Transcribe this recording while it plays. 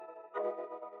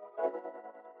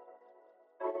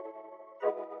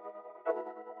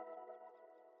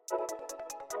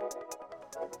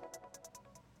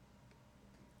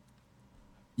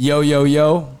Yo, yo,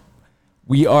 yo.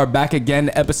 We are back again,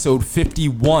 episode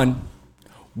 51,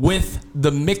 with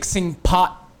the Mixing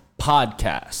Pot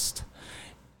Podcast.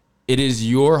 It is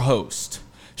your host,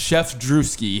 Chef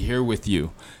Drewski, here with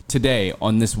you today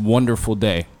on this wonderful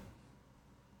day.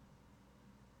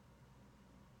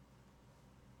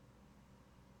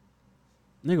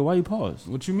 Nigga, why you pause?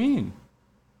 What you mean?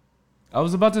 I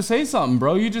was about to say something,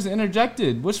 bro. You just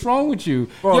interjected. What's wrong with you?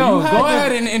 Bro, Yo, you go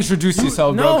ahead and introduce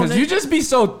yourself, bro, because you just be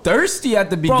so thirsty at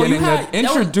the beginning to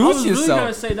introduce yourself. I was really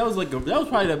gonna say that was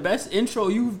probably the best intro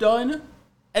you've done,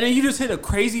 and then you just hit a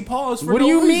crazy pause for what do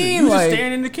you mean? You like, just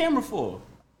staring in the camera for?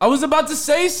 I was about to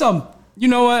say something. You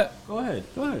know what? Go ahead.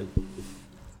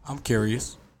 I'm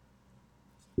curious.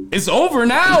 It's over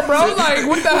now, bro. Like,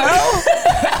 what the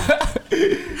hell?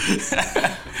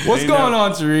 What's going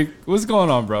on, Tariq? What's going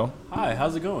on, bro? Hi,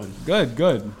 how's it going? Good.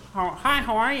 Hi,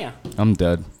 how are you? I'm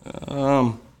dead.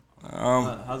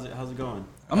 How's it going?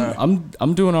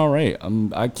 I'm doing all right.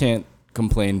 I can't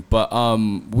complain. But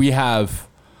we have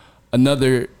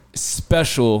another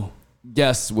special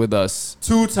guest with us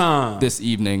Two-time this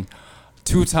evening.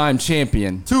 Two-time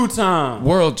champion. Two-time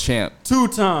World champ.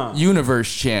 Two-time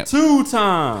Universe champ.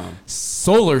 Two-time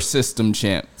Solar system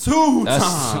champ.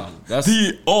 Two-time That's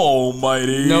The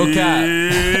almighty No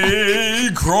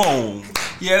cap. Chrome.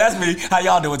 Yeah, that's me. How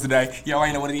y'all doing today? Y'all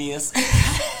already know what it is.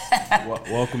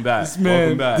 Welcome back.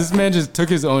 man. This man just took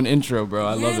his own intro, bro.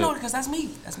 I love it. Because that's me.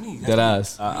 That's That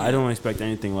ass. I don't expect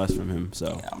anything less from him.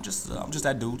 So Yeah, I'm just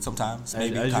that dude sometimes.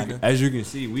 Maybe as kind of. you can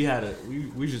see, we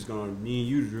just going me and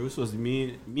you, Drew. It's supposed to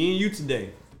be me and you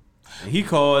today. And he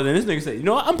called, and this nigga said, "You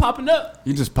know what? I'm popping up."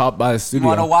 You just popped by the You studio.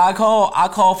 wanna know why I call? I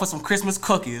call for some Christmas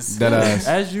cookies. That ass.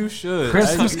 As you should.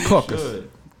 Christmas As you cookies.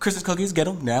 should. Christmas cookies, get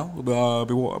them now.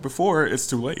 Before it's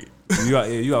too late. You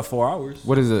got 4 hours.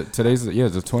 What is it? Today's the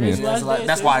 20th.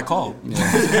 That's why I called. What?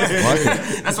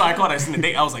 That's why I called. I seen the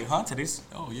date. I was like, huh? Today's?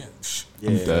 Oh yeah.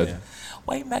 I'm dead. Yeah.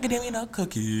 White macadamia nut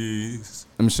cookies.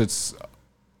 Them shits.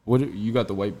 You got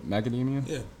the white macadamia?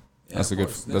 Yeah. That's a good.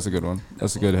 That's a good one.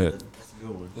 That's a good hit. That's a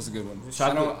good one. That's a good one.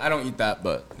 Chocolate- I don't eat that,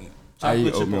 but I Chocolate eat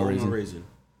chip oatmeal or raisin. raisin?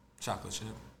 Chocolate chip.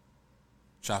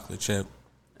 Chocolate chip.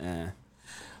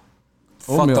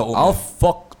 Fuck the Oatmeal. oatmeal. I'll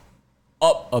fuck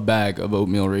up a bag of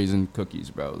oatmeal raisin cookies,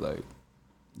 bro. Like,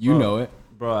 you know it.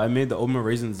 Bro, I made the oatmeal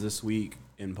raisins this week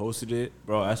and posted it.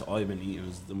 Bro, that's all you've been eating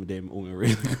was the damn oatmeal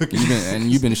raisin cookies.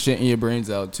 You've been shitting your brains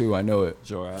out too. I know it.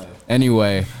 Sure I have.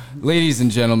 Anyway, ladies and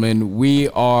gentlemen, we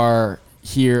are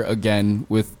here again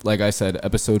with, like I said,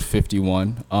 episode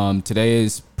 51. Today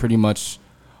is pretty much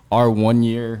our 1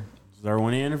 year This is our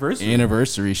 1 year anniversary.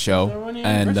 anniversary show,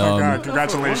 and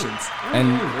Congratulations.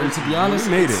 and to be honest,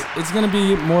 We made it. It's gonna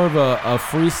be more of a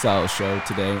freestyle show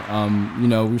today.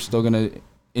 We're still gonna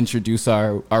introduce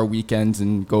our weekends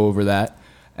and go over that.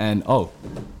 And I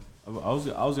was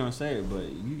gonna say it, but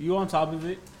you on top of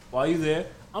it. While you there,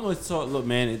 I'm gonna talk. Look,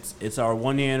 man, it's our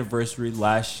 1 year anniversary.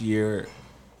 Last year,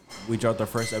 we dropped our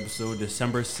first episode,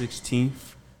 December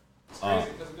 16th. because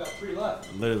we got 3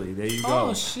 left. Literally, there you go.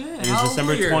 Oh shit! And it's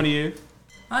December 20th.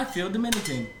 I feel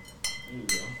Dominican. There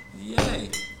you go. Yay!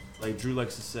 Like Drew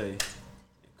likes to say,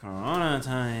 Corona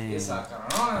time. It's a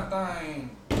Corona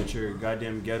thing. With your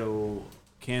goddamn ghetto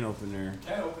can opener.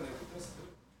 Can't open it with this.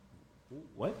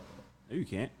 What? No, you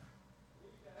can't.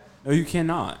 No, you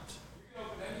cannot. You can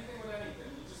open anything with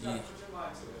anything. You just gotta put your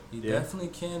mind to it. You Yeah. definitely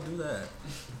can't do that.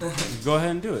 Go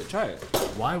ahead and do it. Try it.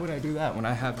 Why would I do that when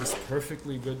I have this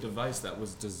perfectly good device that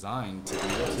was designed to do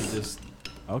this? Just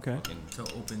okay. To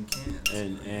open cans.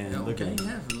 And Yeah, look okay, at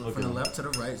yeah. Look from the left to the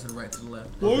right, to the right to the left.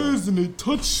 Why isn't it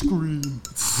touchscreen?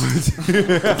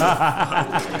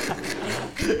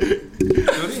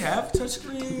 Do they have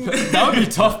touchscreen? That would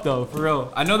be tough though, for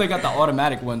real. I know they got the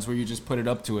automatic ones where you just put it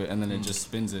up to it and then it just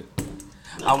spins it.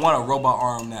 I want a robot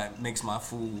arm that makes my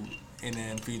food and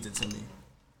then feeds it to me.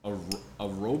 A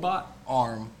robot?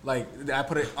 Arm, like I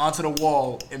put it onto the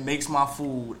wall, it makes my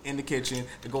food in the kitchen.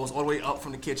 It goes all the way up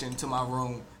from the kitchen to my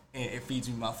room, and it feeds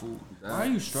me my food. Why are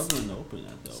you struggling to open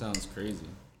that though? Sounds crazy.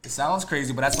 It sounds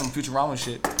crazy, but that's some Futurama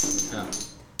shit. Yeah.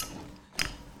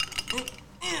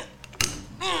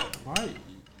 Why?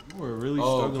 You were really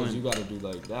Oh, struggling. because you gotta do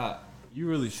like that. You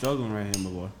really struggling right here, my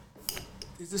boy.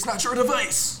 Is this not your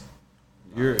device?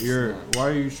 You're. Why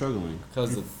are you struggling?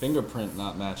 Because the fingerprint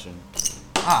not matching.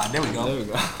 Ah, there we go. There we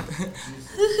go.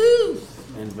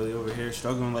 And really over here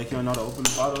struggling like you don't know how to open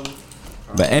the bottle.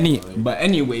 But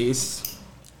anyways,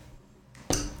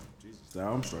 Jesus,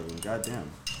 now I'm struggling. Goddamn.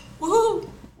 Woohoo!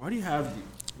 Why do you have?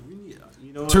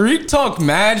 You know what? Tariq talk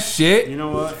mad shit, You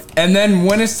know what? and then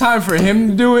when it's time for him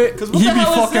to do it, What he the be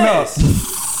hell is fucking up.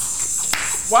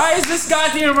 this? Why is this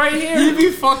goddamn right here? You be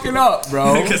fucking up,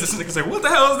 bro. Because this nigga's like, what the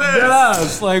hell is this? Yeah,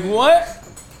 it's like what?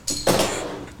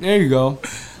 There you go.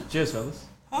 Cheers, fellas.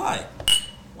 Hi.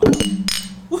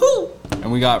 Woohoo!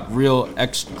 And we got real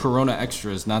Corona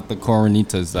extras, not the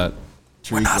Coronitas that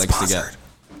Tariq not likes to sponsored.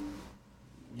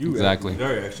 get. Exactly.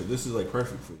 Very extra. This is like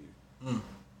perfect for you.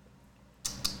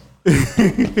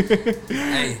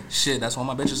 Hey, shit, that's what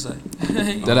my bitches say.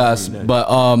 Deadass. But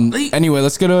anyway,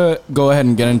 let's go ahead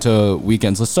and get into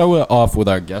weekends. Let's start off with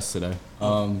our guest today.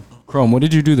 Chrome, what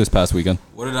did you do this past weekend?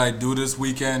 What did I do this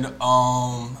weekend?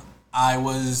 I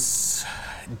was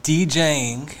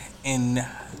DJing in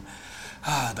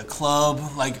the club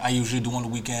like I usually do on the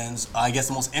weekends. I guess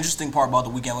the most interesting part about the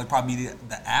weekend would probably be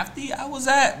the afty I was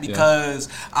at, because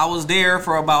I was there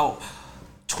for about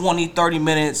 20-30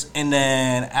 minutes, and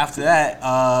then after that,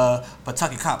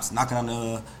 Pawtucket cops knocking on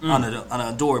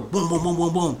the door, boom, boom, boom,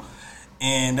 boom, boom,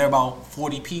 and there are about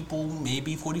 40 people,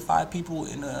 maybe 45 people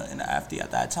in the after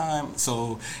at that time.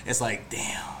 So it's like,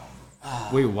 damn.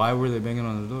 Wait, why were they banging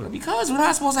on the door? Because we're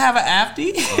not supposed to have an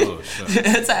afty. Oh, shit.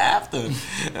 It's an after.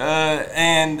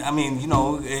 And I mean, you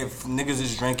know, if niggas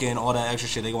is drinking all that extra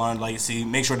shit, they want to like see,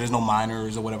 make sure there's no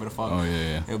minors or whatever the fuck. Oh,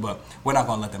 yeah. But we're not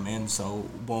gonna let them in. So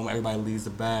boom, everybody leaves the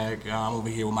bag. I'm over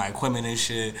here with my equipment and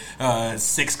shit.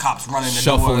 6 cops running the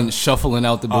door. Shuffling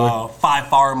out the door. 5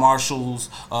 fire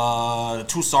marshals,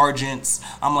 2 sergeants.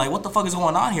 I'm like, what the fuck is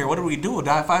going on here? What do we do?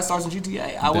 Die 5 stars in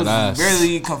GTA? I was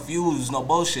very confused. No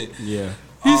bullshit. Yeah.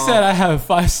 He said I have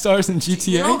 5 stars in GTA.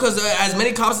 You know, because as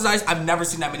many cops as I've never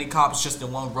seen that many cops just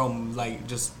in one room, like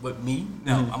just with me.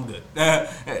 No, I'm good.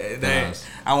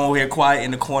 I'm over here quiet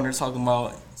in the corner talking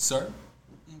about, sir,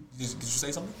 did you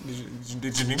say something?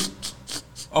 Did you need me?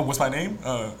 Oh, what's my name?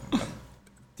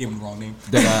 Gave me the wrong name.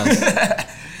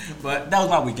 But that was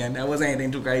my weekend. That wasn't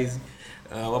anything too crazy.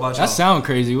 What about y'all? That sound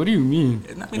crazy. What do you mean?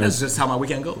 I mean, that's just how my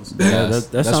weekend goes. Yeah,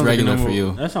 that's sounds regular like for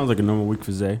you. That sounds like a normal week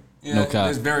for Zay. Yeah, No cap.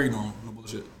 it's very normal. No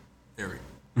bullshit. Very.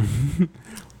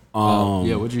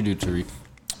 Yeah, what'd you do, Tariq?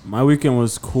 My weekend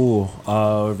was cool.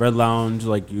 Red Lounge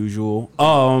like usual.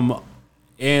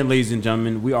 And ladies and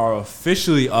gentlemen, we are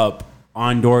officially up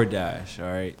on DoorDash.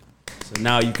 All right. So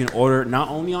now you can order not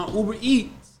only on Uber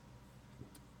Eats,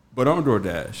 but on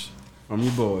DoorDash from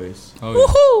your boys.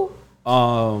 Oh,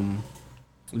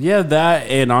 Yeah, that,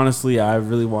 and honestly, I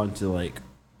really want to like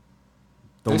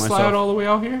throw they myself. slide all the way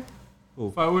out here? Oh.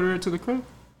 If I order it to the crib?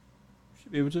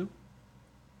 Should be able to.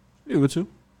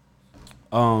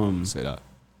 Say that.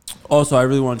 Also, I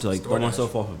really wanted to like throw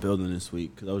myself off a building this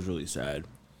week because I was really sad.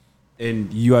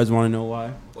 And you guys want to know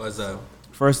why? What's that?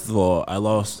 First of all, I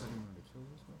lost.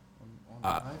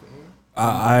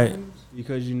 I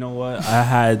because you know what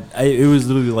it was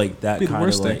literally like that kind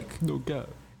of like no god.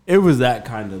 it was that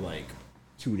kind of like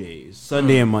 2 days,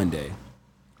 Sunday and Monday.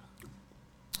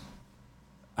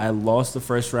 I lost the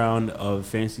first round of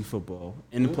fantasy football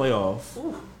in the playoff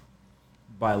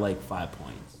by like 5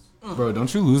 points. Bro,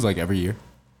 don't you lose like every year?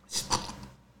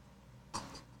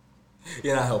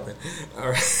 You're not helping. All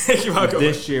right.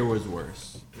 This year was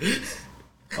worse.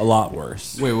 A lot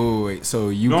worse. Wait. So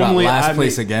you Normally, got last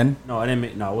place again? No, I didn't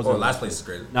make. No, I wasn't. last place is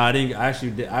great. No, I didn't. I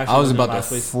actually did. I was about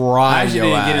to fry I actually your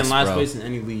didn't get ass, in last bro. place in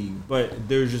any league, but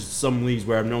there's just some leagues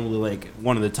where I'm normally like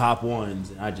one of the top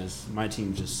ones, and my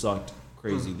team just sucked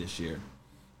crazy this year.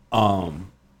 No,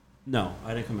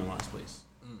 I didn't come in last place.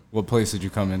 What place did you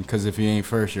come in? Because if you ain't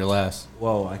first, you're last.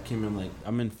 Well, I came in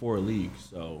I'm in 4 leagues,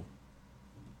 so.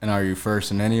 And are you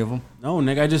first in any of them? No,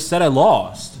 nigga, I just said I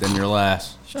lost. Then you're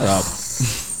last. Shut up.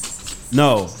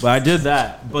 No, but I did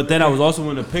that. But then I was also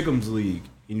in the Pick'ems league,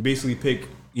 and you basically pick,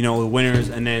 the winners,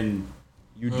 and then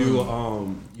you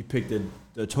do you pick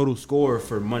the total score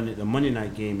for the Monday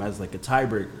night game as like a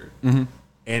tiebreaker. Mm-hmm.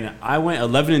 And I went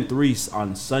 11-3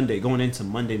 on Sunday, going into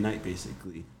Monday night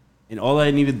basically, and all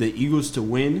I needed the Eagles to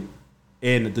win,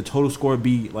 and the total score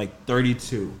be like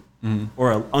 32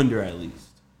 or under at least.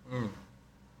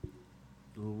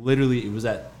 Literally, it was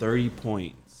at 30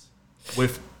 points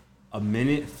with a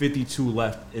minute 52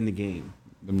 left in the game.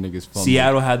 Them niggas fumbled.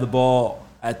 Seattle had the ball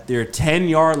at their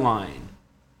 10-yard line.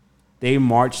 They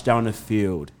marched down the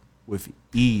field with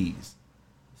ease.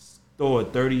 Throw a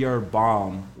 30-yard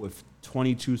bomb with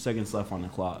 22 seconds left on the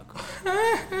clock.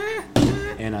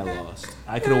 And I lost.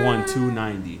 I could have won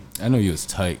 290. I know you was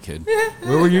tight, kid.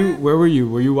 Where were you?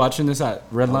 Were you watching this at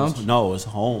Red Lounge? No, it was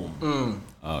home.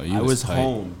 Oh, I was tight.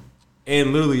 Home.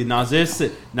 And literally,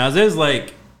 Nazir's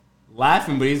like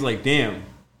laughing, but he's like, damn,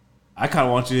 I kind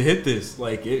of want you to hit this.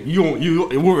 Like,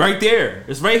 we're right there.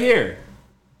 It's right here.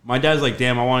 My dad's like,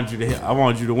 damn, I wanted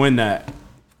you to win that.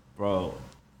 Bro,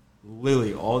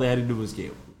 literally, all they had to do was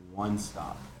get one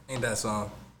stop. Ain't that song?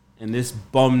 and this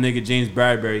bum nigga James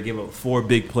Bradbury gave up 4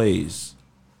 big plays.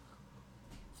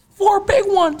 4 big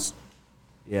ones.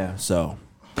 Yeah, so.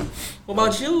 What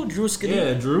about you, Drew Skinny?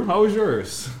 Yeah, Drew, how was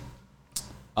yours?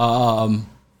 I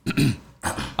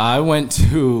went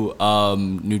to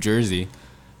New Jersey,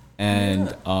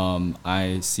 and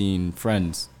I seen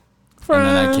Friends. And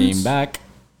then I came back,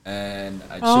 and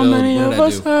I chilled. How many What of did I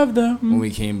us do have them? when we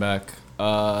came back?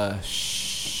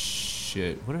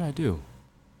 Shit. What did I do?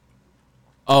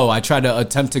 Oh, I tried to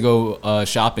attempt to go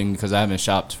shopping because I haven't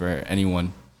shopped for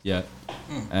anyone yet.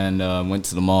 And went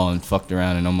to the mall and fucked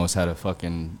around and almost had a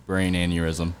fucking brain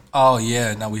aneurysm. Oh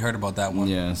yeah, now we heard about that one.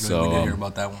 Yeah, we so, did hear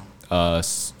about that one.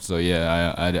 So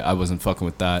yeah, I wasn't fucking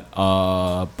with that.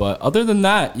 But other than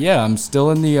that, yeah, I'm still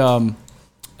in the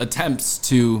attempts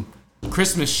to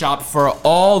Christmas shop for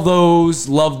all those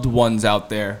loved ones out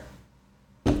there.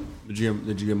 Did you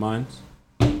get mine?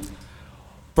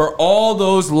 For all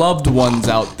those loved ones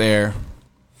out there,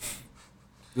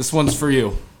 this one's for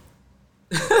you.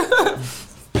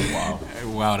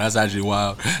 Wow, that's actually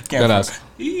wild. Did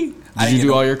you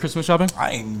do all your Christmas shopping?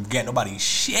 I ain't get nobody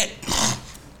shit.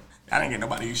 I didn't get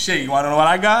nobody shit. You want to know what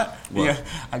I got? What? Yeah,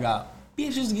 I got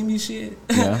bitches to give me shit.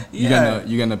 Yeah. Yeah.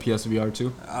 You getting a PSVR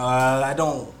too? I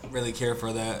don't really care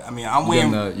for that. I mean, I'm You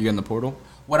waiting. getting the Portal?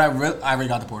 I already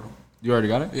got the Portal. You already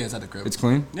got it? Yeah, it's at the crib. It's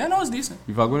clean. Yeah, no, it's decent.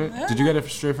 You fuck with it? Yeah. Did you get it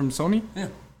straight from Sony? Yeah.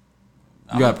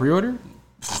 You got pre-order? What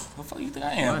the fuck you think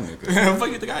I am? My What nigga. the fuck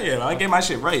you think I am? I get my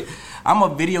shit right. I'm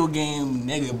a video game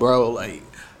nigga, bro. Like,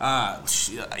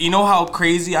 you know how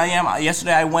crazy I am?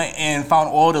 Yesterday I went and found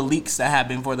all the leaks that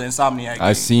happened for the Insomniac game.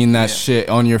 I seen that shit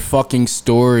on your fucking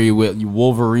story with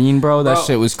Wolverine, bro. That Bro,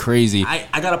 shit was crazy.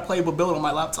 I got a playable build on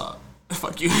my laptop.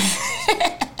 Fuck you.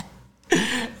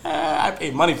 I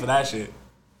paid money for that shit.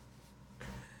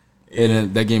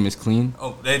 And that game is clean.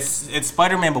 Oh, it's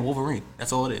Spider-Man but Wolverine.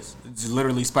 That's all it is. It's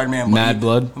literally Spider-Man. Mad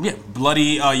blood? Yeah,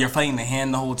 bloody. You're fighting the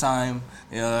hand the whole time.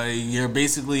 You're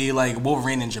basically like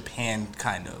Wolverine in Japan,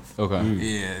 kind of. Okay.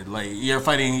 Yeah, like you're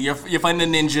fighting the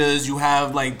ninjas. You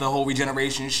have like the whole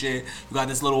regeneration shit. You got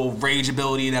this little rage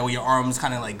ability that where your arms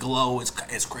kind of like glow.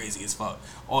 It's crazy as fuck.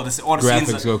 All the Graphics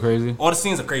scenes go crazy? All the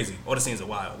scenes are crazy. All the scenes are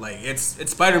wild. Like it's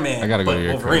Spider-Man. I gotta go but to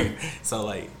your Wolverine. So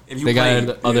like if you They play,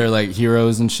 got other like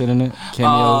heroes and shit in it.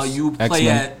 Cameos. you play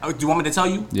X-Men? at. Do you want me to tell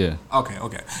you? Yeah. Okay.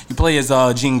 You play as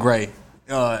Jean Grey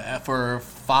for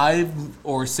 5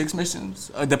 or 6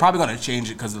 missions. They're probably gonna change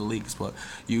it because of the leaks, but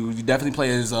you definitely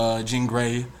play as Jean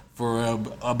Grey for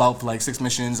about like 6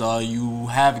 missions. You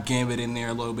have Gambit in there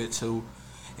a little bit too,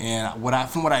 and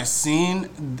from what I've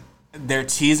seen, they're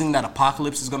teasing that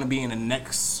Apocalypse is gonna be in the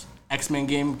next X-Men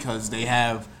game because they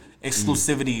have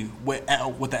exclusivity with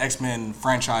the X-Men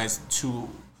franchise to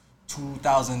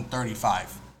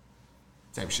 2035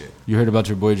 type shit. You heard about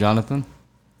your boy Jonathan?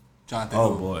 Jonathan.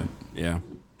 Oh who? boy, yeah.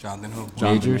 Jonathan who?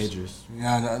 Jonathan Majors? Majors.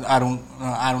 Yeah, I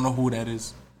don't know who that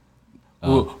is.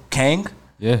 Who? Kang?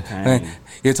 Yeah. Kang.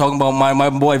 You're talking about my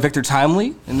boy Victor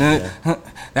Timely, and then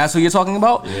that's who you're talking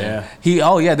about. Yeah.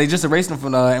 They just erased him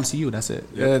from the MCU. That's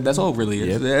it. That's all it really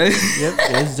is. Yep,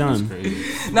 it's done.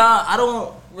 Nah, I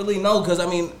don't really know because I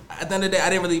mean, at the end of the day, I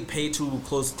didn't really pay too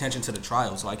close attention to the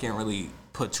trial, so I can't really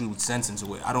put 2 cents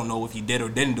into it. I don't know if he did or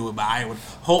didn't do it, but I would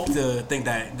hope to think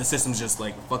that the system's just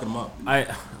like fucking him up.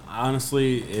 I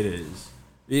honestly, it is.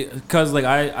 Because like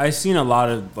I seen a lot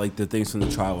of like the things from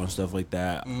the trial and stuff like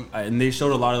that, and they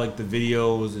showed a lot of like the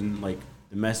videos and like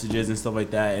the messages and stuff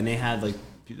like that, and they had like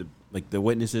the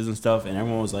witnesses and stuff, and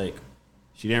everyone was like,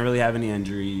 she didn't really have any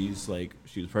injuries, like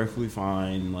she was perfectly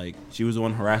fine, like she was the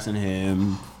one harassing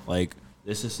him, like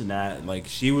this and that, like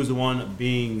she was the one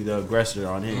being the aggressor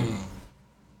on him.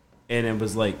 And it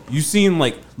was like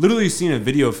literally seen a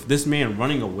video of this man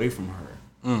running away from her.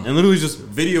 And literally just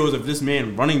videos of this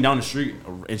man running down the street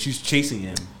and she's chasing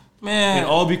him. Man, And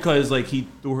all because like he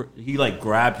like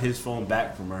grabbed his phone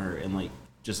back from her and like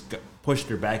just pushed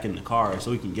her back in the car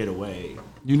so he can get away.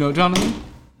 You know Jonathan?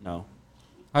 No,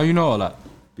 How you know all that?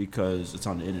 because it's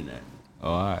on the internet.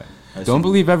 Oh, all right. I Don't see.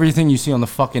 believe everything you see on the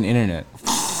fucking internet.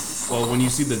 Well, when you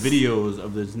see the videos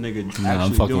of this nigga Nah, I'm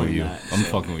actually fucking doing with you. that, I'm so-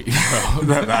 fucking with you,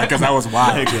 bro. because that was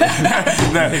wild.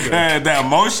 the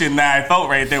emotion that I felt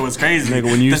right there was crazy. Nigga,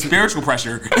 when you the see- spiritual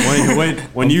pressure.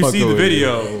 when you fucking see the with you.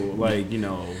 video, like, you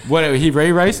know, What, he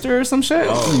Ray Riced her or some shit?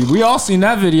 Oh. We all seen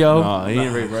that video. he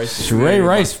ain't Ray Rice. Ray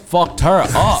Rice fucked her up.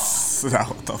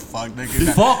 What the fuck,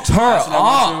 nigga? Fucked her That's what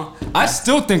I'm up. I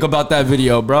still think about that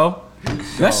video, bro.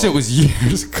 That shit was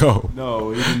years ago.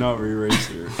 No, he did not erase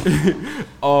her.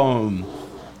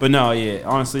 But no, yeah,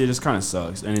 honestly, it just kind of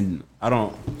sucks, and I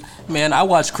don't. Man, I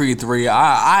watched Creed 3.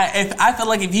 I feel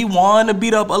like if he wanted to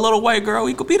beat up a little white girl,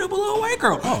 he could beat up a little white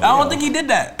girl. I don't think he did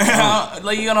that.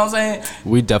 Like, you know what I'm saying?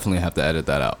 We definitely have to edit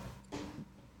that out.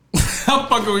 I'm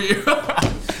fucking with you.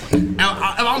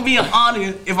 If I'm being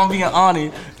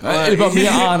honest,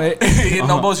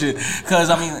 no bullshit. Because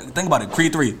I mean, think about it.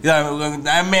 Creed 3. Yeah,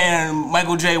 that man,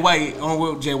 Michael J. White.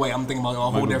 J. White. I'm thinking about a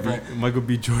whole different. Michael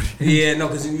B. Jordan. Yeah, no,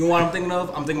 because you know what I'm thinking of?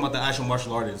 I'm thinking about the actual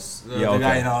martial artist. The okay.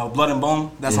 guy in Blood and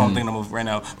Bone. That's what I'm thinking of right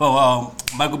now. But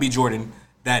Michael B. Jordan,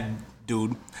 that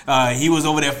dude, he was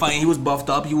over there fighting. He was buffed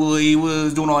up. He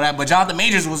was doing all that. But Jonathan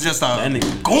Majors was just a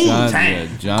goon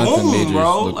tank. Jonathan Majors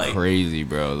bro. looked Like, crazy,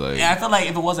 bro. Like, yeah, I feel like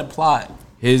if it wasn't plot.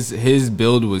 his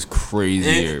build was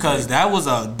crazy. Because that was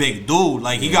a big dude.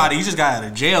 Like, he just got out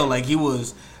of jail. Like, he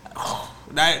was...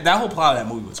 that whole plot of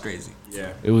that movie was crazy.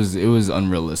 Yeah. It was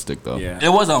unrealistic though. Yeah. It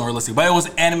was unrealistic, but it was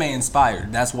anime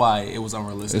inspired. That's why it was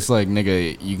unrealistic. It's like,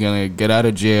 nigga, you gonna get out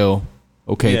of jail.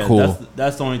 Okay, Yeah, cool.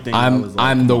 That's the only thing.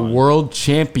 I'm the world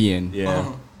champion.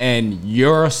 Yeah. And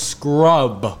you're a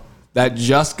scrub that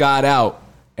just got out,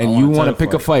 and I you want a want to title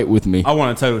pick a fight. fight with me. I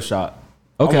want a title shot.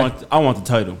 Okay. I want the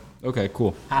title. Okay,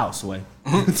 cool. How, Sway?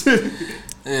 Yeah,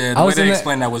 the way they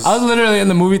explained that was... I was literally in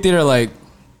the movie theater like,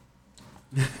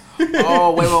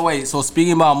 Oh, wait. So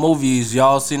speaking about movies,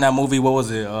 y'all seen that movie? What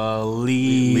was it?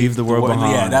 Leave the World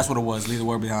Behind. Yeah, that's what it was. Leave the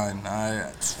World Behind.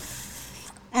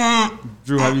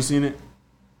 Drew, have you seen it?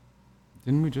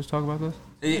 didn't we just talk about this?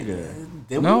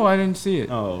 Did No, I didn't see it.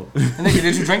 Oh. Nigga,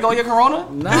 did you drink all your Corona?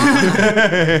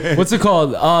 What's it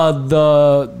called?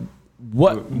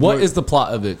 What is the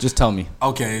plot of it? Just tell me,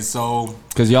 Okay, so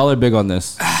because y'all are big on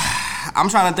this. I'm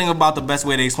trying to think about the best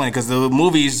way to explain it because the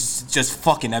movie's just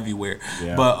fucking everywhere.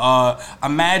 Yeah. But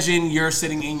imagine you're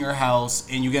sitting in your house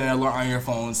and you get an alert on your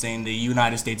phone saying the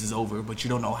United States is over, but you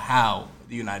don't know how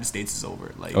the United States is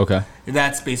over. Like, Okay.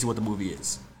 That's basically what the movie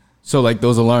is. So like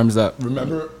those alarms that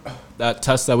remember that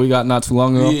test that we got not too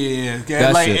long ago. Yeah,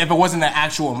 That like shit. if it wasn't an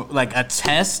actual like a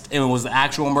test, and it was an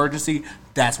actual emergency.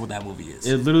 That's what that movie is.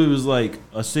 It literally was like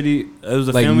a city. It was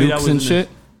a Like family that nukes was and in shit.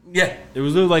 Yeah, It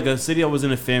was literally like a city that was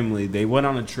in a family. They went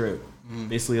on a trip,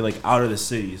 basically like out of the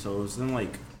city. So it was in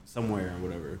like somewhere or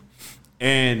whatever.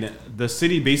 And the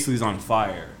city basically is on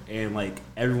fire, and like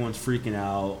everyone's freaking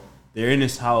out. They're in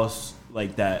this house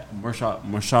like that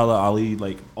Marshala Ali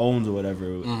like owns or whatever.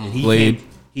 And Blade.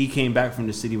 he came back from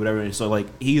the city, whatever. And so like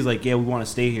he's like, yeah, we want to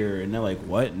stay here. And they're like,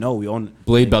 what? No, we own.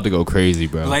 Blade about to go crazy,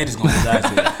 bro. Blade is going to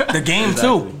Exactly. the game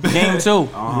too. The game too.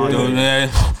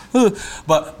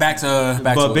 But back to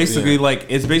But basically, yeah. like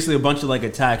it's basically a bunch of like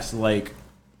attacks, like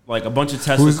a bunch of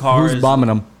Tesla cars. Who's bombing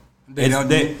them? They don't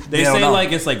say know.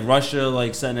 like it's like Russia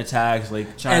like setting attacks,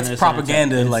 like China. It's setting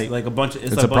propaganda, attacks. It's like a bunch of.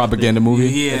 It's like a propaganda bunch of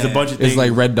movie. Yeah. It's a bunch of things. It's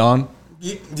like Red Dawn.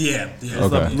 Yeah. It's Okay.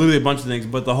 like literally a bunch of things.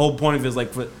 But the whole point of it is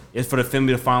like it's for the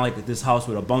family to find like this house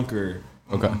with a bunker.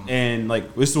 Okay. And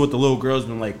like this is what the little girl's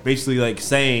been like basically like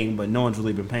saying, but no one's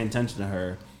really been paying attention to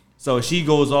her. So she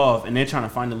goes off and they're trying to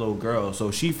find the little girl. So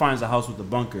she finds a house with a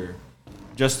bunker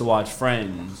just to watch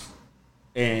Friends.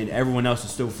 And everyone else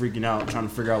is still freaking out, trying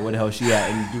to figure out where the hell she at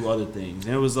and do other things.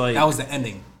 And it was like That was the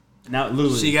ending. now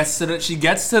literally She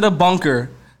gets to the bunker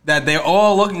that they're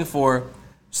all looking for.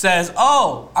 Says,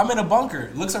 "Oh, I'm in a bunker."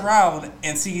 Looks around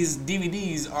and sees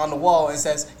DVDs on the wall and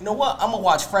says, "You know what? I'm gonna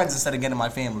watch Friends instead of getting my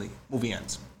family." Movie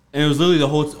ends. And it was literally the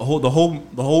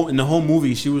whole in the whole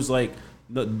movie. She was like,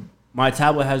 "My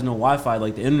tablet has no Wi-Fi,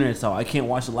 like the internet's out. I can't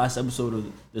watch the last episode of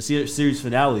the series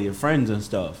finale of Friends and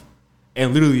stuff."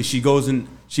 And literally, she goes and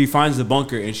she finds the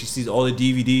bunker and she sees all the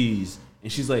DVDs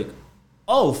and she's like,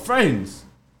 "Oh, Friends,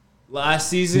 last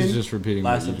season." He's just repeating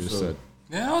what you just said.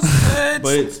 Yeah,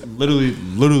 But it's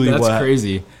literally That's what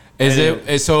crazy.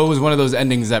 So it was one of those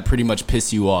endings that pretty much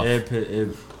piss you off.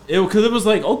 Because it was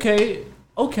like okay.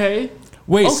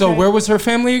 Wait, so Okay. where was her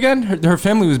family again? Her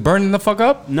family was burning the fuck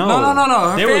up? No,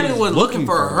 No. Her They were family was looking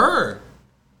for her. her.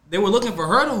 They were looking for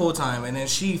her the whole time, and then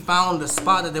she found the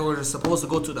spot that they were supposed to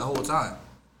go to the whole time.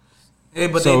 Yeah,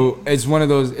 but So it's one of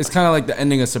those. It's kind of like the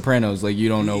ending of Sopranos. Like you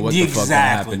don't know what the fuck gonna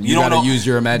happen. You don't gotta know- use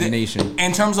your imagination.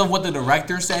 In terms of what the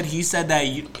director said, he said that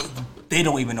they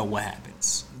don't even know what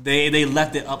happens. They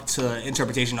left it up to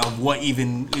interpretation of what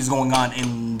even is going on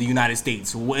in the United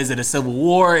States. Is it a civil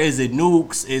war? Is it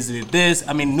nukes? Is it this?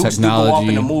 I mean, nukes do go off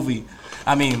in the movie.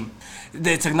 I mean,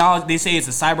 the technology. They say it's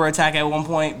a cyber attack at one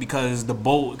point because the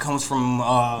boat comes from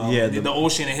the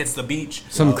ocean and hits the beach.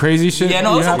 Some crazy shit. Yeah,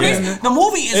 no, it's so happening? crazy. The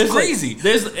movie is It's crazy. Like,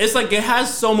 it's like it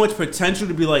has so much potential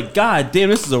to be like, God damn,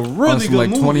 this is a On really some good like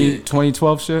movie.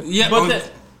 2012 shit. Yeah,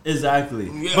 But exactly.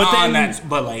 But then,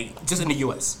 but like just in the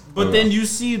U.S. but then you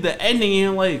see the ending and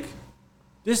you're like,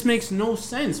 this makes no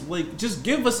sense. Like, just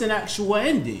give us an actual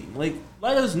ending. Like,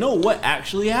 let us know what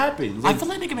actually happened. Like, I feel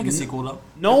like they can make a sequel though.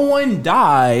 no one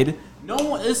died. No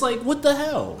one. It's like, what the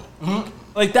hell?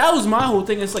 Like, that was my whole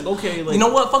thing. It's like, okay, like, You know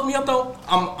what fucked me up though?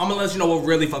 I'm gonna let you know what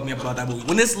really fucked me up about that movie.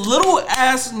 When this little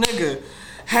ass nigga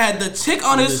had the tick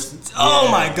on his, oh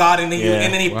my god, and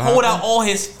then he pulled out all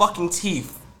his fucking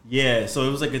teeth. yeah. So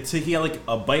it was like a tick. He had like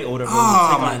a bite or whatever. Oh,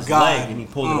 tick my on his God. leg, and he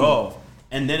pulled it off.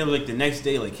 And then it was like the next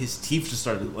day, like his teeth just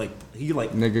started like he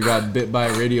like Nigga got bit by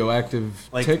a radioactive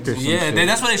Like, tick or some Yeah, shit.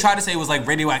 that's what they tried to say was like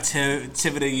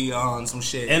radioactivity on some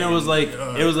shit. And it was like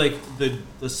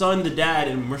the son, the dad,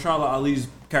 and Mahershala Ali's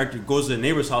character goes to the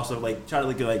neighbor's house to like try to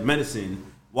look at like medicine,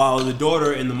 while the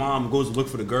daughter and the mom goes to look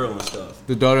for the girl and stuff.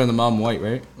 The daughter and the mom white,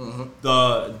 right?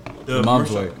 The mom's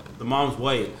Mahershala- white. The mom's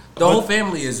white. the whole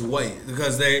family is white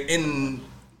because they're in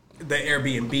the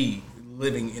Airbnb,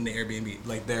 living in the Airbnb,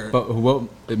 like they're But what?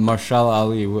 Mahershala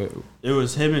Ali. What, It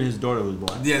was him and his daughter was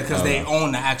black. yeah, because they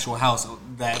own the actual house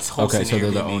that's hosting okay, so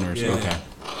they're the Airbnb. owners. Yeah. Okay.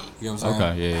 You know what I'm saying?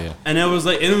 Okay. Yeah. And it was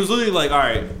like, and it was literally like, all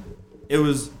right, it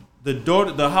was the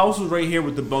daughter. The house was right here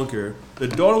with the bunker. The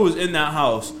daughter was in that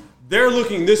house. They're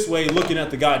looking this way, looking at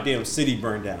the goddamn city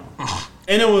burn down.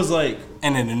 And it was like,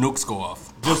 And then the nukes go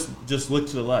off. just look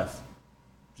to the left.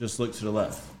 Just look to the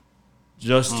left.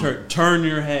 Just turn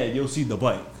your head. You'll see the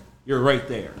bike. You're right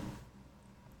there.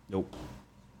 Nope.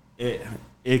 It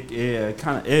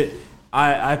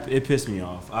pissed me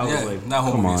off. I was like, that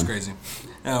whole come movie is on. crazy.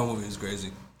 That whole movie is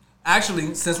crazy.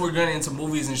 Actually, since we're getting into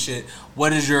movies and shit,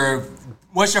 what's your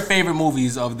favorite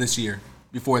movies of this year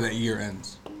before the year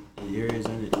ends? Year is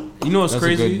in it. You know what's That's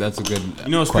crazy? That's a good. You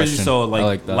know what's question. crazy? So I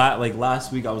like that. like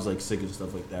last week I was like sick and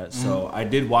stuff like that. So I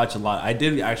did watch a lot. I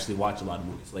did actually watch a lot of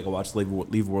movies. Like I watched Leave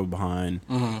the World Behind.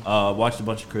 Watched a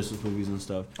bunch of Christmas movies and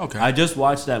stuff. Okay. I just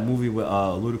watched that movie with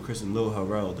Ludacris and Lil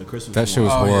Harrell, the Christmas. That shit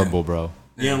was Oh, yeah. horrible, bro.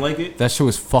 You didn't like it? That shit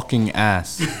was fucking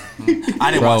ass. I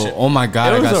didn't Bro, watch it. oh my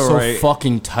god, It I was got so alright.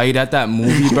 fucking tight at that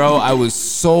movie, bro. I was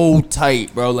so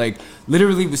tight, bro. Like,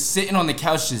 literally was sitting on the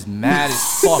couch just mad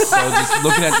as fuck, bro. Just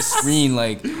looking at the screen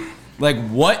like,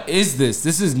 what is this?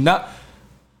 This is not...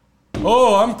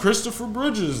 Oh, I'm Christopher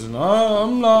Bridges, and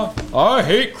I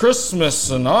hate Christmas,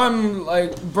 and I'm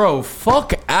like... Bro,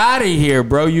 fuck out of here,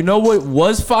 bro. You know what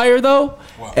was fire, though?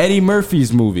 What? Eddie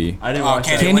Murphy's movie. I didn't watch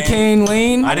Candy that. Candy Cane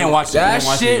Lane. I didn't watch it. that. I didn't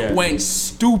watch it shit yet. went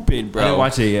stupid, bro. I didn't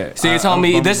watch it yet. So you're telling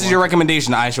me this is your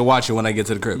recommendation? I should watch it when I get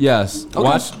to the crib. Yes,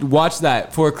 watch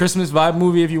that for a Christmas vibe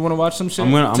movie. If you want to watch some shit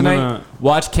I'm tonight, gonna-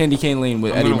 watch Candy Cane Lane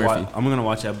with Eddie Murphy. I'm gonna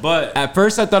watch that. But At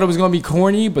first, I thought it was gonna be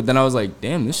corny, but then I was like,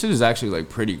 "Damn, this shit is actually like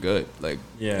pretty good." Like,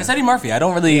 yeah, It's Eddie Murphy. I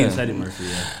don't really. It's Eddie Murphy.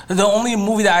 Yeah. The only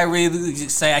movie that I really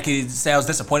say I was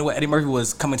disappointed with Eddie Murphy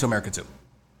was Coming to America 2.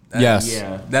 yes,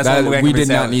 yeah. That's That- the only movie I we can did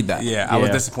say not need that. Yeah, I was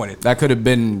Yeah. disappointed. that could have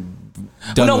been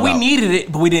done. No, we without. needed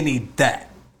it, but we didn't need that.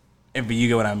 If you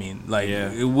get what I mean, like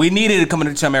Yeah. we needed to come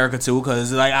to America too,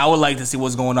 because like I would like to see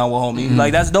what's going on with homie.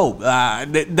 Like that's dope.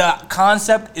 The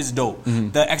concept is dope.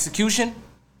 The execution,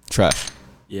 trash.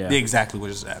 Yeah. exactly what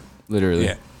you said. Literally.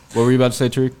 Yeah. What were you about to say,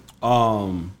 Tariq?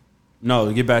 No,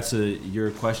 to get back to your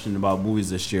question about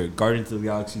movies this year, Guardians of the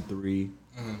Galaxy 3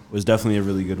 was definitely a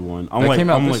really good one. That came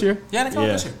out this year. Yeah, they came out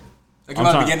Yeah. this year. They came I'm out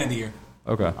at the trying- beginning of the year.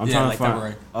 Okay, I'm Yeah, trying like to find.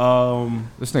 February.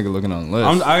 this nigga looking on the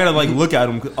list. I gotta like look at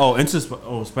him.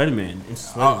 Spider-Man.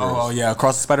 Oh yeah,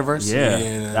 Across the Spider Verse. Yeah, the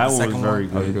that one second was very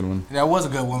that was a good. good one. That was a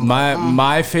good one.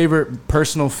 My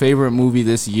personal favorite movie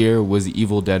this year was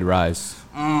Evil Dead Rise.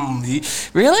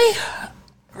 Really?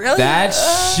 That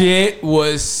shit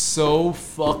was so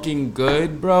fucking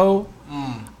good, bro.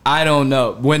 I don't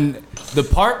know. When the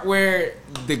part where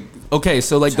the whole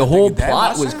think of that.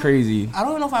 plot Watch was that? crazy. I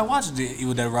don't know if I watched the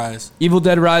Evil Dead Rise. Evil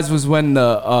Dead Rise was when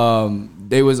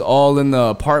they was all in the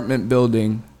apartment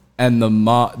building and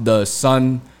the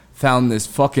son found this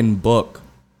fucking book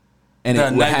and The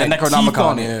it Ne- had the teeth Necronomicon,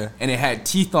 on it. yeah. And it had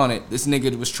teeth on it. This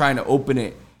nigga was trying to open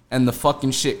it and the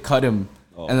fucking shit cut him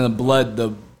and then the blood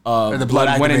blood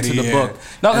went into activated, the yeah. book.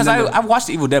 No, because And then I've watched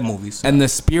the Evil Dead movies. and the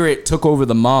spirit took over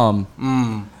the mom.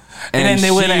 And then they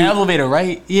were in the she- elevator,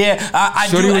 right? Yeah, I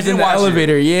Shorty do. I was did in the watch it.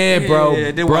 elevator. Yeah, bro. yeah,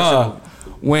 I did watch Bruh.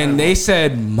 When they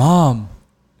said, "Mom,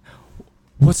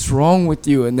 what's wrong with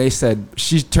you?" And they said,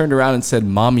 she turned around and said,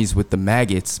 "Mommy's with the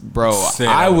maggots." Bro, Sick.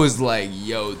 I was like,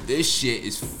 yo, this shit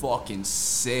is fucking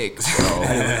sick, bro.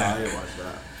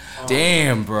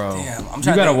 Damn, bro. Damn, I'm you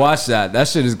trying gotta to- watch that. That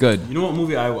shit is good. You know what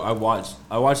movie I watched?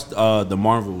 I watched The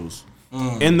Marvels.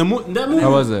 And that movie.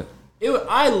 How was it?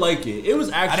 I like it. It was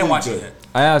actually I didn't watch good. it yet.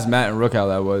 I asked Matt and Rook how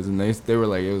that was, and they were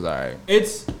like, it was alright.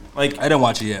 It's Like I didn't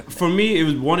watch it yet. for me, it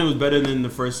was better than the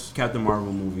first Captain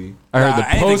Marvel movie. I heard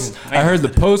Nah, I heard the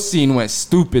post scene went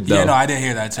stupid though. Yeah, no, I did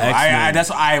hear that too. X-Men. That's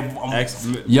what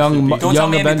I. Young Don't tell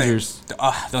Young me Avengers.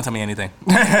 anything. Don't tell me anything.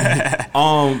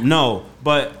 No,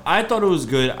 but I thought it was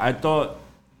good. I thought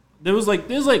there's like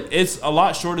it's a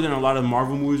lot shorter than a lot of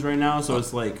Marvel movies right now. So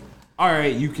it's like, all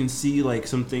right, you can see like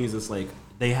some things that's like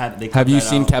they cut Have you that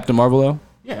seen out. Captain Marvel though?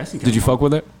 Yeah, I seen. Did you fuck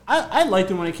with it? I liked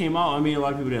it when it came out. I mean, a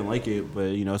lot of people didn't like it,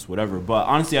 but you know, it's whatever. But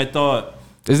honestly, I thought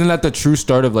Isn't that the true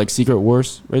start of like Secret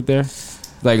Wars right there?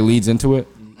 Like leads into it.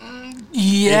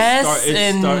 Yes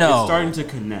and no. It's starting to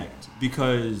connect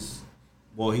because,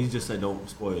 well, he just said don't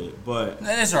spoil it, but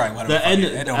It's alright. Whatever. the end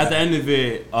It don't at the matter. end of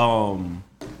it,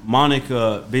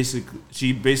 Monica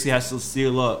basically has to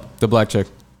seal up The black chick,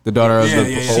 the daughter of Yeah,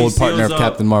 the yeah, yeah. old She partner of seals up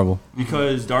Captain Marvel,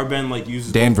 because Darben like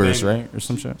uses Danvers, both right, or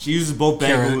some shit. She uses both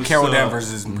bangles. Carol to-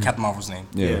 Danvers is Captain Marvel's name.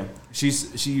 Yeah. She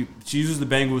uses the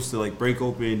bangles to like break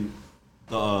open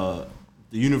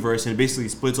the universe and it basically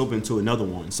splits open to another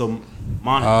one. So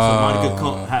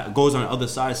Monica goes on the other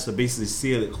side to basically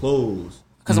seal it closed.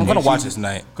 Because I'm gonna watch this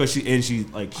tonight. Because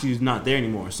she's not there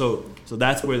anymore. So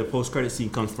that's where the post credit scene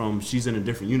comes from. She's in a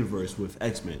different universe with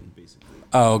X-Men basically.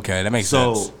 Oh, okay, that makes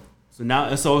sense. So now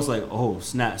it's like, oh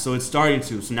snap! So it's starting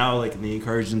to. So now like the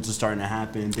incursions are starting to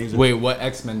happen. Things. Wait, what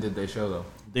X-Men did they show though?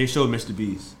 They showed Mr.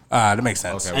 Beast. That makes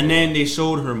sense. Okay. And then they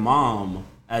showed her mom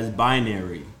as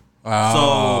binary.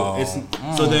 Oh.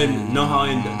 So then know how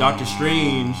in Doctor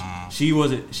Strange she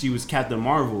was Captain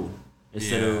Marvel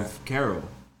instead of Carol,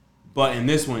 but in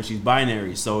this one she's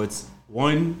binary. So it's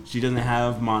one, she doesn't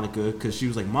have Monica because she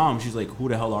was like, Mom, she's like, who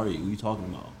the hell are you? Who are you talking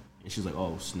about? And she's like,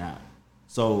 oh snap.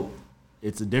 So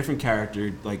it's a different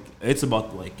character. Like it's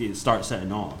about to, like it start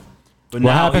setting off. But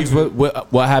What happens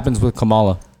what happens with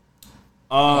Kamala?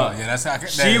 Yeah,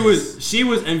 she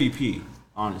was MVP.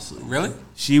 Honestly, Really?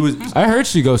 She was. I heard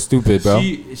she goes stupid, bro.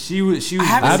 She was. I I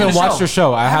haven't haven't seen the watched show. her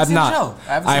show. I I haven't have seen the not. show.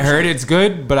 I haven't seen I the heard show. it's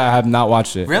good, but I have not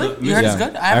watched it. Really? You heard it's Yeah.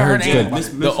 good? I heard it's good. Miss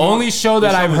The only show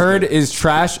that I've heard is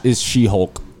trash is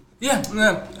She-Hulk. Yeah,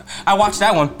 I watched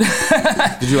that one.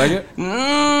 Did you like it?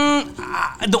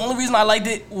 The only reason I liked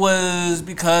it was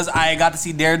because I got to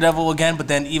see Daredevil again. But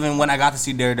then even when I got to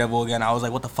see Daredevil again, I was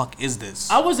like, "What the fuck is this?"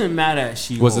 I wasn't mad at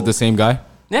she. Was it the same guy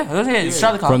Yeah, it's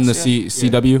Charlie Cox. from the yeah.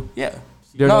 CW? Yeah.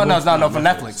 Daredevil? No, for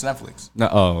Netflix. Netflix. No.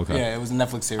 Oh, okay. Yeah, it was a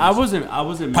Netflix series. I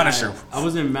wasn't Punisher. Mad. I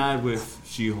wasn't mad with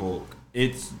She-Hulk.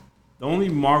 It's the only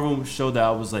Marvel show that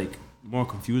I was like more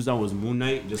confused on was Moon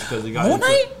Knight, just because it got Moon into-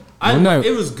 Knight? Moon Knight.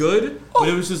 It was good, but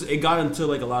it was just it got into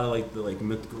like a lot of like the like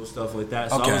mythical stuff like that.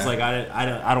 So Okay. I was like,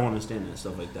 I don't understand that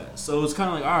stuff like that. So it was kind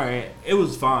of like, all right, it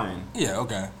was fine. Yeah,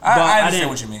 okay. But I understand didn't-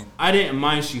 what you mean. I didn't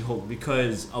mind She-Hulk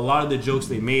because a lot of the jokes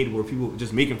they made were people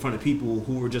just making fun of people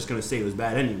who were just gonna say it was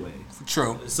bad anyway.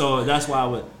 True. So that's why I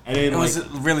would. And then It like was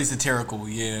really satirical,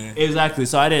 yeah. exactly.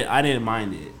 So I didn't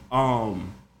mind it.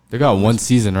 They got one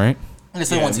season, right? It's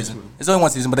only Yeah, one season. It's only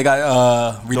one season, but they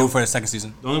got renewed for the second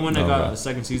season. The only one that Oh, got okay. a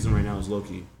second season right now is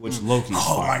Loki, which Loki's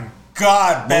Oh fire. my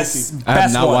god, best. I have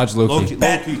best not one. watched Loki.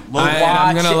 Loki. And Watch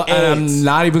I'm it.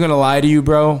 not even gonna lie to you,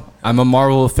 bro. I'm a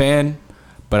Marvel fan,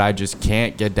 but I just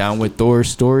can't get down with Thor's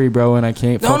story, bro. And I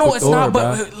can't. fuck with it's Thor, not.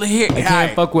 bro. But here, I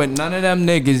can't fuck with none of them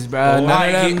niggas, bro.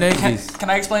 None of them niggas. Can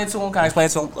I explain to him?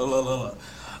 Look.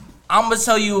 I'm gonna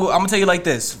tell you like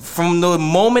this. From the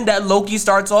moment that Loki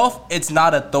starts off, it's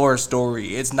not a Thor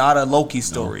story. It's not a Loki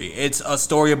story. It's a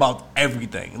story about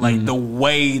everything. Like the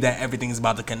way that everything is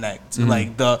about to connect.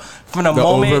 Like from the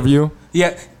moment overview?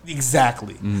 Yeah,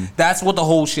 exactly. That's what the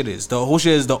whole shit is. The whole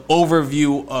shit is the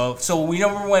overview of. So we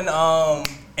remember when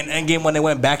in Endgame when they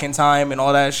went back in time and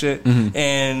all that shit,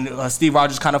 and Steve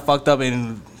Rogers kind of fucked up,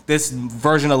 and this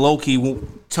version of Loki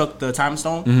took the time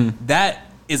stone. That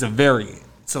is a variant.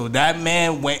 So that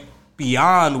man went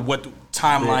beyond what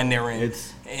timeline they're in.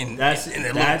 In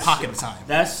a little pocket of time.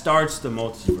 That starts the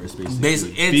multiverse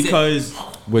basically. It's- because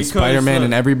With Spider-Man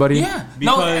and everybody. Yeah.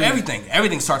 Because-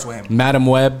 Everything starts with him. Madam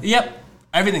Web. Yep.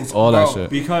 Everything's All that bro, shit.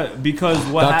 because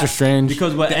what Doctor Strange.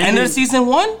 because what The end of season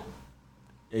 1?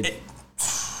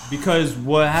 because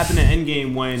what happened in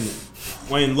Endgame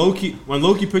when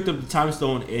Loki picked up the time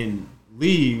stone and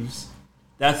leaves,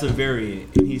 that's a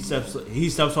variant, and he steps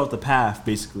off the path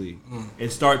basically.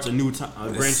 It starts a new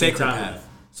branch sacred time. path.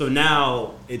 So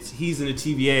now he's in the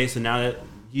TVA. So now that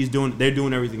they're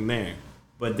doing everything there.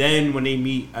 But then when they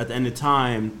meet at the end of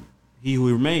time, He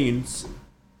Who Remains.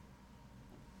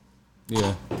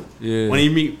 Yeah. Yeah. When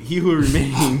you meet He Who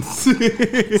Remains,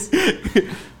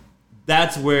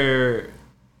 that's where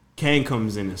Kang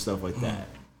comes in and stuff like that.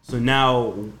 So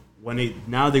now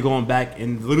they're going back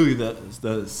and literally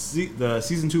the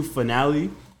season 2 finale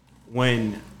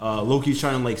when Loki's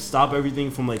trying to like stop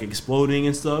everything from like exploding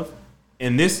and stuff,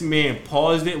 and this man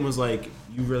paused it and was like,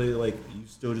 "You really like you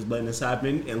still just letting this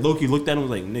happen?" And Loki looked at him and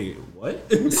was like, "Nigga,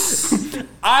 what?"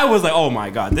 I was like, "Oh my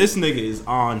god, this nigga is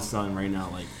on son right now."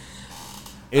 Like,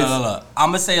 I'm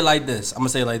gonna say it like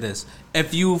this.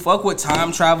 If you fuck with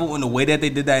time travel in the way that they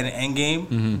did that in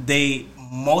Endgame, they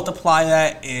multiply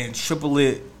that and triple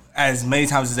it as many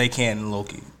times as they can in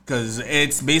Loki. Because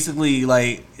it's basically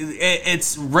like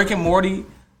it's Rick and Morty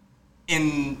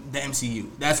in the MCU.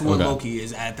 That's what Loki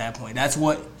is at that point. That's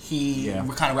what he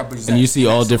kind of represents. And you see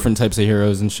all different types of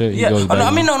heroes and shit. Yeah,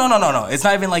 no. It's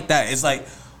not even like that. It's like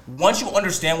once you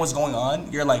understand what's going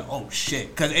on, you're like, oh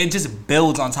shit, because it just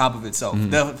builds on top of itself.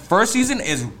 The first season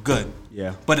is good,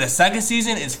 but the second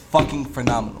season is fucking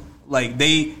phenomenal. Like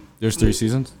there's 3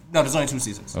 seasons. No, there's only 2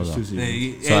 seasons. Okay. 2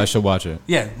 seasons. So I should watch it.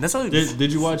 Yeah, that's all.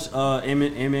 Did you watch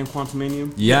Ant-Man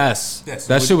Quantumanium? Yes. Yes.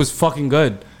 That shit was fucking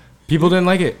good. People didn't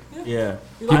like it. Yeah.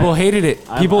 People hated it.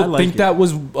 People I like think it. that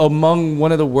was among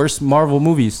one of the worst Marvel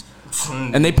movies.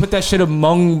 And they put that shit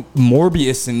among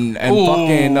Morbius and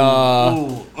fucking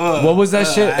what was that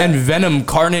shit? And Venom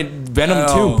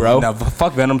 2, bro. No,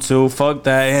 fuck Venom 2. Fuck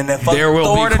that. And then fuck There will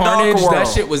Thor be the Dark carnage. World. That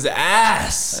shit was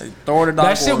ass. Thor the Dark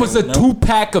That shit was a World,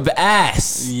 2-pack of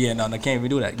ass. Yeah, no, can't even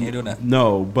do that. Can't do that.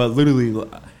 No, but literally,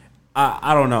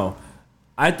 I don't know.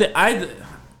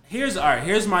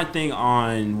 Here's my thing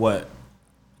on what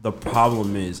the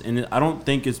problem is, and I don't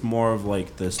think it's more of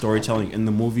like the storytelling in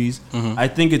the movies. I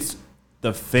think it's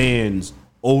the fans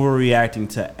overreacting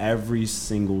to every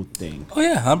single thing. Oh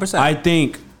yeah, 100%. I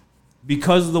think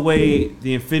because of the way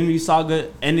the Infinity Saga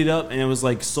ended up, and it was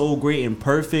like so great and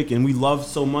perfect, and we loved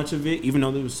so much of it, even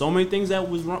though there was so many things that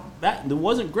was wrong, that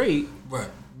wasn't great. Right.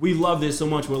 We loved it so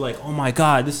much. We're like, oh my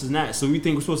god, this is not. So we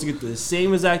think we're supposed to get the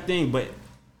same exact thing, but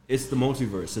it's the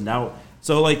multiverse, and now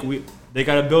like they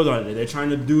got to build on it. They're trying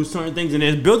to do certain things, and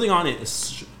they're building on it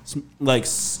like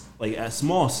at a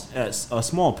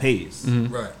small pace.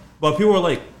 Right. But people are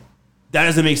like, that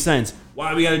doesn't make sense.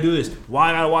 Why we got to do this? Why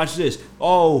I got to watch this?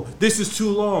 Oh, this is too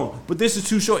long, but this is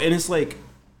too short. And it's like,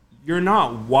 you're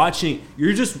not watching.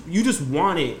 You just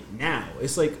want it now.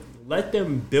 It's like, let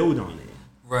them build on it.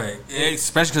 Right.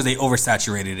 Especially because they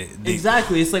oversaturated it.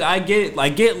 Exactly. It's like I get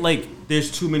like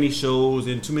there's too many shows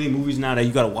and too many movies now that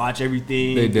you gotta watch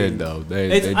everything. They did though. They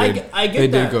did. I get they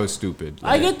that. did go stupid.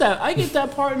 I get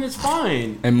that part, and it's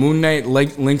fine. And Moon Knight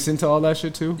links into all that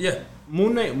shit too. Yeah.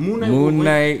 Moon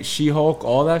Knight, She-Hulk,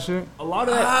 all that shit. a lot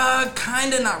of that.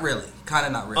 Kinda not really.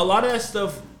 A lot of that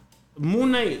stuff.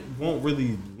 Moon Knight won't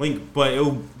really link, but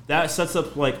that sets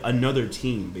up like another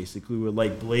team basically with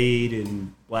like Blade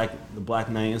and the Black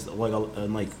Knight and stuff,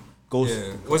 like Ghost.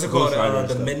 Yeah. What's it Ghost called? Rider and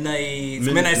The stuff. Midnight Suns.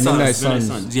 Midnight Midnight Suns.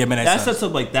 Suns. Yeah, Midnight That Suns. sets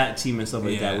up like that team and stuff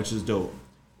like Yeah. that, which is dope.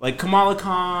 Like Kamala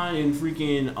Khan and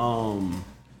freaking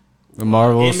The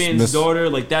Marvels. Ant-Man's daughter,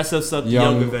 like that sets up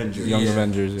Young Avengers. Young Yeah.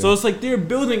 Avengers. Yeah. So it's like they're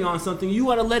building on something. You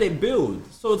gotta let it build.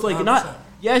 So it's like 100%.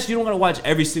 yes, you don't gotta watch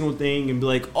every single thing and be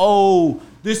like, oh,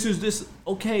 this is this.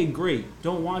 Okay, great.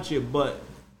 Don't watch it, but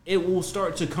it will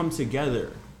start to come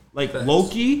together. Like Facts.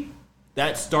 Loki,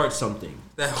 that starts something.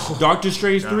 That- Doctor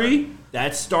Strange 3,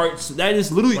 that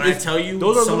is literally. When I tell you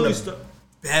those are some of literally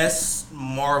the best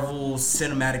Marvel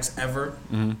cinematics ever,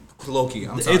 Loki.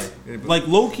 I'm sorry. It's like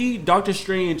Loki, Doctor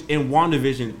Strange, and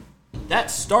WandaVision. That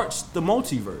starts the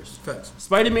multiverse. Facts.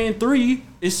 Spider-Man 3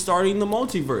 is starting the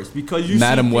multiverse because you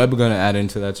Madam see Web gonna add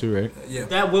into that too, right? Yeah.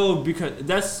 that will because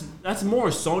that's more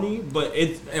Sony, but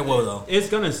It will though. it's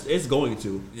going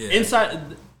to Yeah. inside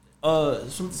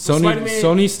Spider-Man.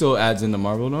 Sony still adds into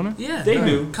Marvel, don't it? Yeah, They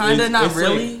do. Kinda, not It's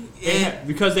really. like,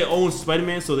 because they own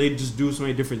Spider-Man, so they just do so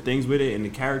many different things with it and the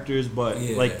characters. But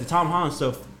Yeah. like the Tom Holland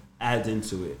stuff adds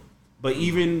into it. But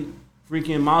even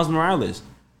freaking Miles Morales,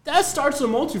 that starts the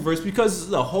multiverse because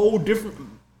it's a whole different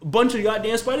bunch of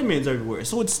goddamn Spider-Mans everywhere.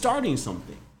 So it's starting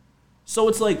something. So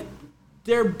it's like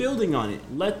they're building on it.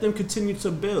 Let them continue to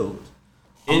build.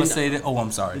 I'm gonna And- say that. Oh,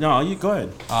 I'm sorry. No, you go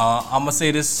ahead. I'm gonna say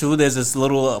this too. There's this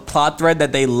little plot thread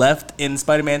that they left in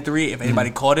Spider-Man 3. If anybody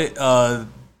caught it,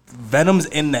 Venom's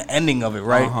in the ending of it,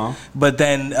 right? Uh-huh. But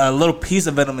then a little piece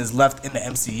of Venom is left in the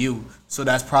MCU, so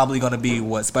that's probably gonna be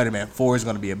what Spider-Man 4 is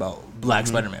gonna be about. Black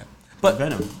Spider-Man. But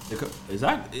Venom.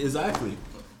 Exactly.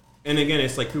 And again,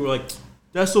 it's like people are like,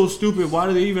 that's so stupid. Why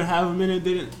do they even have him in it?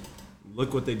 They didn't.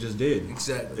 Look what they just did.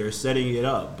 Exactly. They're setting it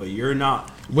up, but you're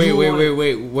not. Wait. you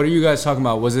wanna- What are you guys talking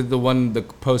about? Was it the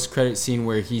post-credit scene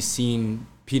where he seen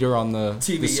Peter on the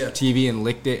TV and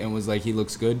licked it and was like, he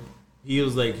looks good? He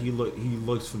was like he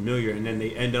looks familiar, and then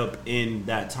they end up in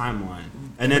that timeline,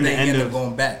 and then the they end end of up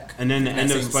going back. and then the in end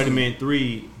that of same Spider-Man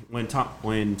 3 when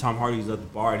Tom Hardy's at the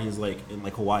bar and he's like in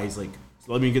like Hawaii, he's like,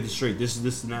 so let me get this straight. This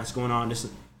and that's going on.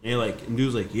 And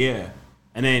dude's like, yeah.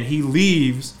 And then he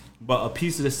leaves, but a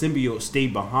piece of the symbiote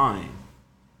stayed behind,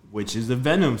 which is the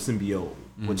Venom symbiote.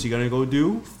 What's he gonna go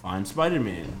do? Find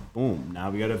Spider-Man. Boom. Now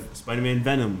we got a Spider-Man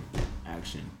Venom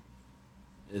action.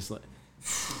 It's like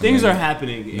things are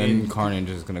happening. Then Carnage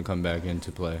is gonna come back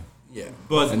into play. Yeah.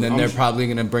 But And then they're probably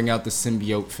gonna bring out the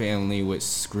symbiote family with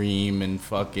Scream and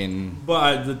fucking.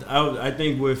 But I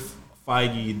think with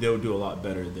Feige, they'll do a lot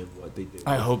better than what they did.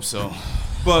 I hope so.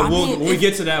 But when we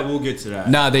get to that, we'll get to that.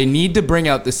 Nah, they need to bring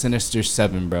out the Sinister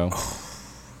Seven, bro.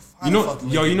 You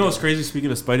know what's crazy?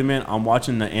 Speaking of Spider-Man, I'm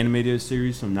watching the animated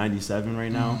series from '97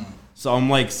 right now. So I'm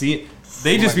like, seeing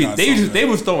they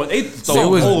was throwing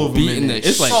all of them beating in the it.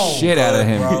 It's like shit out of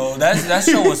him, bro. That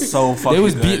show was so fucking. They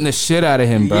was good. beating the shit out of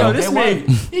him, bro. Yo, this man,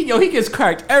 he gets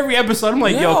cracked every episode. I'm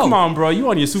like, yo, come on, bro, you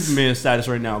on your Superman status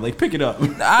right now? Like, pick it up.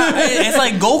 It's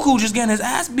like Goku just getting his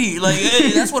ass beat. Like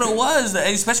that's what it was.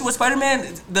 Especially with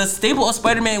Spider-Man, the staple of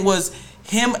Spider-Man was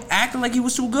him acting like he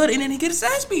was too good, and then he gets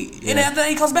his ass beat, and after that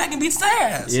he comes back and beats his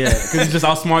ass. Yeah, because he just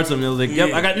outsmarts him. It was like,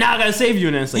 yep, I gotta save you,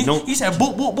 and then it's like, nope. He said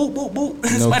boop boop boop boop boop. No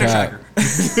Spider cap. Shocker.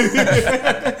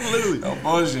 Literally. No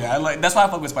bullshit. That's why I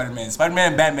fuck with Spider-Man. Spider-Man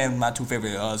and Batman are my two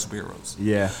favorite superheroes.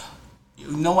 Yeah.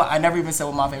 You know what? I never even said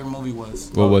what my favorite movie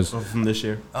was. What was? From this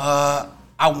year? I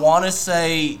want to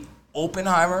say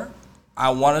Oppenheimer.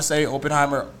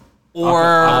 Or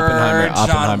Oppenheimer.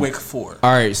 John Wick 4.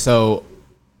 All right, so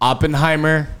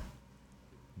Oppenheimer,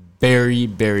 very,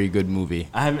 very good movie.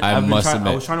 I must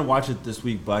admit. I was trying to watch it this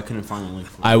week, but I couldn't find a link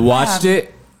for it. I watched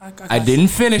it. I didn't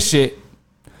finish it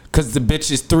because the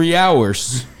bitch is 3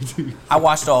 hours. I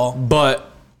watched all.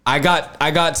 But I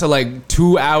got to like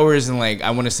 2 hours and like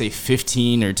I want to say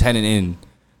 15 or 10 and in.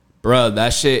 Bro,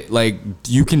 that shit, like,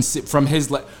 you can sit from his,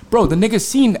 like, bro, the nigga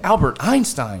seen Albert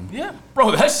Einstein. Yeah.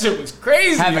 Bro, that shit was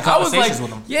crazy. Having conversations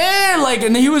with him. Yeah, like,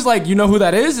 and then he was like, you know who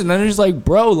that is? And then he's like,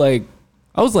 bro, like,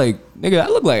 I was like, nigga, that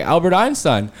looked like Albert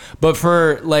Einstein. But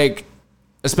for, like,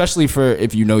 especially for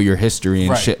if you know your history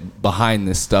and shit behind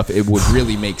this stuff, it would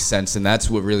really make sense. And that's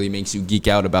what really makes you geek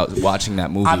out about watching that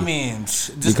movie. I mean,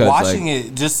 just watching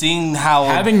it, just seeing how...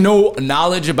 Having no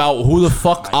knowledge about who the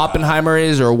fuck Oppenheimer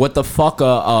is or what the fuck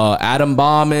a atom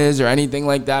bomb is or anything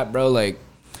like that, bro, like...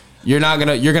 You're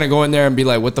gonna go in there and be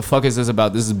like, what the fuck is this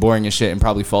about? This is boring as shit, and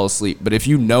probably fall asleep. But if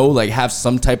you know, like, have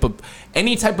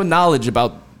any type of knowledge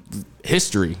about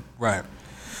history. Right.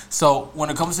 So when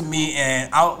it comes to me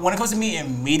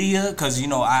and media, because you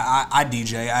know I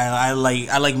DJ, I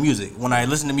like music. When I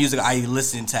listen to music, I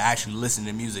listen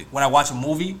to music. When I watch a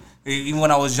movie, even when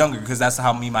I was younger, because that's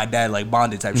how me and my dad like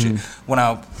bonded type shit. When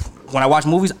I watch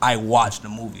movies, I watch the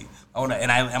movie.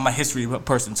 And I'm a history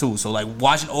person too. So like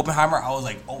watching Oppenheimer, I was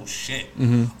like, oh shit,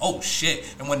 oh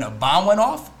shit. And when the bomb went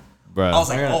off, Bruh. I was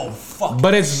like, oh fuck.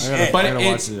 But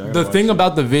the thing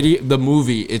about the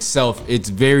movie itself, it's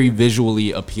very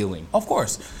visually appealing. Of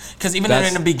course, because even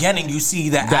in the beginning, you see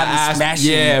the atoms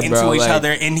smashing into each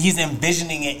other, and he's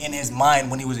envisioning it in his mind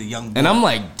when he was a young boy. And I'm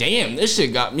like, damn, this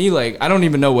shit got me like, I don't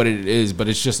even know what it is, but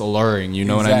it's just alluring. You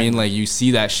know what I mean? Like you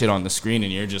see that shit on the screen,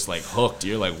 and you're just like hooked.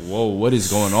 You're like, whoa, what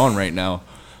is going on right now?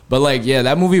 But like, yeah,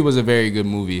 that movie was a very good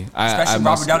movie. Especially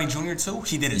Robert Downey Jr. too.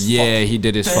 He did his he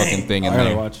did his fucking thing in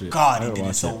there. Watch it. God, he did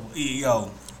it so.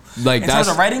 Yo, like in terms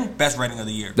of writing, best writing of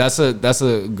the year. That's a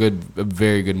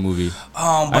very good movie.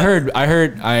 I heard.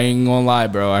 I ain't gonna lie,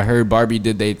 bro. I heard Barbie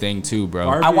did they thing too, bro.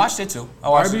 I watched it too.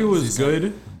 Barbie was good.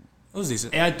 It was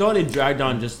decent. And I thought it dragged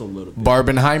on just a little bit.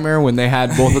 Barbenheimer, when they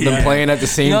had both of them playing at the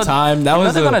same time, that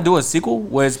was. They're gonna do a sequel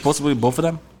where it's supposed to be both of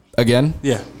them again.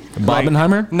 Yeah,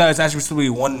 Barbenheimer. No, it's actually supposed to be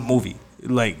one movie.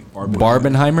 Like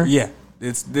Barbenheimer. Yeah,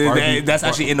 that's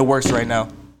actually in the works right now.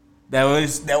 That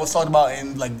was talked about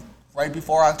in like right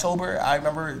before October. I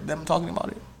remember them talking about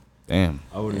it. Damn.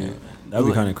 That'd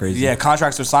be kind of crazy. Yeah,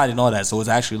 contracts are signed and all that, so it's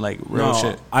actually like real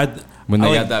shit. When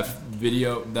they got that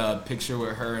video, the picture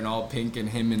with her and all pink and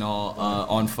him and all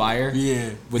on fire.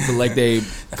 Yeah. With the like they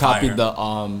copied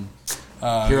the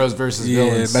Heroes versus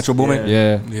Villains. Metro Boomin.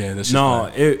 Yeah. That's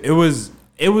It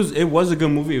was a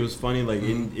good movie. It was funny. Like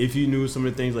if you knew some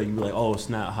of the things, like you'd be like, oh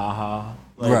snap, haha.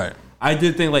 Like, right. I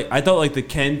did think I thought like the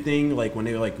Ken thing, like when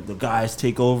they were like the guys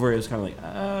take over, it was kind of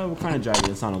like we're kind of dragging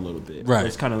this on a little bit. Right.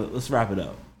 It's kind of let's wrap it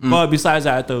up. But besides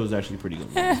that, I thought it was actually pretty good.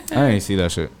 I didn't see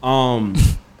that shit.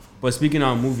 But speaking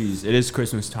on movies, it is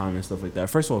Christmas time and stuff like that.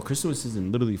 First of all, Christmas is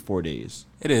in literally 4 days.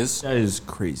 It is. That is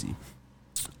crazy.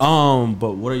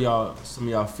 But what are some of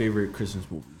y'all favorite Christmas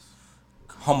movies?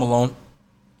 Home Alone.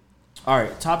 All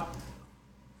right, top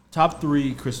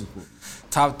 3 Christmas movies.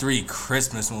 Top 3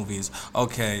 Christmas movies.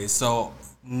 Okay, so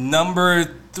Number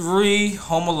 3,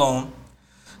 Home Alone.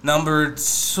 Number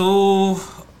 2,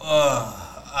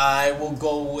 I will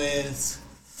go with.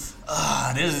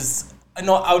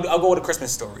 I'll go with A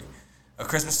Christmas Story. A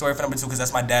Christmas Story for number 2 because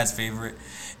that's my dad's favorite.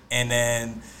 And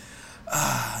then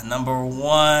number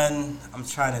 1, I'm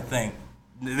trying to think.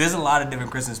 There's a lot of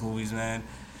different Christmas movies, man.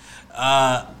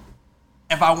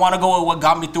 If I want to go with what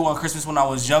got me through on Christmas when I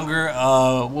was younger,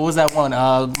 what was that one?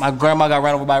 My grandma got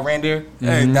ran over by a reindeer.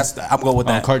 Hey, I'm going with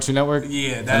that. On Cartoon Network.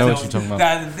 Yeah, I know what you're talking about.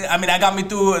 That got me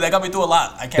through. That got me through a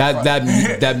lot. I can't.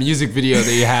 That music video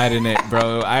that you had in it,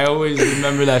 bro. I always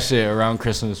remember that shit around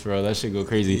Christmas, bro. That shit go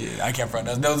crazy. Yeah, I can't front.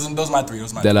 Those are my 3.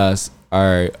 Dead ass. All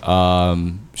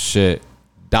right. Shit.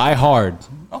 Die Hard.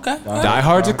 Okay. Die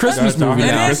Hard's a Christmas movie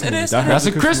now. It is. That's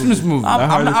a Christmas movie.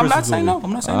 I'm not saying no.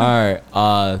 I'm not saying no.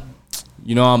 All right.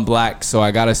 You know I'm black, so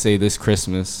I gotta say this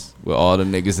Christmas with all the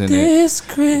niggas in this it.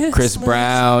 Christmas. Chris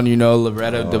Brown,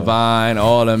 Loretta Devine,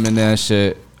 all them in that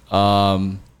shit.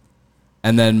 And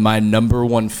then my number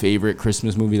 1 favorite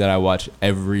Christmas movie that I watch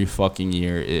every fucking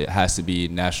year, it has to be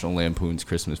National Lampoon's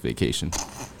Christmas Vacation.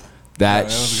 That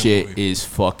shit is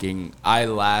fucking. I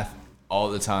laugh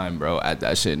all the time, bro, at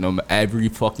that shit. Every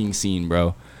fucking scene,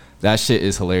 bro. That shit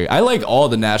is hilarious. I like all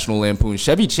the National Lampoon.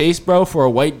 Chevy Chase, bro, for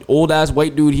a old ass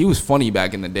white dude, he was funny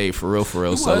back in the day, for real.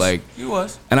 He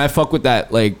was. And I fuck with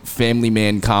that like family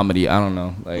man comedy. I don't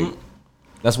know, like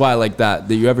that's why I like that.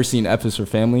 Did you ever seen F is for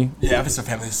Family? Yeah, F is for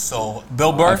Family is so.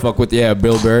 Bill Burr. I fuck with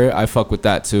Bill Burr. I fuck with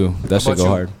that too. That shit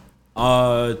go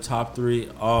hard. Top 3.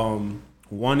 1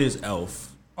 is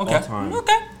Elf. Okay. All time.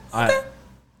 Okay.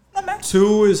 Not bad.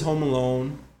 2 is Home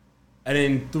Alone, and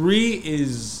then 3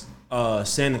 is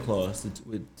Santa Claus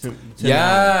with Tim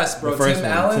Yes, Allen. bro. The first Tim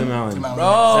one, Allen? Tim Allen. Tim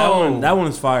Allen. Bro. That one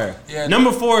is fire. Yeah,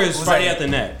 Number 4 is was Friday that? After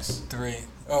Next. 3.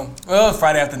 Oh,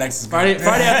 Friday After Next is good. Friday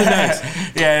After Next.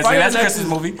 Yeah, Friday that's a After Christmas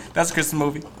movie. That's a Christmas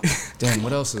movie. Damn,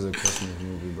 what else is a Christmas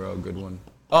movie, bro? A good one.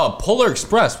 Oh, Polar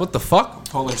Express. What the fuck?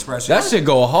 Polar Express. That shit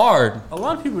go hard. A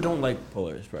lot of people don't like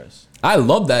Polar Express. I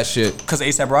love that shit. Because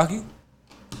A$AP Rocky?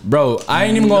 Bro, I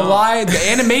ain't even gonna lie. The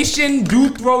animation do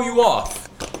throw you off.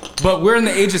 But we're in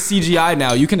the age of CGI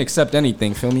now. You can accept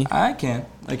anything, feel me? I can.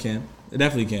 I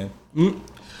definitely can.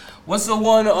 What's the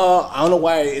one, I don't know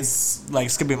why it's like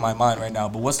skipping my mind right now,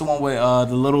 but what's the one with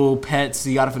the little pets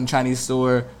you got it from the Chinese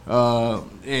store?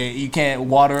 You can't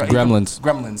water. Gremlins.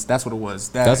 Gremlins, that's what it was.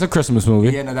 That's a Christmas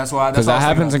movie. Yeah, no, that's why. Because that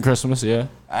happens in Christmas, yeah.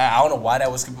 I don't know why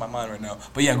that was skipping my mind right now.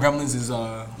 But yeah, Gremlins is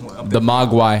the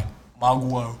Mogwai.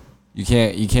 Mogwai. You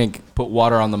can't put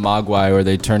water on the Mogwai or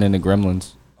they turn into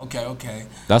gremlins. Okay.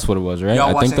 That's what it was, right?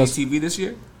 Y'all watch any TV this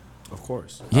year? Of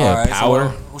course. Yeah, right,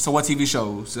 Power. So what TV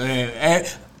shows?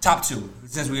 Top 2.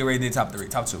 Since we already did top 3.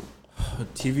 Top 2.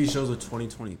 TV shows of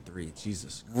 2023.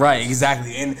 Jesus. Right,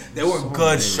 exactly. And there were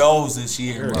good shows this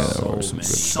year, bro. Yeah, there were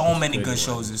So many good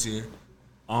shows this year.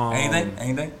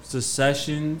 Anything?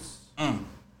 Secessions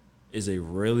is a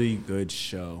really good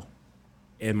show.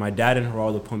 And my dad and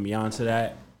Geraldo put me onto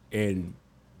that. And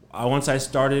once I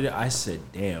started it, I said,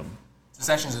 damn.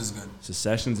 Secessions is good.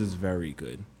 Secessions is very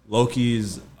good. Loki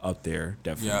is up there,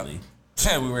 definitely.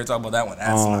 Yeah, we were talking about that one.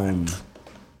 That's not.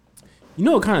 You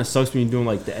know, it kind of sucks when you're doing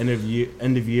like the end of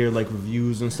year like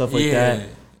reviews and stuff like that.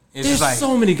 It's There's like,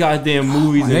 so many goddamn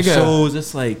movies and nigga. shows.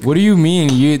 It's like, What do you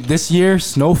mean? This year,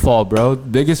 Snowfall, bro.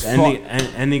 Biggest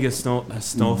ending of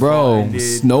Snowfall bro. ended.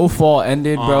 Snowfall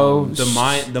ended, bro. The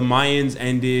Mayans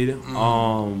ended.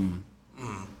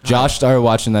 Josh started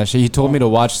watching that shit. He told me to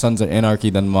watch Sons of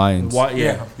Anarchy than Mayans.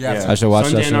 Yeah. I should watch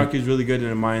Sons that of shit. Anarchy is really good, and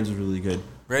the Mayans is really good.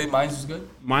 Really? Mines is good?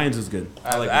 Mayans is good.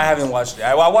 I haven't watched it.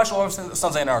 I watched all of Sons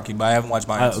of Anarchy, but I haven't watched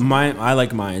Mines. I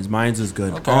like Mayans. Mayans is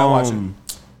good. Okay, I'll watch it.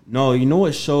 No, you know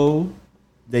what show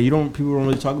that people don't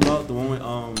really talk about? The one with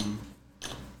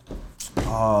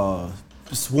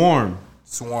Swarm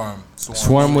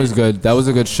was good. That was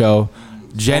a good show.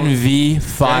 Gen V,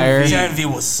 fire. Gen V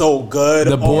was so good.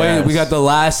 The Boys, yes. we got the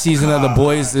last season of The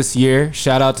Boys this year.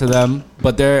 Shout out to them.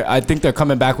 But I think they're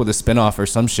coming back with a spinoff or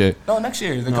some shit. No, next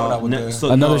year they're coming out with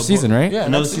Another season, right? Yeah,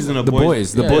 another season of The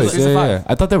Boys. The Boys. season Yeah. 5.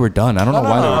 I thought they were done. I don't know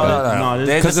why they were done. No,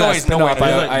 Because of that There's always no way.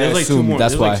 spinoff, I assume that's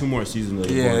there's why. like 2 more seasons of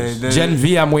The Yeah, Boys. Gen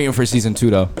V, I'm waiting for season 2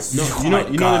 though. No,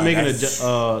 you know they're making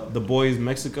The Boys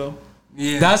Mexico.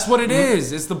 Yeah. That's what it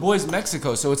is. It's The Boys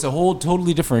Mexico, so it's a whole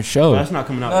totally different show. That's not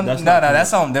coming out. No, that's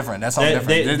something different. That's something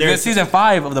different. There's season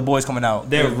 5 of The Boys coming out.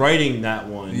 They're writing that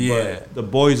one. Yeah. But The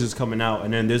Boys is coming out,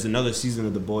 and then there's another season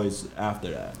of The Boys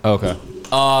after that. Okay.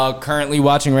 Currently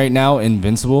watching right now,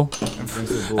 Invincible.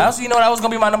 Also, you know that was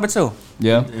gonna be my number 2.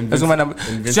 Yeah. That's my number.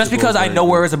 Just because I know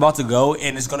where it's about to go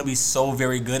and it's gonna be so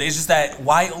very good. It's just that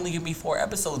why only give me 4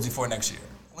 episodes before next year?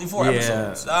 Only 4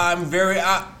 episodes.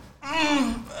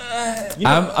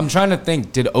 I'm trying to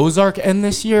think. Did Ozark end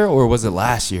this year or was it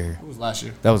last year? It was last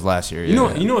year. That was last year. You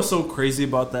know what's so crazy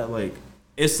about that? Like,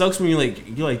 it sucks when you're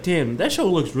like, damn, that show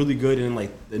looks really good, and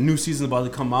like the new season's about to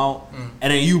come out,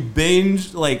 and then you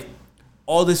binge like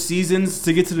all the seasons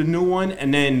to get to the new one,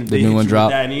 and then the new one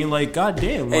drop, and you're like, god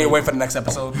damn. Hey, wait for the next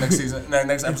episode, next season,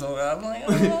 next episode. I'm like,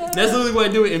 that's literally what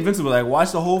I do with Invincible. Like,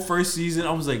 watch the whole first season.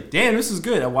 I was like, damn, this is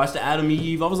good. I watched the Adam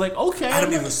Eve. I was like, okay.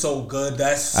 Adam Eve was so good.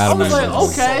 That's I was like,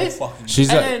 okay. So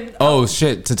she's like, oh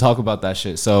shit. To talk about that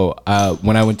shit. So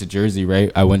when I went to Jersey,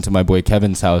 right, I went to my boy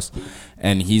Kevin's house,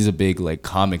 and he's a big like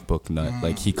comic book nut.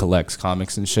 Like he collects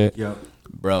comics and shit. Yep.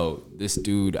 Bro, this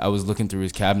dude, I was looking through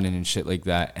his cabinet and shit like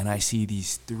that, and I see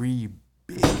these 3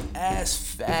 big ass,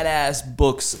 fat ass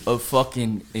books of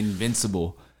fucking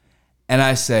Invincible. And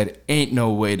I said, ain't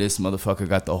no way this motherfucker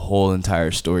got the whole entire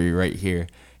story right here.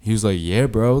 He was like, yeah,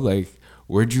 bro, like,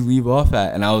 where'd you leave off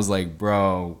at? And I was like,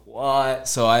 bro, what?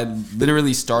 So I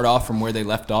literally start off from where they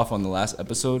left off on the last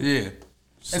episode. Yeah.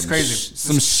 It's crazy.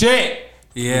 Some shit.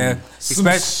 Yeah. Some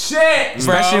shit,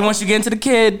 Especially bro. once you get into the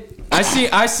kid. I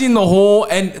seen the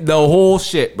whole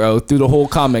shit, bro, through the whole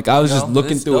comic. I was just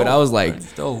looking through it. I was like,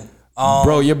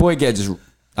 bro, your boy get just.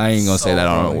 I ain't gonna say that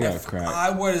on. If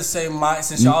I were to say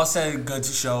since y'all said good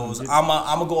to shows, I'm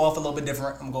gonna go off a little bit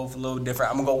different. I'm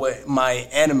gonna go with my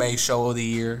anime show of the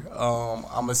year. I'm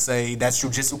gonna say that's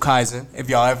Jujutsu Kaisen. If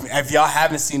y'all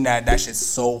haven't seen that shit's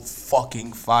so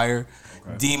fucking fire.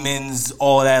 Okay. Demons,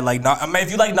 all that. Like, I mean, if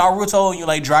you like Naruto and you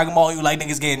like Dragon Ball, and you like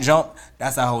niggas getting jumped.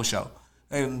 That's that whole show.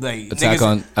 Like,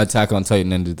 Attack on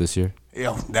Titan ended this year.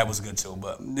 Yeah, that was good too.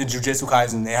 But the Jujutsu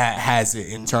Kaisen has it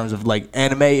in terms of like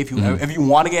anime. If you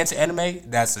want to get into anime,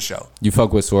 that's the show. You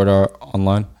fuck with Sword Art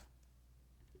Online?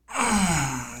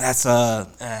 That's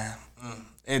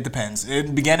it depends. In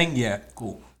the beginning, yeah,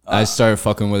 cool. I started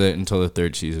fucking with it until the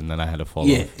 3rd season, then I had to follow.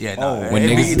 Yeah. No, when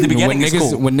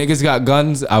niggas got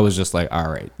guns, I was just like, all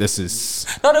right, this is.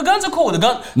 No, the guns are cool.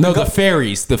 The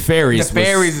fairies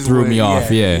threw me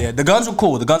off. Yeah. The guns were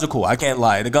cool. I can't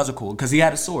lie. The guns are cool because he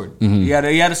had a sword. Mm-hmm. He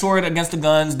had a sword against the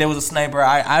guns. There was a sniper.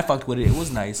 I fucked with it. It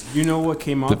was nice. You know what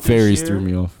came out? The fairies threw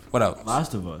me off. What else?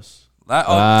 Last of Us.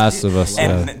 Last of Us,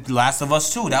 and Last of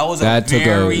Us 2. That was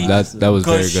that was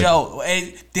good show.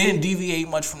 It didn't deviate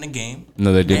much from the game.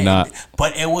 No, they did not.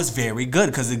 But it was very good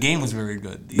because the game was very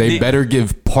good. They better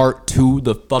give part 2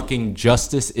 the fucking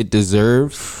justice it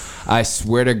deserves. I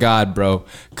swear to God, bro.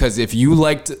 Because if you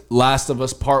liked Last of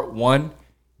Us Part 1,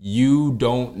 you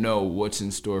don't know what's in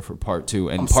store for part 2.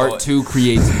 And part 2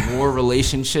 creates more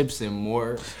relationships and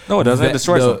more. No, it doesn't. It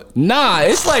destroys them. Nah,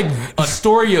 it's like a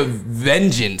story of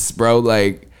vengeance, bro.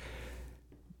 Like,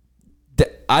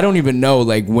 I don't even know.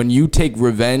 Like, when you take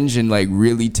revenge and like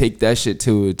really take that shit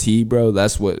to a T, bro,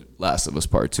 that's what Last of Us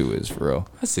Part 2 is for real.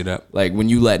 I see that. Like, when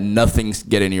you let nothing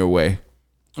get in your way.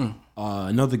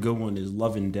 Another good one is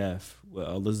Love and Death with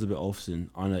Elizabeth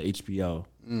Olsen on HBO.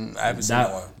 I haven't seen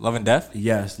that one. Love and Death?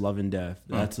 Yes, Love and Death.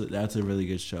 That's a really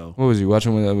good show. What was you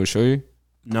watching when I would show you?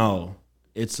 No,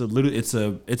 it's a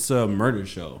murder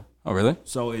show. Oh, really?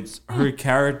 So it's her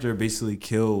character basically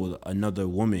killed another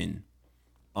woman,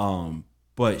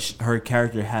 but her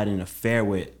character had an affair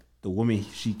with the woman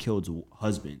she killed's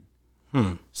husband.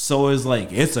 So it's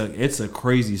like it's a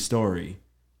crazy story.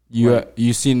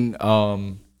 You seen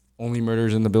Only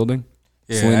Murders in the Building?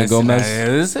 Yeah, Selena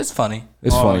Gomez. It's funny.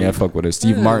 It's funny. I fuck with it.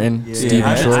 Steve Martin. Yeah.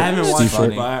 Stephen Short. I haven't watched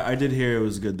Short. it, but I did hear it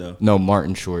was good though. No,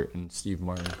 Martin Short and Steve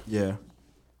Martin. Yeah.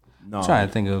 No. I'm trying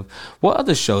to think of what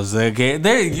other shows there.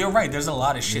 You're right. There's a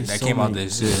lot of shit that came out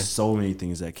this year. There's so many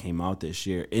things that came out this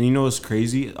year, and you know what's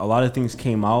crazy? A lot of things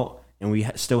came out, and we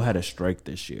still had a strike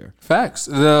this year. Facts.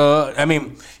 I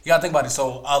mean, you gotta think about it.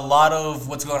 So a lot of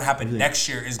what's going to happen next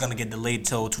year is going to get delayed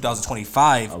till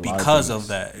 2025 because of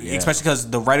that. Yeah. Especially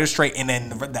because the writer's strike and then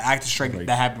the actor strike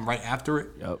that happened right after it.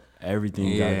 Yep.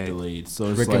 Everything got delayed. So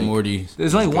it's Rick and Morty.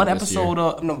 There's only one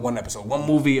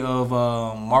movie of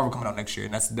Marvel coming out next year,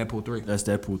 and that's Deadpool 3. That's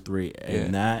Deadpool 3,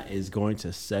 and that is going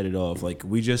to set it off. Like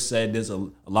we just said, there's a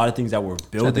lot of things that we're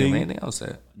building. Anything else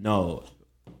said? No.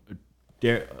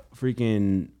 There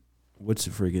freaking what's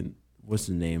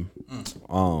the name?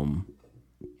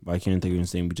 I can't think of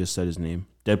his name. We just said his name.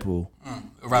 Deadpool.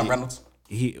 Ryan Reynolds.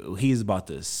 He's about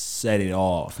to set it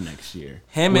off next year.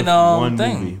 Him and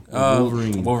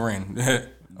Wolverine.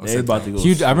 They about to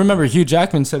go. I remember Hugh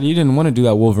Jackman said he didn't want to do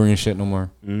that Wolverine shit no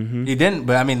more. Mm-hmm. He didn't,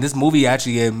 but I mean, this movie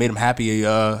actually made him happy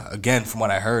again, from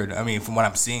what I heard. I mean, from what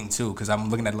I'm seeing too, because I'm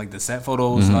looking at like the set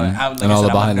photos and all the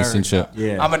behind the scenes shit.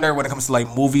 Yeah, I'm a nerd when it comes to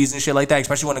like movies and shit like that,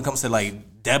 especially when it comes to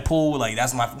like Deadpool. Like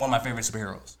that's one of my favorite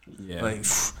superheroes. Yeah, like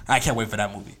I can't wait for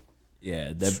that movie.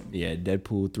 Yeah,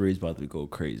 Deadpool 3 is about to go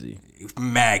crazy.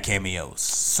 Mad cameos.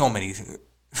 So many.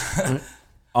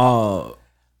 All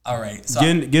right. So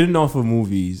getting off of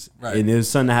movies, Right. and there's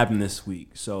something that happened this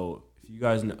week. So if you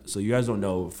guys know, don't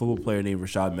know, a football player named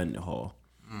Rashad Mendenhall.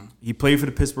 He played for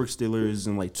the Pittsburgh Steelers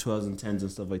in like 2010s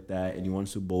and stuff like that, and he won a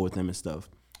Super Bowl with them and stuff.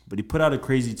 But he put out a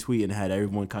crazy tweet and had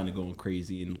everyone kind of going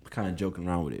crazy and kind of joking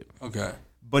around with it. Okay.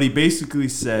 But he basically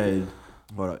said,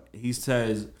 he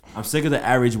says, I'm sick of the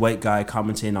average white guy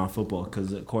commentating on football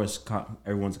because, of course,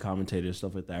 everyone's a commentator and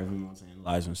stuff like that. Everyone's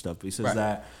analyzing and stuff. But he says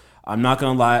that, I'm not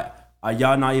going to lie,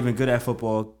 y'all not even good at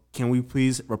football. Can we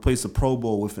please replace the Pro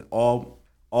Bowl with an all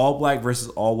black versus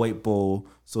all white bowl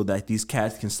so that these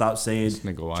cats can stop saying,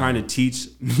 trying to teach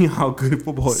me how good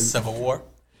football is? Civil War.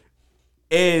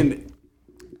 And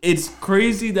it's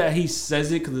crazy that he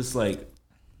says it because it's like,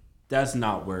 that's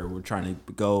not where we're trying to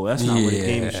go. That's not where the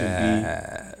game should be.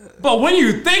 But when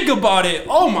you think about it,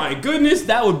 oh my goodness,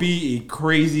 that would be a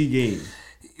crazy game.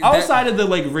 Outside of the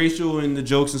like racial and the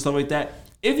jokes and stuff like that,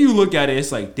 if you look at it,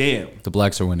 it's like, damn. The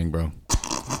blacks are winning, bro.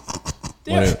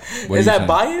 Damn. Is that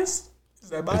biased?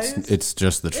 Is that biased? It's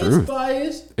just the truth. It's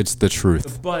biased. It's the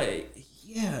truth. But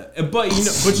yeah, but you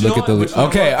know, Look at the.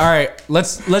 Okay, all right.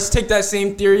 Let's take that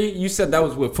same theory. You said that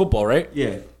was with football, right?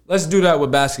 Yeah. Let's do that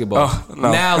with basketball. Oh,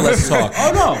 no. Now let's talk.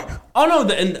 Oh no!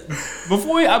 And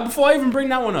before I even bring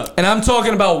that one up, And I'm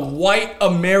talking about white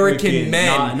American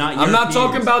men. not I'm not Europeans.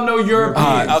 talking about no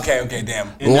Europeans. Okay, damn.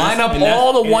 Line up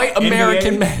all the white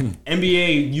American men.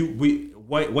 NBA,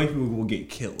 white people will get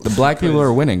killed. The black people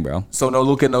are winning, bro. So no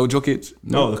Luka, no Jokic?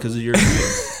 No, because of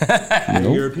Europeans.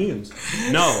 Nope. Europeans.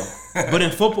 No, but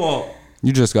in football,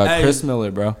 You just got Hey. Chris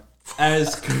Miller, bro.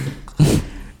 as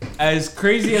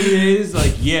crazy as it is,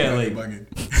 like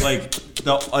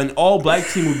an all black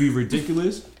team would be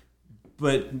ridiculous,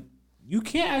 but you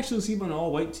can't actually see an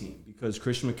all white team because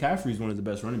Christian McCaffrey is one of the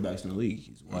best running backs in the league.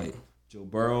 He's white. Joe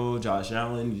Burrow, Josh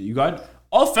Allen. You got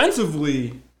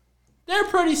offensively, they're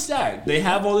pretty stacked. They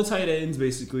have all the tight ends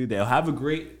basically. They'll have a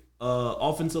great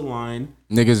offensive line.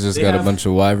 Niggas just got a bunch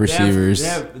of wide receivers.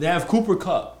 They have Cooper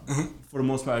Kupp for the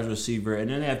most part as a receiver, and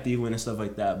then they have Thielen and stuff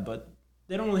like that. But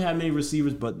they don't really have many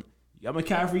receivers. But you got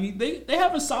McCaffrey. They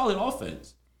have a solid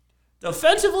offense.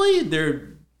 Defensively,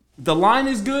 the line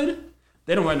is good.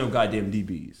 They don't got no goddamn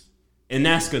DBs, and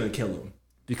that's gonna kill them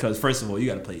because first of all, you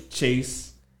got to play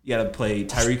Chase, you got to play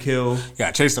Tyreek Hill,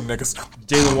 Yeah, chase them niggas.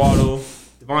 Jalen Waddle,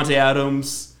 Devontae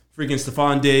Adams, freaking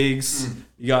Stephon Diggs.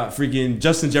 You got freaking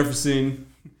Justin Jefferson.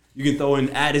 You can throw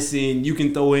in Addison.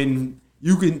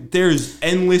 There's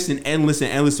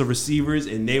endless of receivers,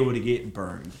 and they would get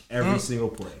burned every single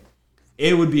play.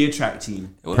 It would be a track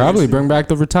team. Probably bring back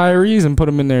the retirees and put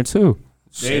them in there too.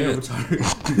 They ain't no retired.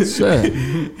 Shit.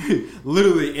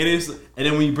 Literally, and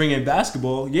then when you bring in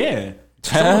basketball, yeah.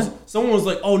 Someone was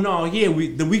like, "Oh no, yeah, we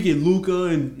get Luka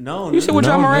and no." You see what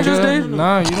John Moran just did?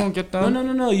 Nah, you don't get them.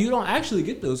 No. You don't actually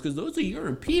get those because those are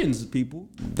Europeans, people.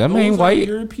 Them Those ain't are what?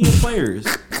 European players.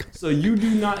 So you do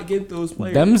not get those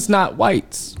players. Them's not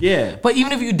whites. Yeah. But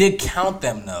even if you did count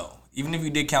them, though,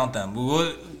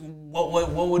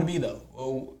 what would it be though?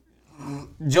 Well,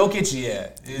 Jokic, yeah,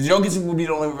 Jokic would be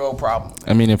the only real problem.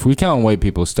 I mean, if we count white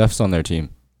people, Steph's on their team.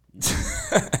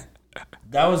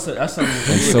 That's something.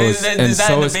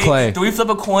 So is Clay. Do we flip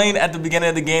a coin at the beginning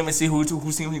of the game and see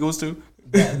whose team he goes to?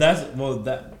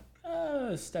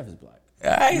 Steph is black.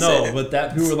 I No, but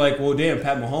that people were like, well, damn,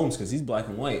 Pat Mahomes because he's black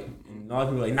and white. And a lot of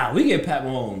people were like, nah, we get Pat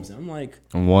Mahomes. And I'm like,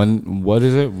 What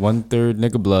is it? 1/3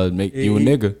 nigga blood make you a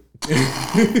nigga.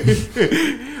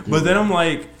 but then I'm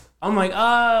like,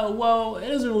 well, it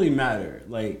doesn't really matter.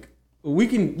 Like,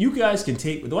 you guys can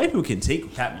take, the white people can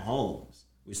take Pat Mahomes.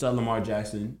 We still have Lamar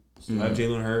Jackson, still have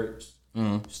Jalen Hurts,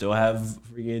 still have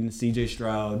freaking CJ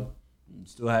Stroud,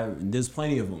 there's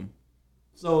plenty of them.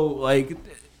 So, like,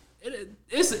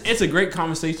 it's a great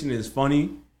conversation. It's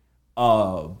funny.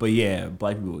 But yeah,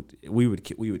 black people, we would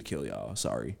kill y'all.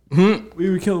 Sorry. We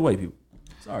would kill the white people.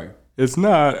 Sorry. It's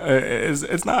not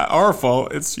our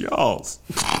fault. It's y'all's.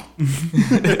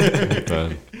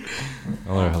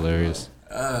 Y'all are hilarious.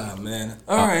 Man.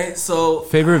 All right. So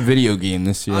Favorite video game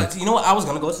this year? you know what? I was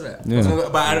gonna go to that. Yeah.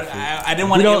 But I didn't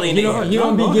want to alienate him. He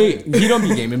don't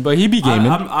be gaming, but he be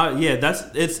gaming.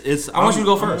 It's. I want you to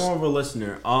go first. I'm more of a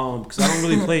listener. Because I don't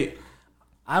really play.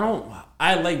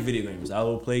 I like video games. I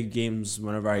will play games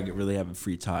whenever I really have a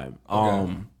free time.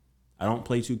 Okay. I don't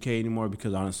play 2K anymore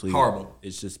because honestly, Horrible.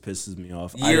 It just pisses me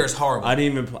off. Horrible. I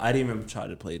didn't even try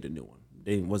to play the new one.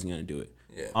 They wasn't gonna do it.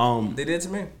 Yeah. They did to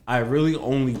me. I really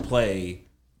only play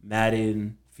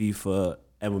Madden, FIFA,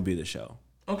 MLB The Show.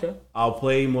 Okay. I'll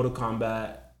play Mortal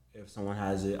Kombat if someone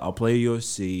has it. I'll play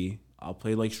UFC. I'll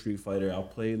play like Street Fighter. I'll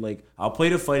play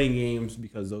the fighting games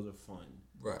because those are fun.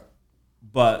 Right.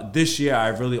 But this year, I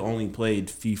really only played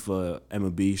FIFA,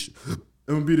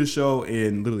 MLB The Show,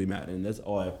 and literally Madden. That's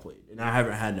all I've played, and I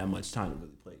haven't had that much time to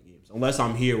really play games unless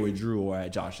I'm here with Drew or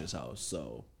at Josh's house.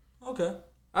 So Okay.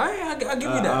 I'll give you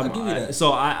that. I'll give you that.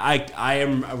 So I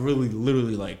am really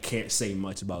literally like can't say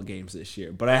much about games this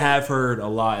year, but I have heard a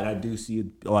lot, and I do see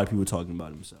a lot of people talking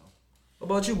about them. So, What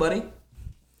about you, buddy?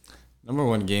 Number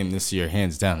one game this year,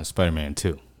 hands down, is Spider-Man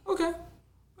 2. Okay.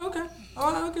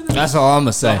 I'll give that. That's all I'm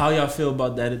gonna say. how y'all feel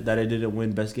about that it didn't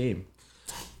win best game?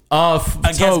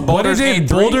 Against So what Baldur's is Gate it?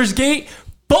 3? Baldur's Gate?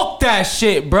 Fuck that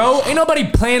shit, bro. Ain't nobody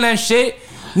playing that shit.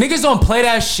 Niggas don't play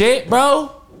that shit,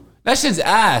 bro. That shit's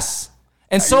ass.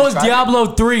 And so is tried it?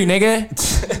 Diablo 3,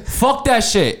 nigga. Fuck that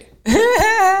shit.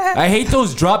 I hate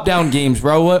those drop down games,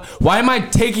 bro. Why am I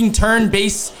taking turn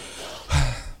based?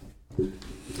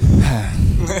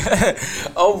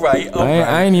 All right.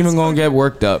 I ain't even gonna get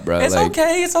worked up, bro. It's Like,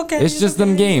 okay. It's okay. It's just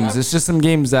them games. It's just some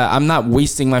games that I'm not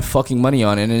wasting my fucking money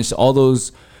on. And it's all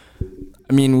those.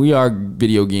 I mean, we are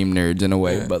video game nerds in a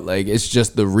way, but like, it's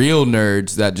just the real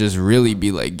nerds that just really be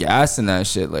like gassing that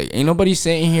shit. Like, ain't nobody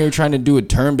sitting here trying to do a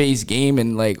turn-based game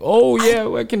and like, oh yeah,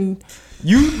 I can.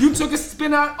 You took a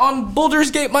spin out on Baldur's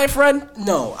Gate, my friend.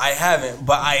 No, I haven't.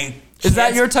 But Is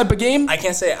that your type of game? I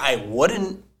can't say I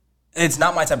wouldn't. It's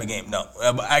not my type of game. No,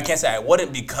 but I can't say I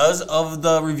wouldn't because of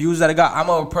the reviews that I got. I'm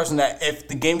a person that if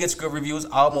the game gets good reviews,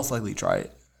 I'll most likely try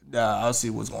it. I'll see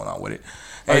what's going on with it.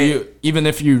 Are you even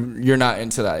if you're not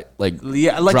into that like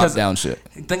drop down shit?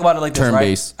 Think about it like this, Turn right?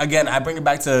 based. Again, I bring it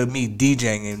back to me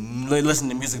DJing and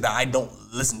listening to music that I don't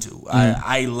listen to.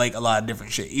 I like a lot of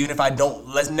different shit. Even if I don't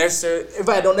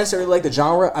necessarily like the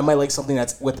genre, I might like something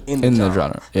that's within the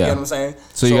genre. Yeah. You know what I'm saying?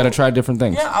 So you got to try different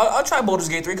things. Yeah, I'll try Baldur's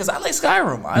Gate 3 because I like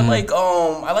Skyrim. I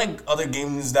like other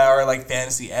games that are like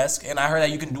fantasy-esque, and I heard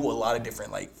that you can do a lot of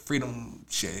different like freedom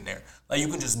shit in there. Like you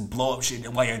can just blow up shit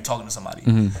while you're talking to somebody.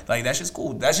 Like that's just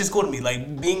cool. That's just cool to me.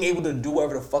 Like being able to do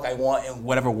whatever the fuck I want in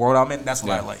whatever world I'm in. That's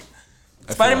what I like.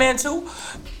 Spider-Man 2,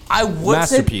 I would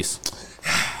Masterpiece.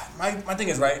 say my thing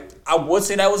is right. I would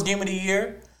say that was game of the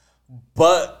year,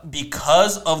 but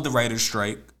because of the writer's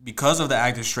strike, because of the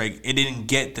actor's strike, it didn't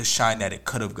get the shine that it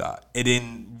could have got. It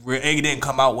didn't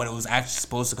come out when it was actually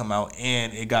supposed to come out,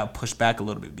 and it got pushed back a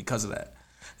little bit because of that.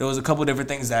 There was a couple different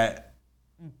things that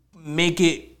make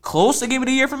it close to game of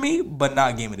the year for me, but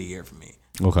not game of the year for me.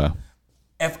 Okay.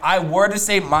 If I were to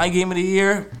say my game of the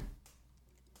year,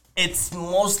 it's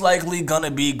most likely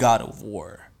gonna be God of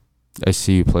War. I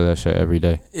see you play that shit every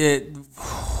day.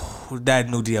 That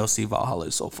new DLC Valhalla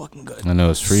is so fucking good. I know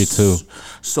it's free too.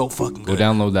 So fucking Go good.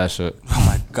 download that shit. Oh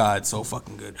my god, so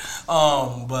fucking good.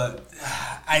 But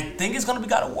I think it's gonna be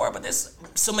God of War. But there's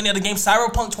so many other games.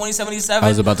 Cyberpunk 2077. I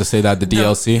was about to say that the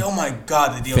DLC. Oh my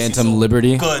god, the DLC. Phantom so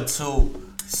Liberty. Good too.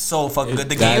 So fucking good.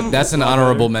 The game. That's an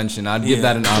honorable mention. I'd give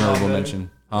Yeah. that an honorable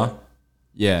mention. Huh?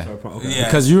 Yeah. Yeah.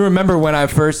 Because you remember when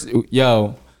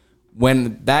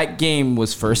when that game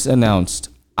was first announced,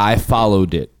 I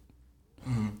followed it.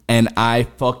 And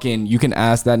you can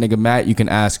ask that nigga Matt, you can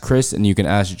ask Chris, and you can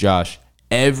ask Josh.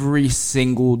 Every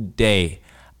single day,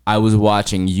 I was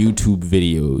watching YouTube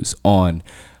videos on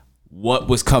what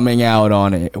was coming out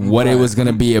on it, what it was going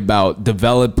to be about,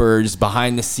 developers,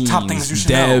 behind the scenes, Top things you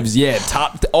should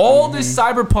devs, all this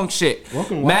cyberpunk shit.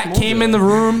 Matt came in the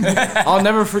room. I'll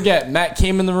never forget. Matt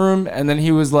came in the room, and then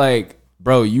he was like,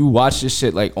 bro, you watch this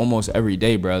shit like almost every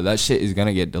day, bro. That shit is going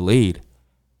to get delayed.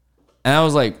 And I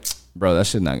was like, bro, that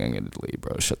shit not gonna get delayed,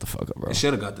 bro. Shut the fuck up, bro. It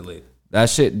should have got delayed. That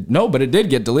shit, no, but it did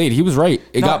get delayed. He was right.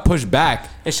 It got pushed back.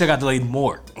 It should have got delayed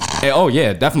more. Oh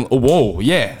yeah, definitely. Whoa,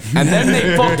 yeah. And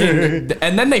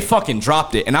then they fucking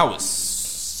dropped it, and I was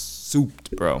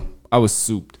souped, bro. I was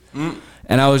souped,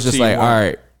 and I was just like, all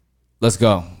right, let's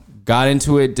go. Got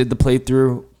into it, did the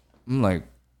playthrough. I'm like,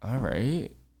 all right,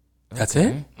 That's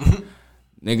it.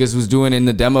 Niggas was doing in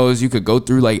the demos, you could go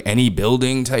through like any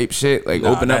building type shit, like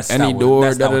open up that's any not what- door.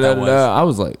 that's not what that was. I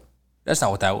was like, That's not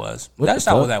what that was. What That's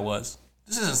the not fuck? what that was.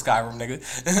 This isn't Skyrim,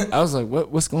 nigga. I was like,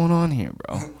 what's going on here,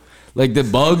 bro? Like the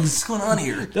bugs. What's going on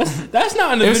here? That's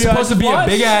not in the It was video. supposed to be a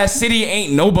big ass city.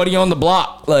 Ain't nobody on the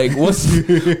block. Like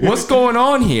what's going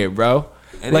on here, bro?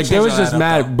 And Like they there was changed just all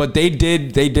that up, mad, but they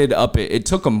did up it. It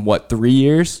took them 3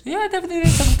 years? Yeah, definitely.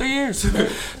 It took 3 years.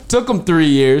 Took them 3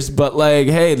 years, but like,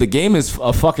 hey, the game is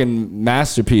a fucking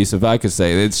masterpiece, if I could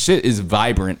say. Its shit is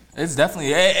vibrant. It's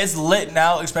definitely it's lit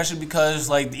now, especially because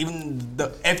like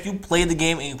if you play the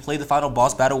game and you play the final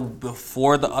boss battle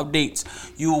before the updates,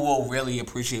 you will really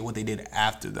appreciate what they did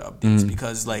after the updates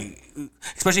because like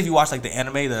especially if you watch like the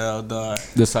anime, the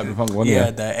Cyberpunk one,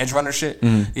 the Edge Runner shit,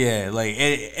 like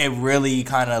it really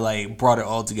kind of like brought it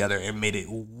all together and made it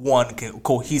one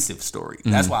cohesive story.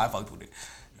 That's why I fucked with it.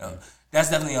 That's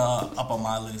definitely up on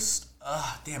my list.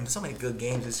 Damn, there's so many good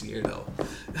games this year though.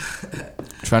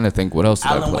 Trying to think what else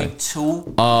did I Alan play. Wake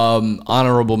 2.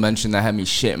 Honorable mention that had me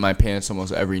shit in my pants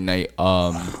almost every night.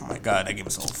 Oh my god, that game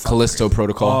is so fun. Callisto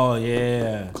Protocol. Oh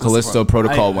yeah. Callisto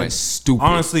Protocol went stupid.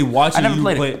 Honestly, watching never you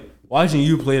played play. Watching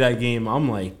you play that game, I'm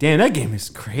like, damn, that game is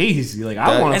crazy. Like,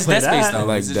 I want to It's play Dead Space that. though.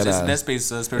 Like It's Dead just Eye. Dead Space.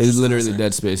 Spiritual It's literally successor.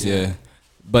 Dead Space, yeah.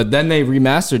 But then they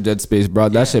remastered Dead Space,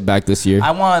 brought that shit back this year.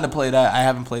 I wanted to play that. I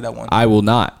haven't played that one. I will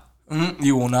not.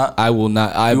 You will not. I will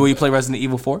not. Will you play Resident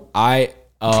Evil 4? No,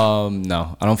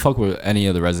 I don't fuck with any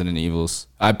of the Resident Evils.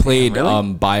 I played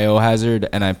Really? Biohazard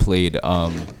and I played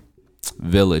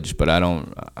Village, but I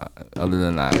don't. Other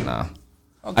than that, nah.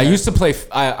 Okay. I used to play.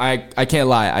 I can't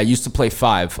lie. I used to play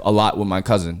 5 a lot with my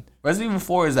cousin. Resident Evil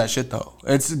 4 is that shit though.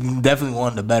 It's definitely one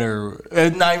of the better.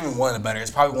 Not even one of the better.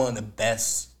 It's probably one of the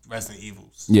best Resident Evils.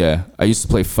 Yeah, I used to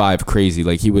play 5 crazy.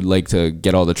 Like he would like to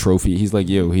get all the trophy. He's like,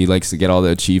 he likes to get all the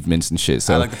achievements and shit.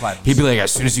 So I like the platinums. he'd be like,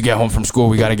 as soon as you get home from school,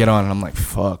 we gotta get on. And I'm like,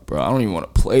 fuck, bro, I don't even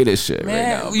want to play this shit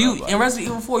Man, right now. you bro. in Resident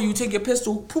Evil 4, you take your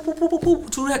pistol, poop, poop, poop, poop,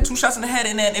 poop, two shots in the head,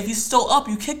 and then if he's still up,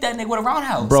 you kick that nigga with a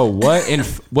roundhouse. Bro, what?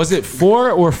 Was it 4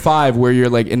 or 5 where you're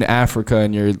like in Africa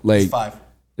and you're like... It's 5.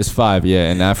 It's 5,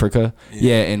 yeah, in Africa.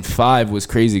 Yeah, and 5 was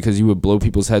crazy because you would blow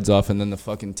people's heads off and then the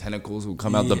fucking tentacles would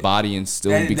come out the body and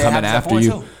still be That coming happens at after 4 you.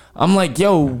 too. I'm like,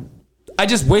 yo, I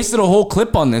just wasted a whole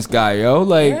clip on this guy, yo.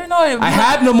 Like, Yeah, no, I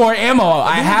had no more ammo.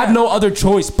 I had no other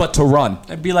choice but to run.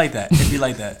 It'd be like that.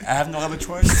 I have no other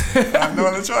choice. I have no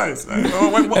other choice. And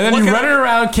then you running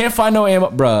around, can't find no ammo.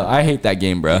 Bruh, I hate that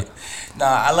game, bruh. Nah,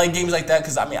 I like games like that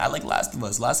because I like Last of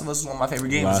Us. Last of Us is one of my favorite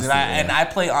games, Last of Us. and I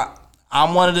play.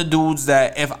 I'm one of the dudes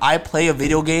that if I play a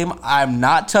video game, I'm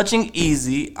not touching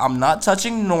easy. I'm not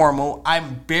touching normal.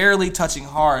 I'm barely touching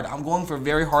hard. I'm going for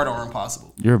very hard or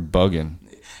impossible. You're bugging.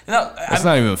 You know, That's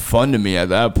not even fun to me at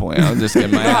that point. I'm just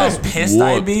getting my you know how ass pissed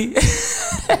I'd whooped. be.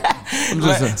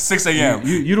 just 6 a.m.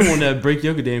 You the one that break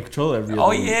your damn controller every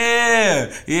Oh other week.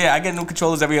 yeah. I get new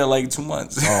controllers every like 2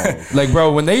 months. Oh. Like,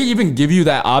 bro, when they even give you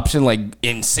that option, like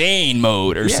insane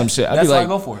mode or Yeah, some shit, I'd that's be what like, I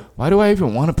go for. why do I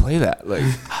even want to play that? Like,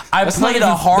 I that's not played even,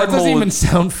 a hard that doesn't mode. even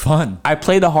sound fun. I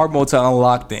played the hard mode to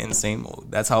unlock the insane mode.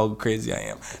 That's how crazy I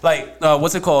am. Like,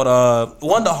 what's it called?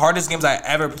 One of the hardest games I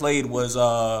ever played was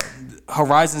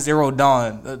Horizon Zero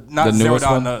Dawn. Not The Zero newest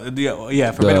Dawn.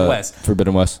 one? Forbidden West.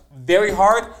 Forbidden West. Very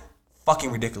hard.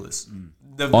 Fucking ridiculous.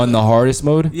 On the hardest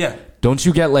mode? Yeah. Don't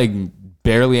you get like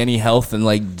barely any health and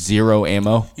like 0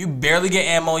 ammo? You barely get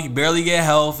ammo. You barely get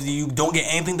health. You don't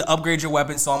get anything to upgrade your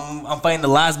weapon. So I'm fighting the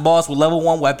last boss with level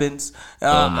 1 weapons.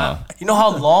 no. You know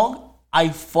how long I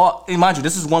fought? And mind you,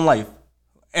 this is one life,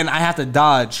 and I have to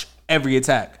dodge every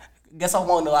attack. Guess how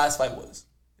long the last fight was?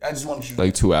 I just want to shoot.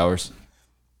 Like 2 hours.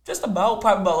 Just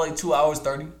probably about like 2 hours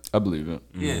 30. I believe it.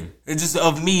 Yeah, it's just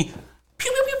of me.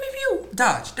 Pew pew pew pew pew.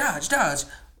 Dodge.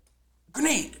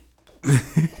 Grenade.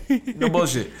 No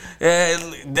bullshit.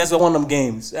 And that's one of them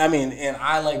games. I mean, and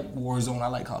I like Warzone. I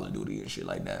like Call of Duty and shit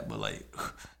like that. But like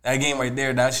that game right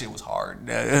there, that shit was hard.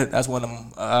 That's one of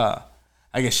them.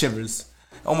 I get shivers.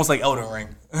 Almost like Elden Ring.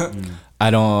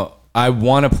 I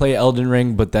want to play Elden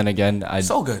Ring, but then again,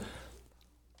 So good.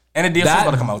 And the DLC's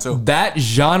about to come out too. That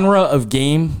genre of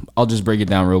game, I'll just break it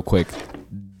down real quick.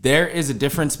 There is a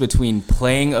difference between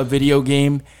playing a video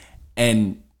game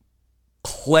and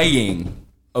playing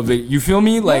a video. You feel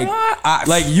me? Like,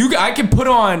 I can put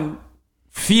on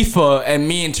FIFA and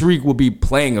me and Tariq will be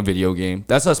playing a video game.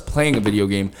 That's us playing a video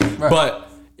game. Right. But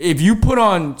if you put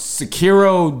on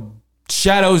Sekiro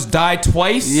Shadows Die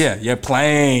Twice, Yeah, you're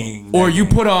playing. or you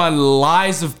put on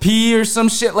Lies of P or some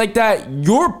shit like that,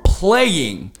 you're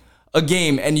playing a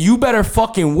game and you better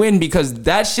fucking win because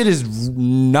that shit is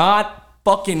not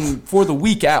fucking for the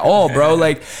weak at all, bro.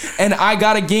 Like, and I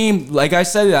got a game, like I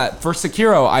said that for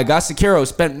Sekiro. I got Sekiro,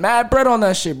 spent mad bread on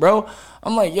that shit, bro.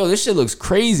 I'm like, yo, this shit looks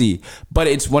crazy. But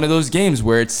it's one of those games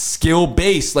where it's skill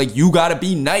based. Like, you gotta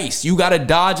be nice. You gotta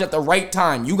dodge at the right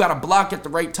time. You gotta block at the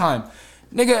right time.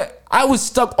 Nigga, I was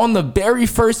stuck on the very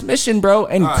first mission, bro,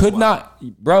 and could not,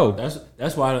 bro.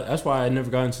 That's why I never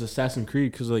got into Assassin's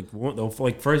Creed, because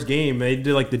the first game they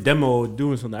did like the demo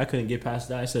doing something. I couldn't get past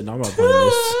that. I said, no, I'm not playing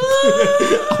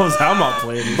this. I'm not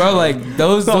playing this, bro. Like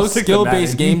those skill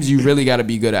based games, you really got to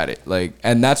be good at it. Like,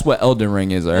 and that's what Elden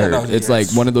Ring is. I heard it's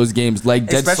like one of those games, like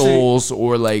Dead Souls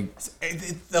or like.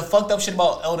 The fucked up shit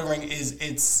about Elden Ring is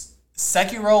it's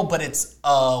Sekiro, but it's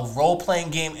a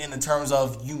role-playing game in the terms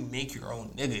of you make your own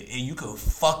nigga, and you could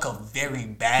fuck up very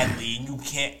badly, and you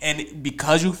can't. And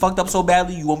because you fucked up so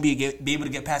badly, you won't be able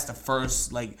to get past the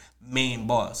first like main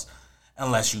boss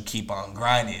unless you keep on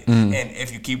grinding. And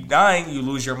if you keep dying, you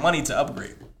lose your money to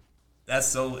upgrade.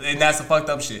 That's the fucked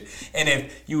up shit. And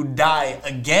if you die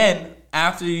again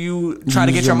after you try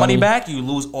to get your money back, you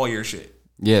lose all your shit.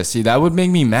 Yeah, see, that would make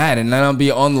me mad, and then I'll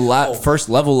be on the first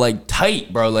level, like,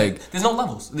 tight, bro, like... There's no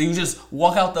levels. You just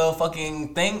walk out the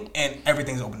fucking thing, and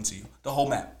everything's open to you. The whole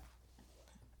map.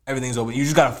 Everything's open. You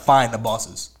just gotta find the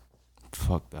bosses.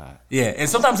 Fuck that. Yeah, and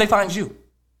sometimes they find you.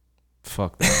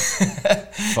 Fuck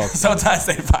that. Sometimes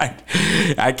they find...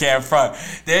 I can't front.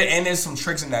 And there's some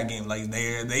tricks in that game. Like,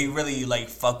 they really, like,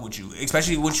 fuck with you.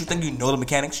 Especially once you think you know the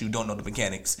mechanics, you don't know the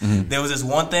mechanics. There was this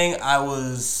one thing I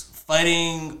was...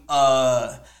 fighting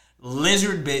a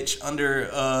lizard bitch under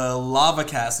a lava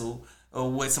castle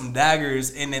with some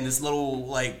daggers, and then this little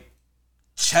like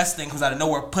chest thing comes out of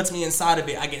nowhere, puts me inside of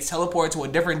it. I get teleported to a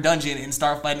different dungeon and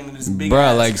start fighting this big.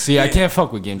 Bruh, like, see, I can't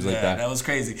fuck with games like that. That was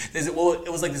crazy. It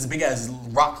was like this big ass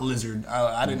rock lizard.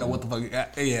 I didn't know what the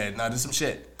fuck. There's some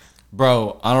shit.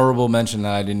 Bro, honorable mention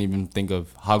that I didn't even think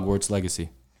of: Hogwarts Legacy.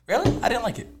 Really? I didn't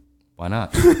like it. Why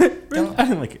not? Really? I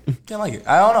didn't like it. Didn't like it.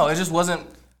 I don't know. It just wasn't.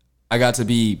 I got to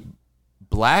be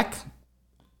black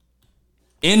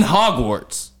in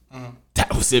Hogwarts.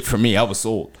 That was it for me. I was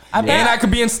sold. And I could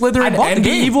be in Slytherin and be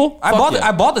evil.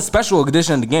 I bought the special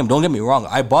edition of the game. Don't get me wrong.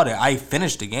 I bought it. I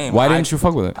finished the game. Why didn't you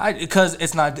fuck with it? Because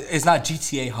it's not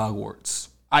GTA Hogwarts.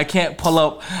 I can't pull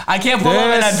up and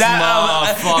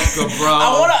adapt. Motherfucker, bro.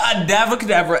 I want to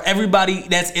adapt everybody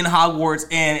that's in Hogwarts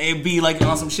and it be like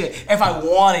on some shit. If I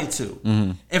wanted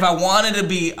to. If I wanted to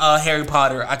be a Harry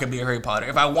Potter, I could be a Harry Potter.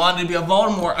 If I wanted to be a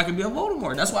Voldemort, I could be a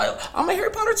Voldemort. That's why I'm a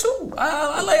Harry Potter too.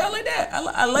 I like that.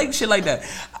 I like shit like that.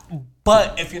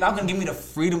 But if you're not going to give me the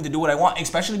freedom to do what I want,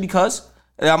 especially because...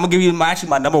 I'm going to give you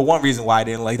my number one reason why I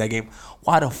didn't like that game.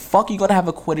 Why the fuck are you going to have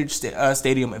a Quidditch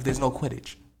stadium if there's no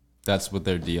Quidditch? That's what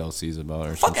their DLC is about,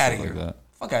 or fuck out of here. Like that.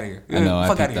 Fuck out of here. I know.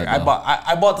 Fuck out of here. I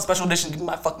bought the special edition. Give me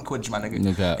my fucking Quidditch, my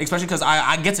nigga. Okay. Especially because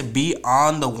I get to be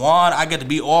on the wand. I get to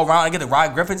be all around. I get to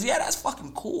ride Griffins. Yeah, that's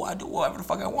fucking cool. I do whatever the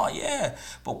fuck I want. Yeah.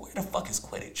 But where the fuck is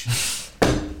Quidditch?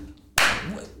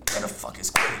 Where the fuck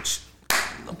is Quidditch?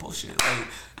 No bullshit. Like...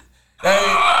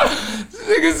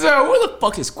 Nigga said, where the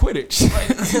fuck is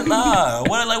Quidditch? Nah,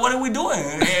 what are we doing?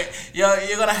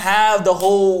 You're gonna have the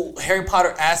whole Harry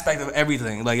Potter aspect of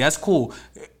everything. Like, that's cool.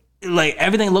 Like,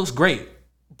 everything looks great.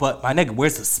 But my nigga,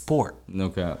 where's the sport? No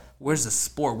cap. Where's the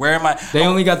sport? Where am I? They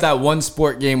only got that one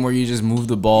sport game where you just move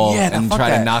the ball and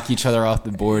try to knock each other off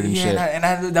the board and shit.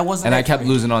 That wasn't. And I kept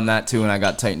losing on that too, and I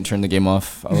got tight and turned the game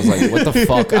off. I was like, what the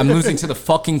fuck? I'm losing to the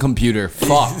fucking computer.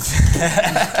 Fuck.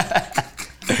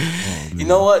 You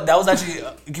know what? That was actually.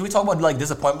 Can we talk about like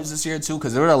disappointments this year too?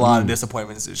 Because there were a lot of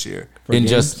disappointments this year. In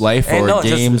just life or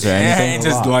games or anything? In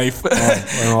just life.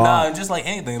 Nah, just like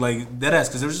anything, like deadass.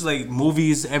 Because there was just like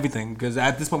movies, everything. Because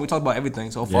at this point we talked about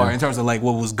everything so far in terms of like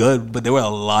what was good, but there were a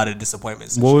lot of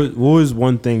disappointments. What was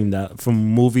one thing that from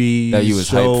movies that you was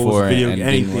shows, hyped for, video, and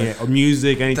anything, or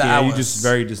music, anything that you just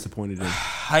very disappointed in?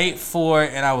 Hyped for,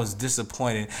 and I was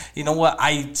disappointed. You know what?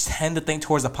 I tend to think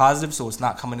towards the positive, so it's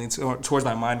not coming into towards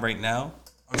my mind right now.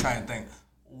 I'm trying to think,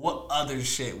 what other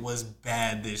shit was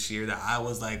bad this year that I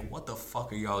was like, what the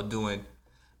fuck are y'all doing?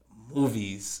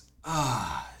 Movies.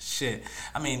 Shit.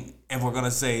 I mean, if we're gonna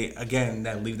say again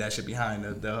that leave that shit behind,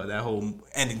 that whole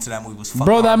ending to that movie was fucking.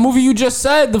 Bro, that movie you just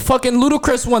said, the fucking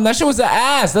Ludacris one, that shit was an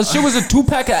ass. That shit was a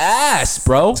 2-pack of ass,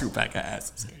 bro. 2-pack of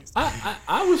ass.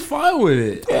 I was fine with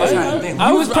it.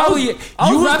 You was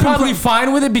probably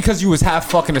fine with it because you was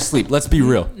half fucking asleep. Let's be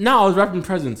real. No, I was wrapping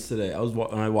Presents today. I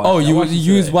watched. Oh, you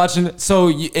was watching it, so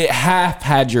it half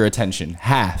had your attention.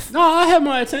 Half. No, I had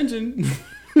my attention.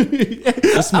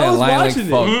 This man lying like fuck,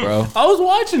 bro. I was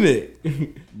watching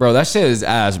it. Bro, that shit is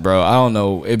ass, bro. I don't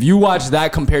know. If you watch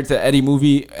that compared to Eddie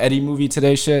movie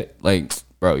today shit, like,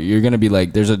 bro, you're gonna be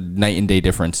like, there's a night and day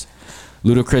difference.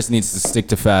 Ludacris needs to stick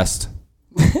to Fast.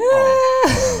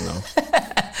 I don't know.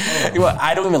 Well,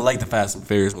 I don't even like the Fast and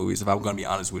Furious movies. If I'm gonna be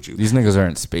honest with you, These niggas are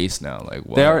in space now. Like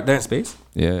what? they're in space.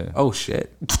 Yeah. Oh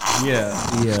shit.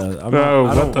 Yeah. Bro,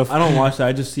 I what don't watch that.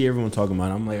 I just see everyone talking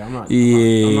about it. I'm like, I'm not.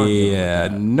 Yeah.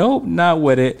 Nope, not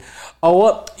with it. Oh,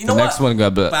 well, you know The what? next one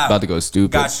about to go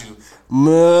stupid. Got you.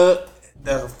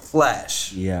 The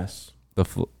Flash. Yes. The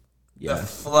fl- The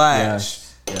Flash.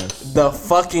 Yes. The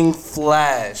fucking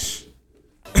Flash.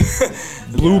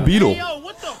 Blue Beetle.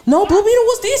 No, Blue Beetle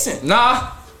was decent.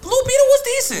 Nah. Blue Beetle was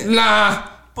decent. Nah.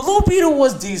 Blue Beetle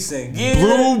was decent. Yeah.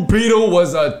 Blue Beetle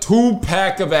was a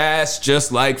 2-pack of ass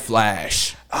just like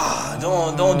Flash.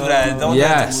 Don't do that. Don't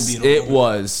Yes, do that to Blue Beetle. it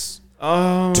was.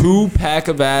 2-pack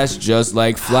of ass just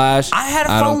like Flash. I had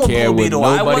fun don't with care Blue what Beetle.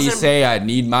 I nobody wasn't- say. I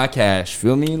need my cash.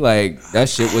 Feel me? Like that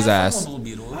shit was ass. Blue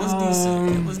Beetle. It was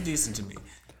decent. It was decent to me.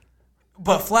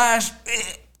 But Flash.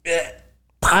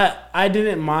 I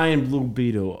didn't mind Blue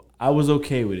Beetle. I was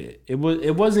okay with it. It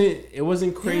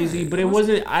wasn't crazy, but it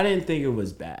wasn't. I didn't think it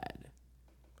was bad.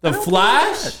 The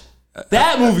Flash.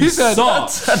 That movie sucked.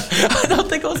 I don't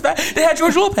think it was bad. They had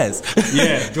George Lopez.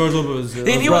 Yeah, George Lopez.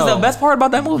 He was the best part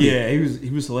about that movie. Yeah, he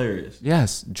was hilarious.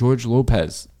 Yes, George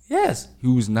Lopez. Yes. He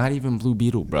was not even Blue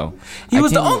Beetle, bro. He I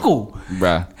was the can't uncle.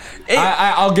 Bruh. It-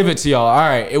 I'll give it to y'all. All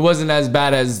right, it wasn't as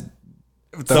bad as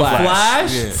The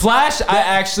Flash. Yeah. Flash, I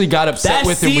actually got upset That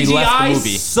with, and we left the CGI movie.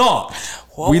 sucked.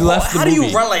 We left the How do movie.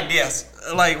 you run like this?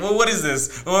 Like, what is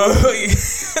this?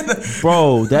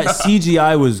 Bro, that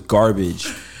CGI was garbage.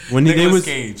 When Nicolas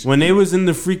Cage. when they was in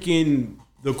the freaking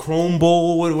the Chrome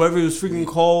Bowl, whatever it was freaking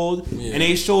called, and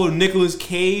they showed Nicolas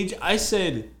Cage, I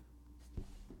said,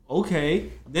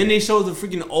 okay. Then they showed the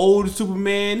freaking old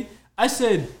Superman. I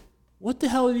said, what the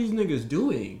hell are these niggas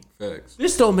doing? Facts.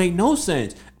 This don't make no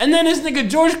sense. And then this nigga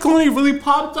George Clooney really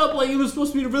popped up like it was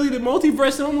supposed to be really the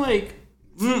multiverse, and I'm like,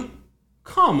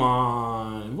 come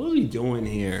on, what are we doing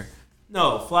here?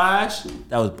 No, Flash,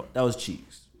 that was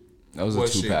cheeks. That was a What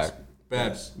 2-pack. shit?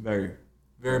 Bad. Very.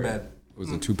 Very bad. It was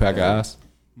a 2-pack of ass.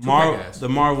 ass. The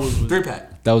Marvels was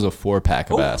 3-pack. That was a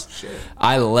 4-pack of ass. Shit.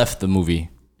 I left the movie.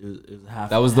 it was half.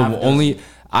 That was the half only.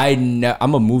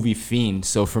 I'm a movie fiend,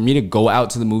 so for me to go out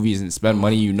to the movies and spend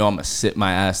money, you know I'm gonna sit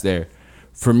my ass there.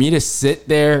 For me to sit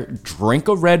there, drink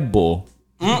a Red Bull,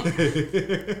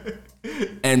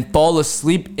 and fall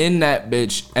asleep in that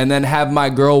bitch, and then have my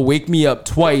girl wake me up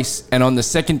twice, and on the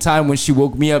second time when she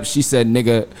woke me up, she said,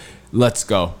 "Nigga, let's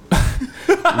go."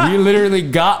 We literally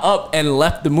got up and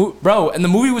left the movie, bro, and the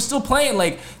movie was still playing.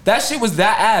 Like that shit was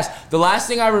that ass. The last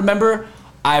thing I remember,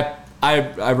 I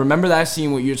remember that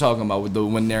scene what you're talking about with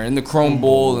when they're in the Chrome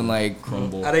Bowl and like Chrome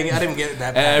Bowl. I didn't get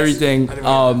that. Pass. Everything. I didn't get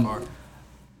that far.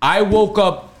 I woke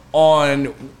up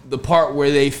on the part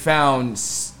where they found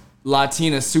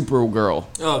Latina Supergirl,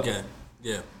 Okay.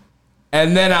 Yeah.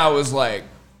 and then I was like,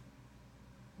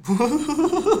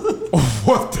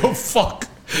 "What the fuck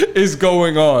is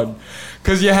going on?"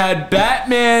 Because you had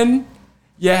Batman,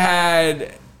 you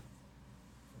had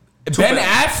Ben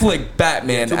Affleck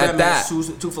Batman Two at Batmans,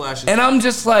 that, two Flashes, and I'm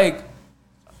just like.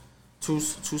 two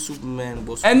Superman.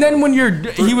 And then when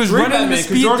he was running the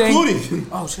speed thing. Clooney.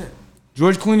 Oh shit!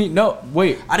 George Clooney. No,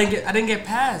 wait. I didn't get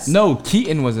past. No,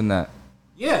 Keaton was in that.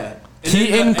 Yeah.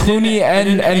 Keaton, Clooney,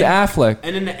 and Affleck.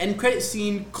 And in the end credit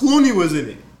scene, Clooney was in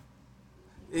it.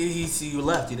 He see you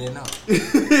left. You didn't know.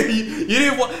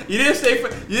 you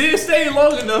didn't stay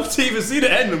long enough to even see the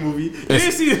end of the movie. You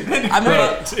didn't see the end. I mean,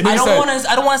 I said-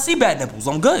 don't want to see bad nipples.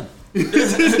 I'm good.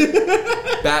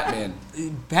 Batman,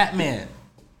 Batman.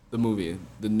 the movie,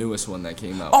 the newest one that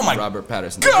came out. Oh my Robert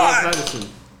Pattinson. God! Madison.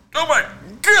 Oh my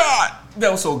god,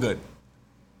 that was so good.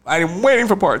 I'm waiting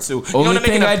for part 2. Only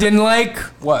thing I didn't like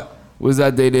What? was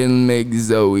that they didn't make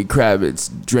Zoe Kravitz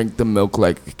drink the milk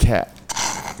like a cat.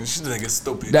 This nigga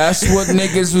stupid. That's what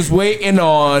niggas was waiting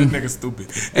on. nigga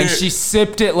stupid. And she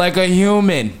sipped it like a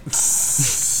human.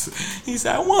 He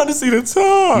said, "I want to see the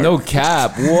tongue." No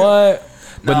cap. What?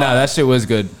 But nah, that shit was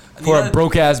good. For a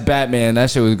broke ass Batman,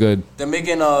 that shit was good. They're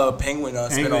making Penguin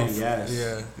spinoff.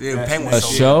 Yes. Yeah, Penguin A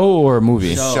show or a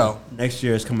movie? Show. Next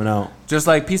year is coming out. Just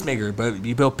like Peacemaker, but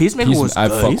you built Peacemaker was I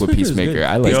good. fuck with Peacemaker's Peacemaker. good.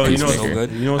 I like Yo, Peacemaker. so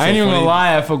good. You know what's I ain't so even gonna funny?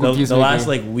 lie, I fuck with The Peacemaker. last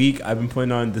week, I've been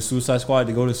putting on the Suicide Squad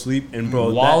to go to sleep, and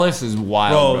bro, Wallace is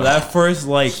wild, bro. that first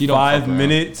She don't 5 fuck around.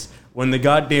 minutes when the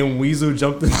goddamn weasel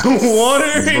jumped in the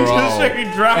water and Bro. just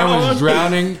freaking drowned. And was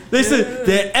drowning. They said,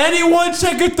 "Did anyone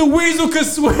check if the weasel could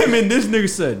swim?" And this nigga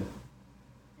said,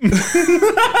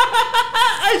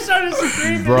 I started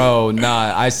screaming. Bro,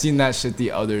 nah, I seen that shit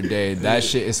the other day. That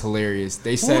shit is hilarious.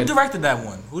 They Who said directed that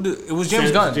one? It was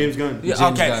James Gunn. James Gunn. Yeah,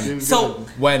 James okay. Gunn. James So Gunn.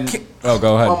 when Ki- oh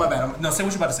go Oh ahead. my bad. No, say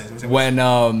what you're about to say. When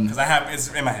Because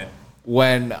it's in my head.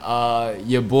 when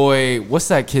your boy, what's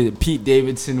that kid, Pete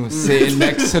Davidson, was sitting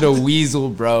next to the weasel,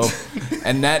 bro,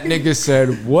 and that nigga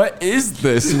said, "What is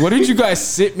this? What did you guys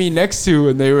sit me next to?"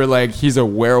 And they were like, "He's a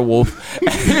werewolf." And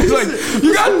he was like,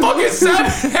 "You got fucking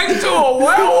sat next to a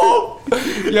werewolf?"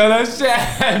 Yo, that shit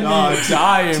had me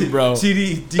dying, bro.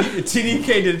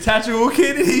 TDK, the detachable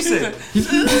kid, and he said,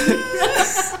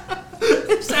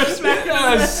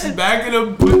 smacking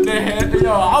him, putting their hand.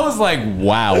 Yo, I was like,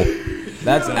 wow,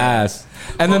 that's ass.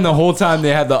 And then the whole time they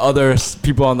had the other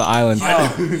people on the island.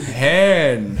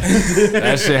 Hand.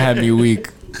 That shit had me weak.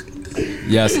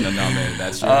 Yes, no, man.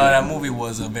 That's that movie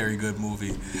was a very good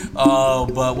movie. But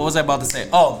what was I about to say?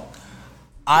 Oh,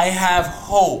 I have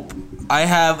hope. I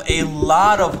have a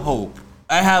lot of hope.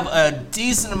 I have a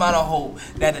decent amount of hope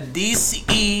that the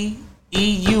DCE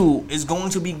EU is going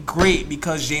to be great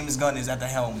because James Gunn is at the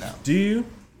helm now. "Do you?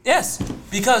 Yes,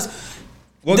 because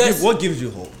What gives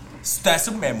you hope?" that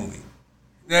Superman movie.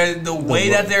 The way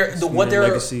that they're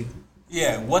legacy.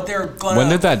 Yeah, what they're gonna. When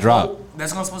did that drop?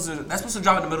 That's supposed to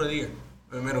drop in the middle of the year,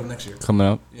 in the middle of next year. Coming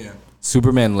up. Yeah.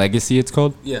 Superman Legacy, it's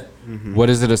called? Yeah. What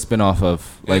is it a spin-off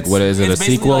of? Like, what is it, a it's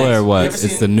basically sequel like- or what? you ever It's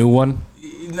seen- the new one?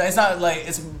 It's not like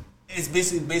it's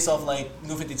basically based off like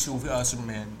New 52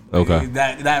 Superman. Okay.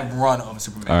 That run of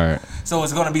Superman. All right. So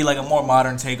it's gonna be like a more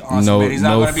modern take on No, Superman. He's not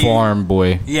no gonna be farm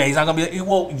boy. Yeah, he's not gonna be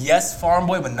well. Yes, farm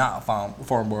boy, but not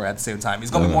farm boy at the same time.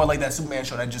 He's gonna be more like that Superman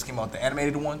show that just came out, the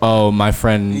animated one. Oh, my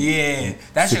friend. Yeah,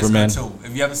 that Superman. shit's good too.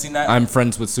 If you haven't seen that, I'm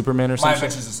friends with Superman or My something.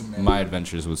 Adventures with Superman. My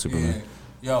Adventures with Superman. Yeah.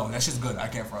 Yo, that shit's good. I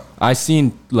can't front. I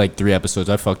seen like 3 episodes.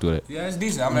 I fucked with it. Yeah, it's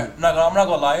decent. I'm not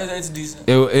gonna lie. It's decent.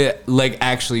 It like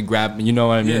actually grabbed me. You know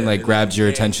what I mean? Yeah, like grabs your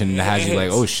attention and has you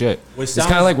like, hits. oh shit. What It's sounds-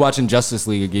 kind of like watching Justice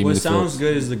League. It gave me What the sounds feels.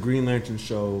 good is the Green Lantern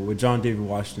show with John David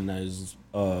Washington as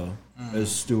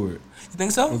Stewart. You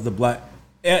think so? Was the black?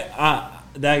 I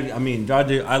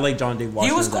like John David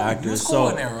Washington was as cool. an actor. He was cool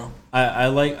in Arrow. I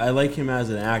like him as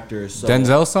an actor. So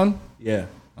Denzel's son? Yeah.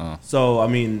 Oh. So I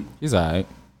mean, He's alright.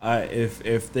 if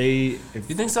You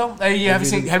think so? Have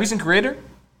you seen Creator?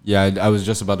 Yeah, I was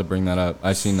just about to bring that up.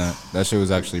 I seen that. That shit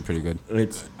was actually pretty good.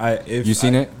 if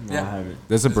seen it? No, Yeah. I haven't.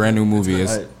 That's a brand new movie.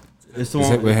 It's It's the is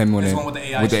one it with him when It's it, one with the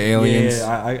AI with the shit. aliens?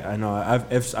 Yeah, I know.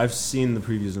 I've seen the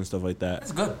previews and stuff like that.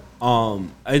 It's good.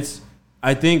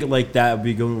 I think like that would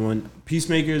be good one.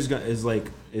 Peacemaker is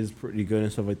pretty good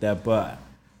and stuff like that, but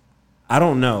I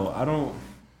don't know.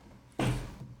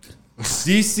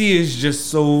 DC is just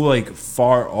so like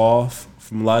far off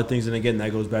from a lot of things, and again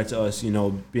that goes back to us,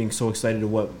 being so excited at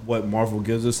what Marvel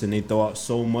gives us, and they throw out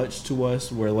so much to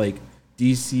us. Where like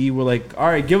DC, we're like, all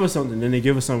right, give us something, then they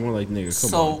give us something, we're like, nigga,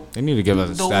 come on. So They need to give us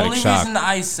a the static only shock. reason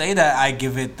I say that I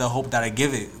give it the hope that I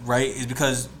give it, right, is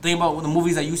because think about the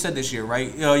movies that you said this year,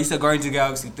 right? You said Guardians of the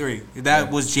Galaxy 3.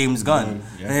 That was James Gunn.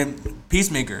 Yeah. And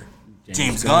Peacemaker,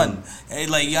 James Gunn.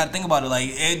 Like you gotta think about it. Like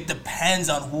it depends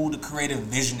on who the creative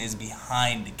vision is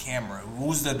behind the camera,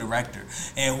 who's the director,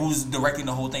 and who's directing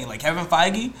the whole thing. Like Kevin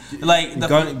Feige, like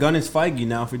Gunn is Feige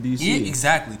now for DC. Yeah,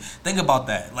 exactly. Think about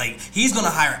that. Like he's gonna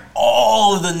hire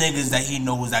all of the niggas that he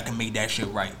knows that can make that shit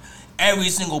right. Every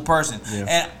single person. Yeah.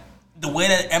 And the way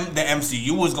that the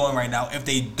MCU is going right now, if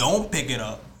they don't pick it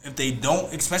up, they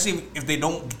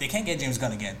can't get James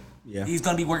Gunn again. Yeah. He's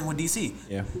gonna be working with DC.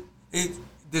 Yeah.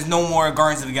 There's no more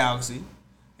Guardians of the Galaxy.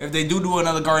 If they do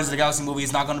another Guardians of the Galaxy movie,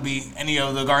 it's not gonna be any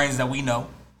of the Guardians that we know.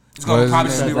 It's What gonna is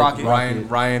probably his just be name?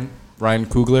 Rocket. Ryan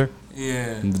Coogler,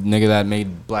 Yeah. the nigga that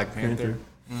made Black Panther.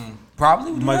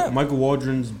 Probably. Michael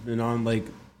Waldron's been on like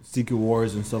Secret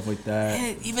Wars and stuff like that.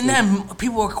 And even then,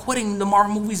 people are quitting the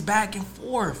Marvel movies back and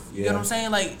forth. You know what I'm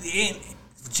saying? Like,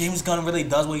 James Gunn really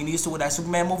does what he needs to with that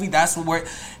Superman movie. That's where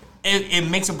it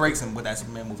makes or breaks him with that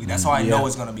Superman movie. That's how I know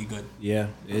it's gonna be good. Yeah,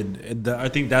 I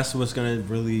think that's what's gonna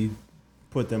really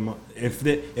put them up.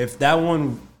 If that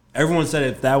one, everyone said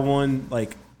if that one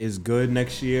like is good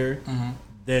next year,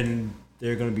 then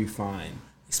they're gonna be fine.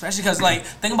 Especially because, like,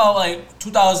 think about, like,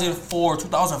 2004,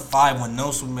 2005 when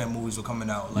no Superman movies were coming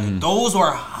out. Like, those were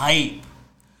hype.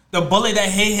 The bullet that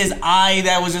hit his eye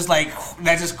that was just, like,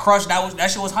 that just crushed,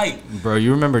 that shit was hype. Bro,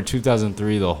 you remember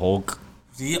 2003, the Hulk?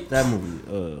 Yep. That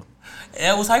movie,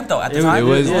 It was hype, though, at the It time. It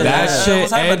was Yeah, that yeah. shit. It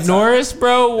was hype at Ed the time. Norris,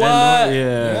 bro. What? yeah.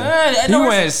 Yeah, Ed He Norris-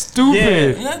 went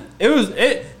stupid. Yeah. It was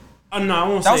it. No, I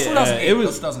won't That was say 2008. it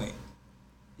was. 2008.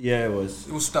 Yeah, it was.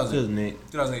 It was 2008.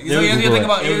 2008. 2008. There was You Google think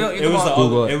about it. you It think was the about-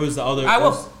 Google other. it. It was the other. I will.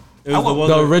 It was I will.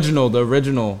 The the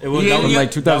original. It was Yeah, that was yeah. Like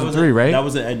 2003, right? That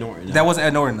was Ed Norton. That wasn't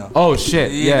Ed Norton, though. Oh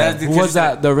shit! Yeah, Yeah, that's- who was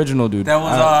that? The original dude. That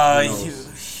was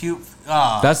knows? Hugh.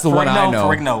 That's the one I know.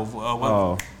 Ferrigno.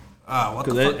 Oh, What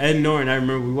the Because fuck? Ed Norton, I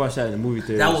remember we watched that in the movie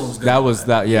theater. That one was good. That was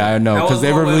that. Yeah, I know. That Because was they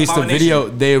the one with released a video.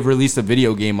 Abomination. They released a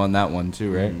video game on that one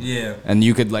too, right? Yeah. And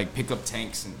you could like pick up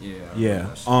tanks and Yeah.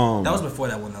 That was before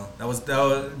that one though. That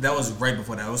was right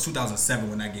before that. It was 2007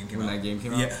 when that game came out. When that game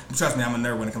came out? Yeah, trust me, I'm a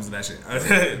nerd when it comes to that shit.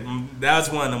 That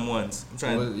was one of them ones. I'm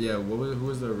trying. Who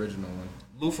was the original one?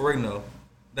 Lou Ferrigno.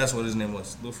 That's what his name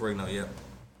was. Lou Ferrigno. Yeah.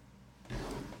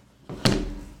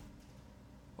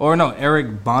 Or no,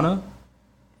 Eric Bana.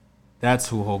 That's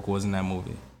who Hulk was in that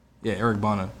movie. Yeah, Eric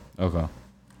Bana. Okay.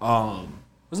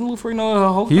 Wasn't Lou Ferrigno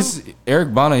a Hulk? He's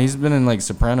Eric Bana. He's been in like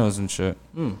Sopranos and shit.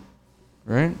 Hmm.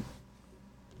 Right?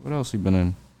 What else he been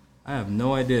in? I have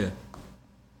no idea.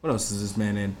 What else is this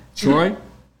man in? Troy?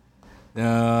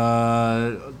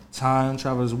 Time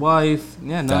Traveler's Wife.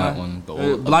 Yeah, no. That one.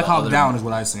 Black Hawk Down is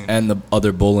what I've seen. And the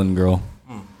other Bolin girl.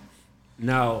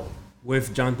 Now,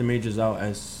 with Jonathan Majors out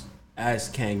as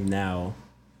Kang now,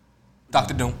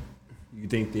 Dr. Doom. you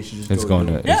think they should just It's go going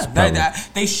Doom? to. Yeah, it's probably-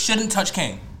 they shouldn't touch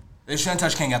Kang. They shouldn't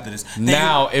touch Kang after this.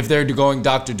 Now, if they're going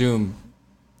Doctor Doom,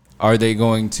 are they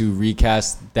going to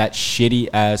recast that shitty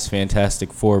ass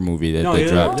Fantastic Four movie that No, they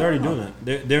they're dropped? already doing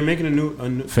that. They're making a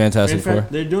new Fantastic Four?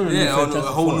 They're doing a new Yeah, a Fantastic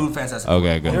whole Four. new Fantastic Okay,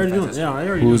 Four. good. They're already doing it. Yeah, they're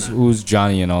already Who's doing that. who's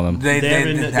Johnny and all them? They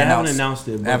haven't announced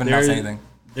it. They but haven't announced they're- anything.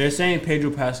 They're saying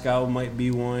Pedro Pascal might be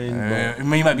one. But He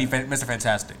might be Mr.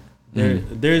 Fantastic.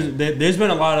 there's been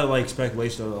a lot of like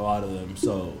speculation of a lot of them.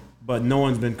 So, but no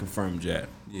one's been confirmed yet.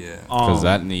 Yeah. Because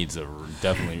that needs a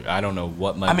definitely. I don't know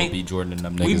what Michael B. Jordan and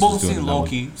them niggas We is both doing seen in that one.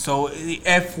 Loki, so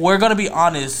if we're gonna be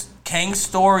honest, Kang's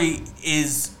story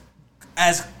is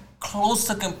as close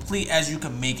to complete as you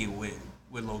can make it with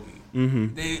Loki.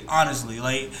 Mm-hmm. They honestly,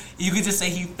 like, you could just say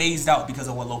he phased out because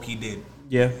of what Loki did.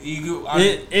 Yeah.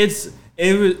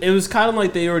 It was kind of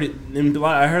like they already.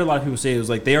 I heard a lot of people say it was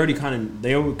like they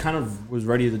kind of was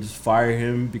ready to just fire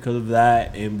him because of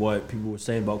that and what people were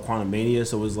saying about Quantumania.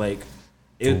 So it was like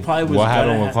it probably was. What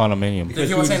happened gonna with Quantumania? Because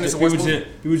you were saying this was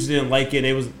people just didn't like it.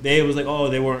 It was like, oh,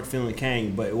 they weren't feeling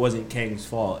Kang, but it wasn't Kang's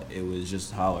fault. It was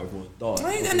just how everyone thought.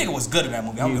 I mean, that nigga was good in that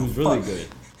movie. I He don't was give a really fuck.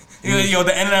 good. Yo,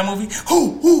 the end of that movie,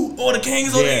 who, all the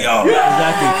Kangs on it, yo.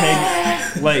 Exactly.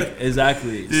 Kang, like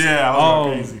exactly. Yeah,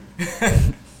 I was crazy.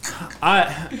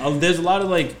 There's a lot of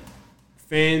like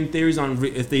fan theories on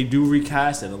if they do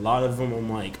recast it. A lot of them, I'm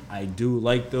like, I do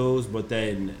like those, but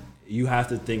then you have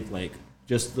to think like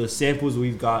just the samples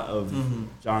we've got of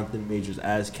Jonathan Majors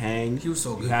as Kang. He was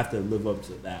so good. You have to live up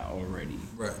to that already.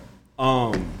 Right.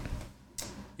 You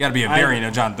gotta be a variant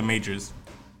of Jonathan Majors.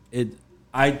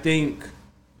 I think.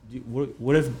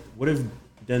 What if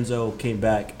Denzel came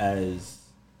back as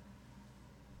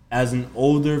an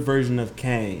older version of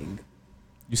Kang?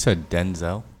 You said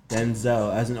Denzel?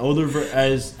 Denzel as an older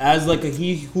as like a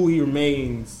he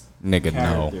remains Nigga,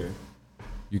 character. no.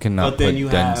 You cannot But put then you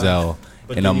have- Denzel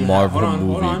But in then a you have- Marvel hold on,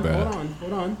 movie, bro.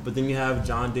 Hold on. But then you have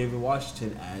John David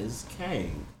Washington as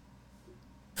Kang.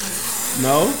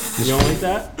 No, you don't like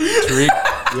that.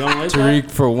 Tariq, You don't like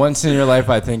Tariq, for once in your life,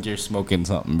 I think you're smoking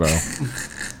something, bro.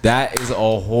 That is a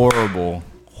horrible.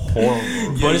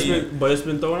 that. But it's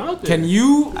been thrown out there. Can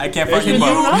you? I can't It's fucking been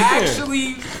thrown vote. out there.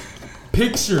 Actually,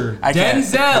 picture I can't.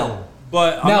 Denzel.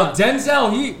 But I'm Now not-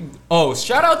 Denzel,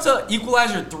 shout out to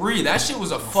Equalizer 3. That shit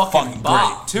was a fucking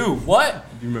bop too. What?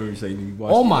 You remember saying you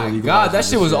watched Oh my god, that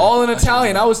shit was all in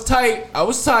Italian. I was tight,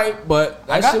 but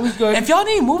that shit was good. If y'all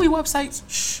need movie websites,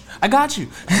 shh, I got you.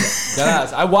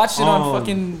 Deadass. I watched it on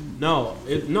fucking.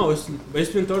 It's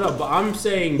been thrown out. But I'm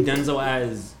saying Denzel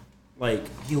as like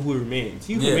He Who Remains.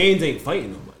 He Who Yeah. Remains ain't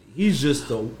fighting nobody. He's just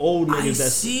the old nigga I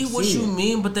that's see what seen you it.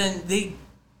 mean, but then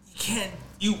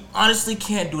you honestly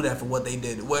can't do that for what they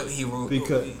did, what he wrote.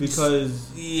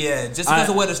 Because yeah, just because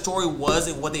of where the story was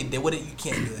and what they did with it, you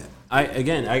can't do that. I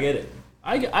get it.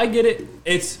 I get it.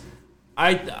 It's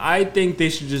I think they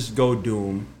should just go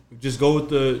Doom. Just go with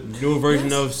the new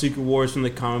version of Secret Wars from the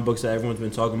comic books that everyone's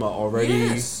been talking about already.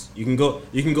 Yes. You can go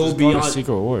Just go to beyond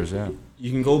Secret Wars, yeah.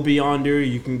 You can go beyond there.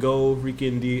 You can go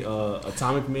freaking the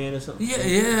Atomic Man or something.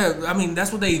 Yeah. I mean,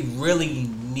 that's what they really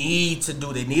need to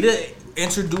do. They need to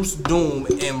introduce Doom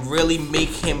and really make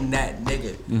him that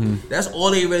nigga. That's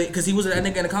all they really, because he was that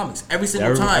nigga in the comics every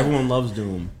single time. Everyone loves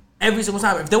Doom. Every single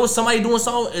time. If there was somebody doing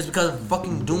something, it's because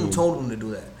fucking Doom told him to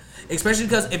do that. Especially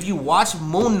because if you watch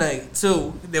Moon Knight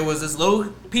too, there was this little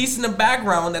piece in the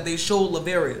background that they showed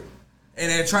Latveria.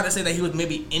 And they're trying to say that he was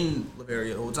maybe in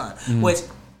Latveria the whole time. Which,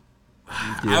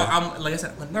 I'm like I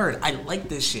said, I'm a nerd. I like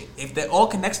this shit. If that all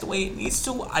connects the way it needs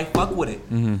to, I fuck with it.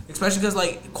 Especially because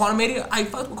like Quantumania, I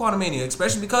fucked with Quantumania.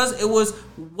 Especially because it was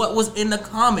what was in the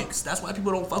comics. That's why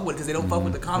people don't fuck with it because they don't fuck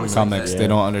with the comics. They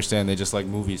don't understand. They just like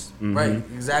movies. Right,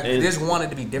 exactly. They just want it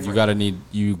to be different.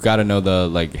 You gotta know the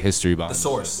like history behind the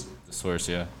source. The source,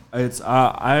 yeah. It's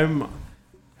I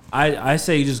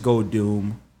say you just go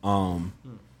Doom.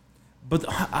 But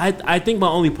I think my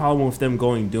only problem with them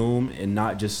going Doom and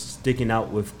not just sticking out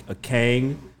with a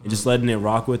Kang and just letting it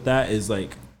rock with that is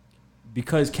like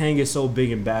because Kang is so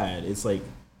big and bad. It's like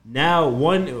now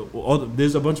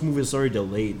there's a bunch of movies already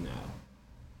delayed now,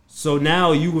 so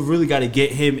now you really got to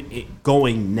get him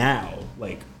going now.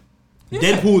 Like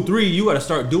Deadpool 3, you got to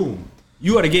start Doom.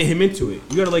 You got to get him into it.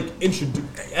 You got to like introduce him.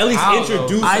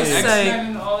 I say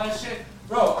and all that shit,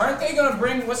 bro. Aren't they gonna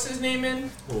bring what's his name in?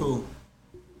 Who?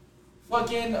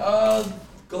 Fucking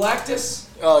Galactus.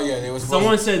 Oh yeah, there was.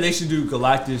 Someone said they should do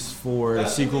Galactus for a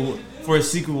sequel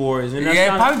Wars, and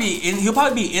he'll probably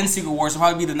be in Secret Wars. He'll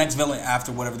probably be the next villain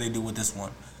after whatever they do with this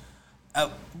one.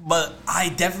 But I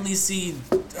definitely see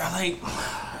like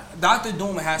Doctor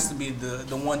Doom has to be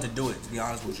the one to do it. To be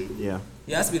honest with you, yeah,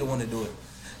 he has to be the one to do it.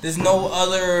 There's no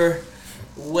other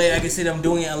way I can see them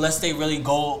doing it unless they really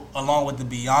go along with the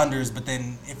Beyonders. But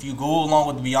then if you go along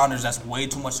with the Beyonders, that's way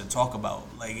too much to talk about.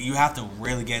 Like you have to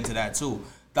really get into that too.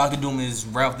 Doctor Doom is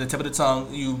right off the tip of the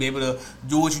tongue. You be able to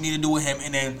do what you need to do with him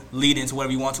and then lead into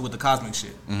whatever you want to with the cosmic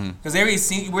shit. Because we already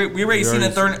seen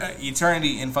the third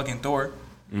Eternity in fucking Thor.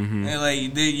 And like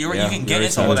you can get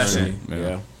into all that shit.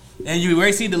 Yeah. And you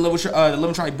already see the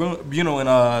little tribunal in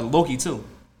Loki too.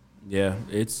 Yeah,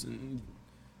 it's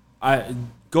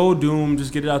go Doom,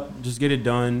 just get it out, just get it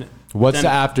done. What's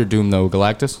after Doom though?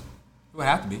 Galactus? It would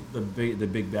have to be the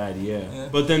big bad, yeah.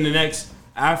 But then the next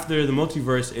after the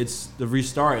multiverse, it's the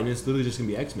restart, and it's literally just gonna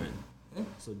be X-Men. Yeah.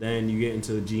 So then you get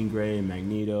into Jean Grey and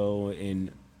Magneto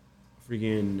and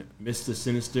freaking Mr.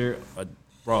 Sinister,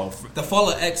 bro. The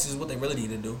Fall of X is what they really need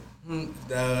to do.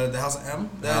 The House of M.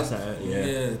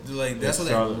 Like that's what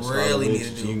they really need to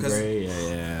do. Jean Grey,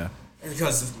 yeah.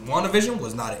 Because WandaVision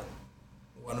was not it.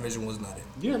 WandaVision was not it.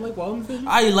 You didn't like WandaVision?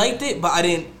 I liked it, but I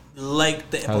didn't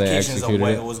like the implications of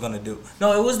what it was gonna do.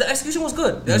 No, the execution was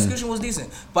good. The execution was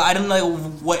decent, but I didn't know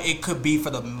what it could be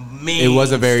for the main. It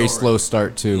was a very slow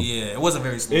start too. Yeah, it was a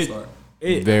very slow start.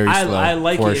 Very slow. I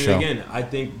like it, and again, I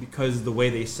think because of the way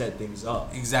they set things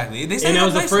up. Exactly. And that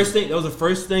was the first thing. That was the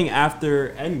first thing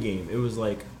after Endgame. It was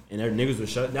like, and their niggas were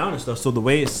shut down and stuff. So the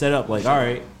way it's set up, like, all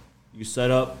right, you set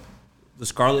up the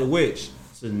Scarlet Witch.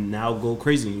 So now go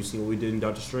crazy. And you see what we did in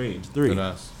Doctor Strange 3.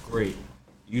 Great.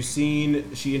 You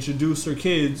seen she introduced her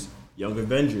kids, Young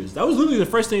Avengers. That was literally the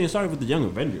first thing that started with the Young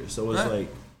Avengers. So it's like,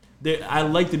 I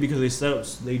liked it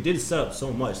because they did set up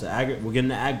so much. We're getting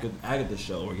the Agatha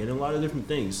show. We're getting a lot of different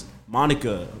things.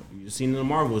 Monica, you've seen in the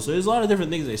Marvel. So there's a lot of different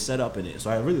things they set up in it.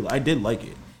 So I did like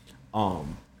it. I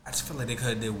just feel like they could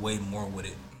have did way more with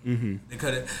it. Mm-hmm. They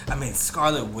could have. I mean,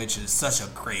 Scarlet Witch is such a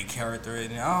great character,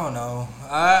 and I don't know.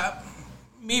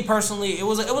 Me personally, it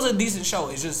was a decent show.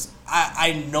 It's just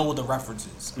I know the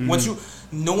references. Mm-hmm. Once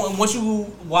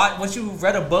you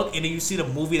read a book and then you see the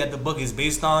movie that the book is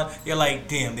based on, you're like,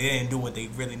 damn, they didn't do what they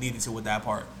really needed to with that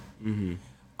part. Mm-hmm.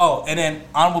 Oh, and then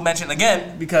honorable mention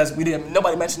again because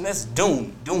nobody mentioned this.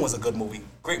 Dune. Dune was a good movie,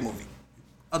 great movie.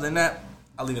 Other than that,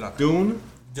 I'll leave it on. Dune.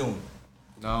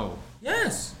 No.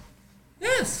 Yes.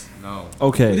 No.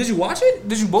 Okay. Did you watch it?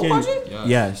 Did you both watch it?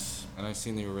 Yes. And I've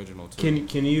seen the original too.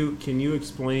 Can you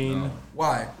explain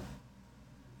why?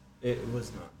 It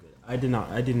was not good. I did not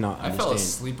understand. I fell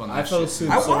asleep on that. I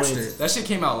watched it. That shit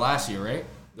came out last year, right?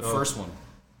 The first one.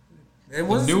 It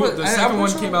was the second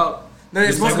one came out. No,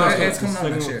 it's coming out next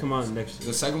year. Come on next year.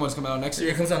 The second one's coming out next year.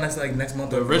 It comes out next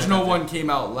month. The original one came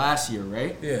out last year,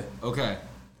 right? Yeah. Okay.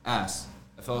 I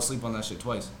fell asleep on that shit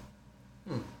twice.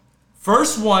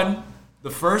 First one,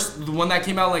 the one that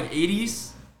came out like 80s.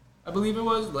 I believe it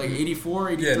was like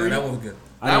 84, 83. Yeah, no, that one was good.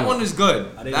 That one is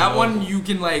good. That one you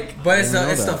can like. But it's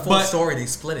the full story. They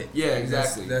split it. Yeah,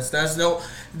 exactly. That's the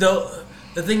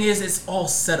thing is it's all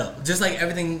set up. Just like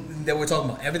everything that we're talking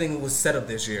about, everything was set up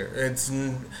this year. That's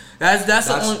what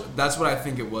I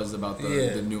think it was about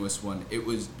the newest one. It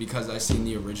was because I seen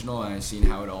the original and I seen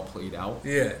how it all played out.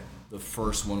 Yeah. The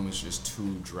first one was just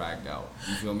too dragged out.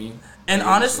 You feel me? And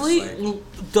honestly,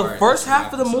 the first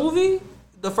half of the movie.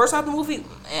 But then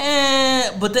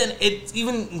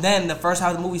the first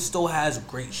half of the movie still has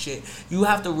great shit. You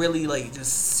have to really like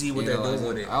just see what they're doing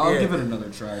with it. I'll give it another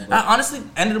try. Honestly,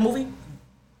 end of the movie,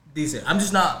 decent. I'm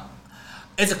just not.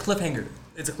 It's a cliffhanger.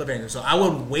 It's a cliffhanger. So I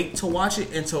would wait to watch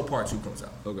it until part 2 comes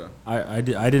out. Okay. I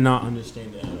did not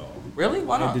understand it at all. Really?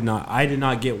 Why not? I did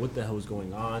not get what the hell was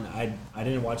going on. I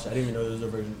didn't watch it. I didn't even know there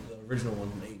was the original one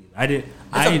from the 80s.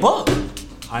 It's a book.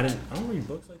 I don't read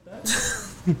books like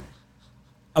that.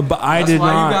 But I did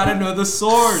why not. you gotta know the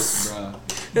source, bro.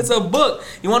 It's a book.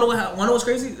 You want to know what's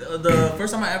crazy? The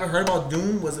first time I ever heard about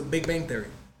Doom was a Big Bang Theory.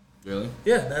 Really?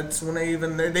 Yeah, that's when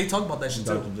they talk about that shit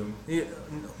too. Dr. Doom? Yeah,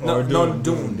 Or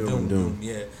Doom.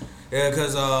 Yeah,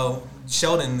 because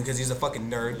Sheldon, because he's a fucking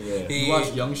nerd. Yeah. You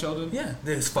watch Young Sheldon? Yeah,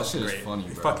 this is fucking shit is great. funny,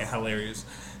 It's bro. fucking hilarious.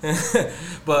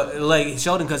 But like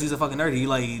Sheldon, because he's a fucking nerd, he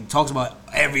like talks about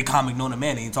every comic known to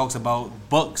man. And he talks about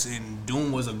books, and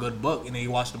Doom was a good book. And then he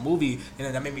watched the movie, and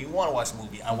then that made me want to watch the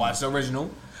movie. I watched the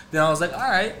original. Then I was like, all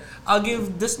right, I'll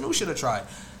give this new shit a try.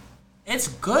 It's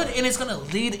good, and it's gonna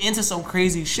lead into some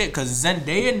crazy shit. Cause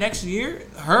Zendaya next year,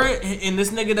 her and this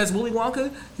nigga that's Willy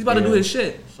Wonka, he's about to do his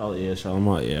shit.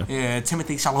 Chalamet, yeah. Yeah,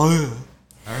 Timothy Chalamet.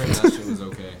 I heard that shit was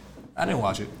okay. I didn't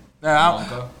watch it.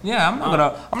 Wonka?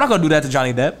 I'm not gonna do that to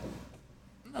Johnny Depp.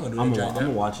 I'm not gonna do that I'm to Johnny gonna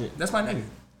Depp. watch it. That's my nigga.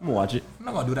 I'm gonna watch it. I'm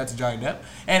not gonna do that to Johnny Depp.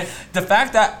 And the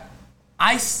fact that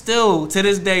I still to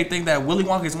this day think that Willy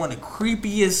Wonka is one of the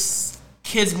creepiest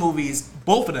kids movies,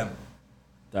 both of them.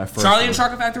 That first Charlie one. and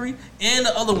Chocolate Factory and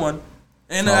the other one.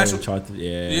 And the Charlie actual and Chocolate,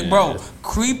 yeah. bro,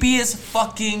 creepiest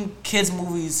fucking kids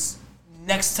movies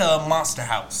next to Monster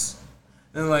House.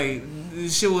 And like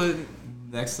this shit was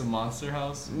Next to Monster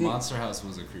House? Monster House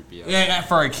was a creepy ass. yeah,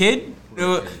 for a kid.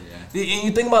 And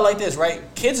you think about it like this, right?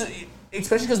 Kids,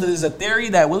 especially because there's a theory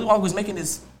that Willy Wonka was making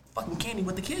this fucking candy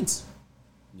with the kids.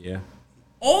 Yeah.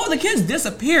 All the kids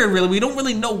disappeared, really. We don't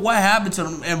really know what happened to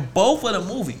them in both of the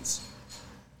movies.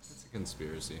 It's a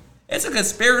conspiracy. It's a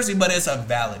conspiracy, but it's a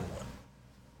valid one.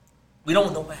 We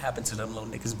don't know what happened to them little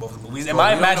niggas in both of the movies. In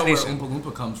my imagination. We don't know where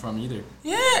Oompa Loompa comes from either.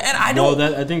 Yeah, and I No,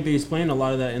 don't. I think they explain a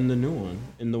lot of that in the new one,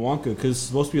 in the Wonka, because it's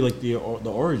supposed to be like the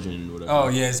origin or whatever. Oh,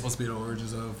 yeah, it's supposed to be the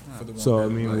origins of for the one. So, I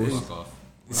mean, Fuck off.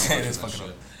 it is fucking up.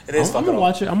 It is I'm fucking gonna off.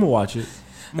 watch it. I'm gonna watch it.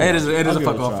 It is I'll a give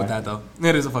fuck it a off try. with that, though.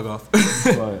 It is a fuck off.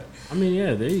 But I mean,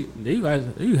 yeah, there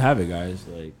you have it, guys.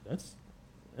 Like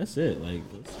that's it. Like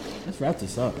let's wrap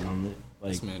this up. You know,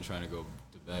 like This man trying to go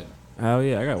to bed. hell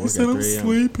yeah, I got work at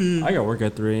 3 a.m. I got work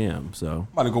at 3 a.m. So I'm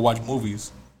about to go watch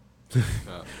movies.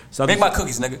 so Make my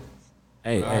cookies, nigga.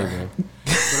 hey, bro.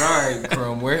 But alright,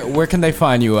 Chrome, where can they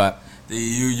find you at?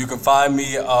 You can find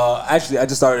me. Actually, I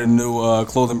just started a new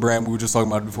clothing brand. We were just talking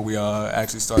about it before we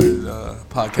actually started the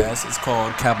podcast. It's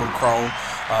called Capital Chrome.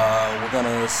 We're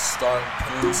gonna start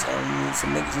putting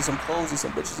some niggas in some clothes and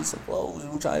some bitches in some clothes.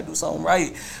 We're trying to do something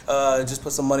right. Just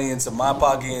put some money into my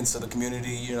pocket, into the community.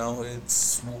 You know,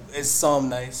 it's something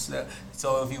nice.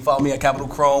 So if you follow me at Capital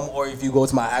Chrome, or if you go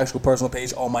to my actual personal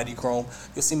page, Almighty Chrome,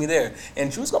 you'll see me there.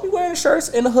 And Drew's gonna be wearing the shirts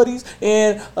and the hoodies,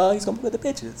 and he's gonna be with the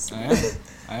bitches.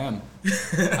 I am.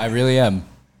 I really am.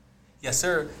 Yes,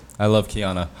 sir. I love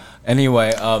Kiana.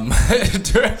 Anyway,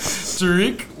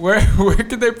 Tariq, where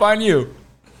can they find you?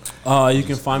 You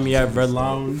can find me at Red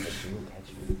Lounge.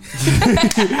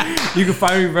 You can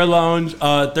find me at Red Lounge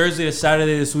Thursday to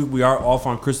Saturday this week. We are off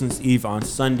on Christmas Eve on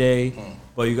Sunday,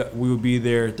 but we will be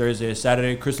there Thursday to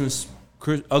Saturday.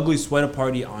 Ugly Sweater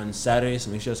Party on Saturday, so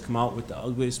make sure to come out with the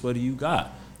ugliest sweater you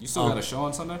got. You still got a show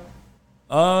on Sunday?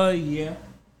 Yeah.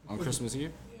 On Christmas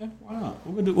Eve? Yeah, why not?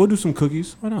 We'll do some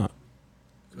cookies. Why not?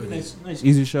 Nice,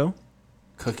 easy show.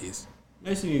 Cookies.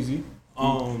 Nice and easy.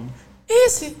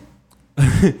 Easy.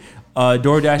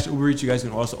 DoorDash, Uber Eats, you guys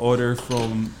can also order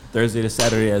from Thursday to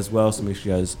Saturday as well, so make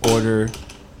sure you guys order.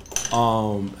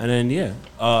 And then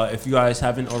if you guys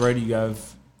haven't already, you have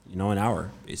an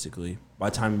hour basically. By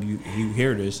the time you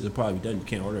hear this, it'll probably be done. You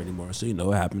can't order anymore, so you know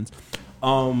what happens.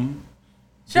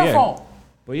 It's your fault.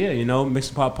 But yeah, Mix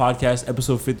and Pop Podcast,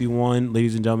 episode 51,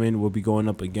 ladies and gentlemen, will be going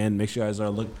up again. Make sure you guys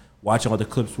are watching all the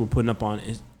clips we're putting up on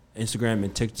Instagram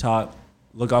and TikTok.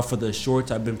 Look out for the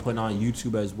shorts I've been putting on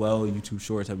YouTube as well. YouTube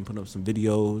shorts, I've been putting up some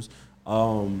videos.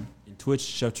 In Twitch,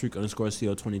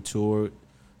 ChefTariq_CO22.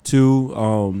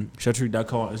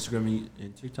 ChefTariq.com on Instagram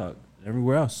and TikTok and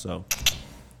everywhere else. So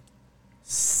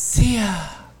See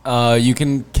ya. You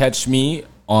can catch me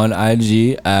on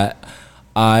IG at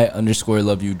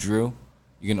I_LoveYouDrew.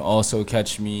 You can also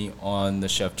catch me on the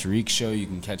Chef Tariq Show. You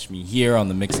can catch me here on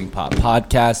the Mixing Pot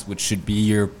Podcast, which should be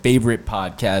your favorite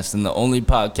podcast and the only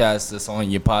podcast that's on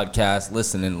your podcast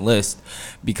listening list.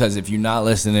 Because if you're not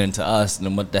listening to us,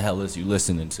 then what the hell is you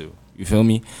listening to? You feel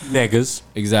me? Niggas.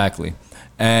 Exactly.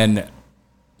 And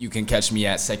you can catch me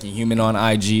at Second Human on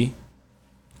IG.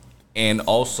 And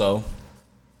also,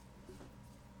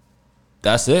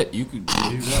 That's it. You could.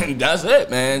 That's it,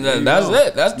 man. That's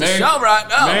it. That's the show right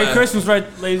now. Merry man. Christmas, right,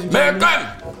 ladies and Merry gentlemen.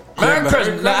 Christmas. Merry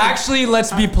Christmas. Now, actually,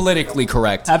 let's be politically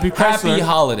correct. Happy Chrysler. Happy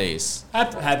holidays.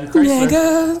 Happy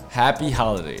Chrysler. Happy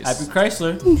holidays. Happy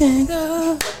Chrysler.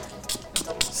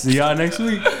 See y'all next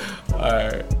week. All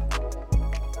right.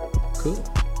 Cool.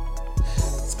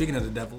 Speaking of the devil.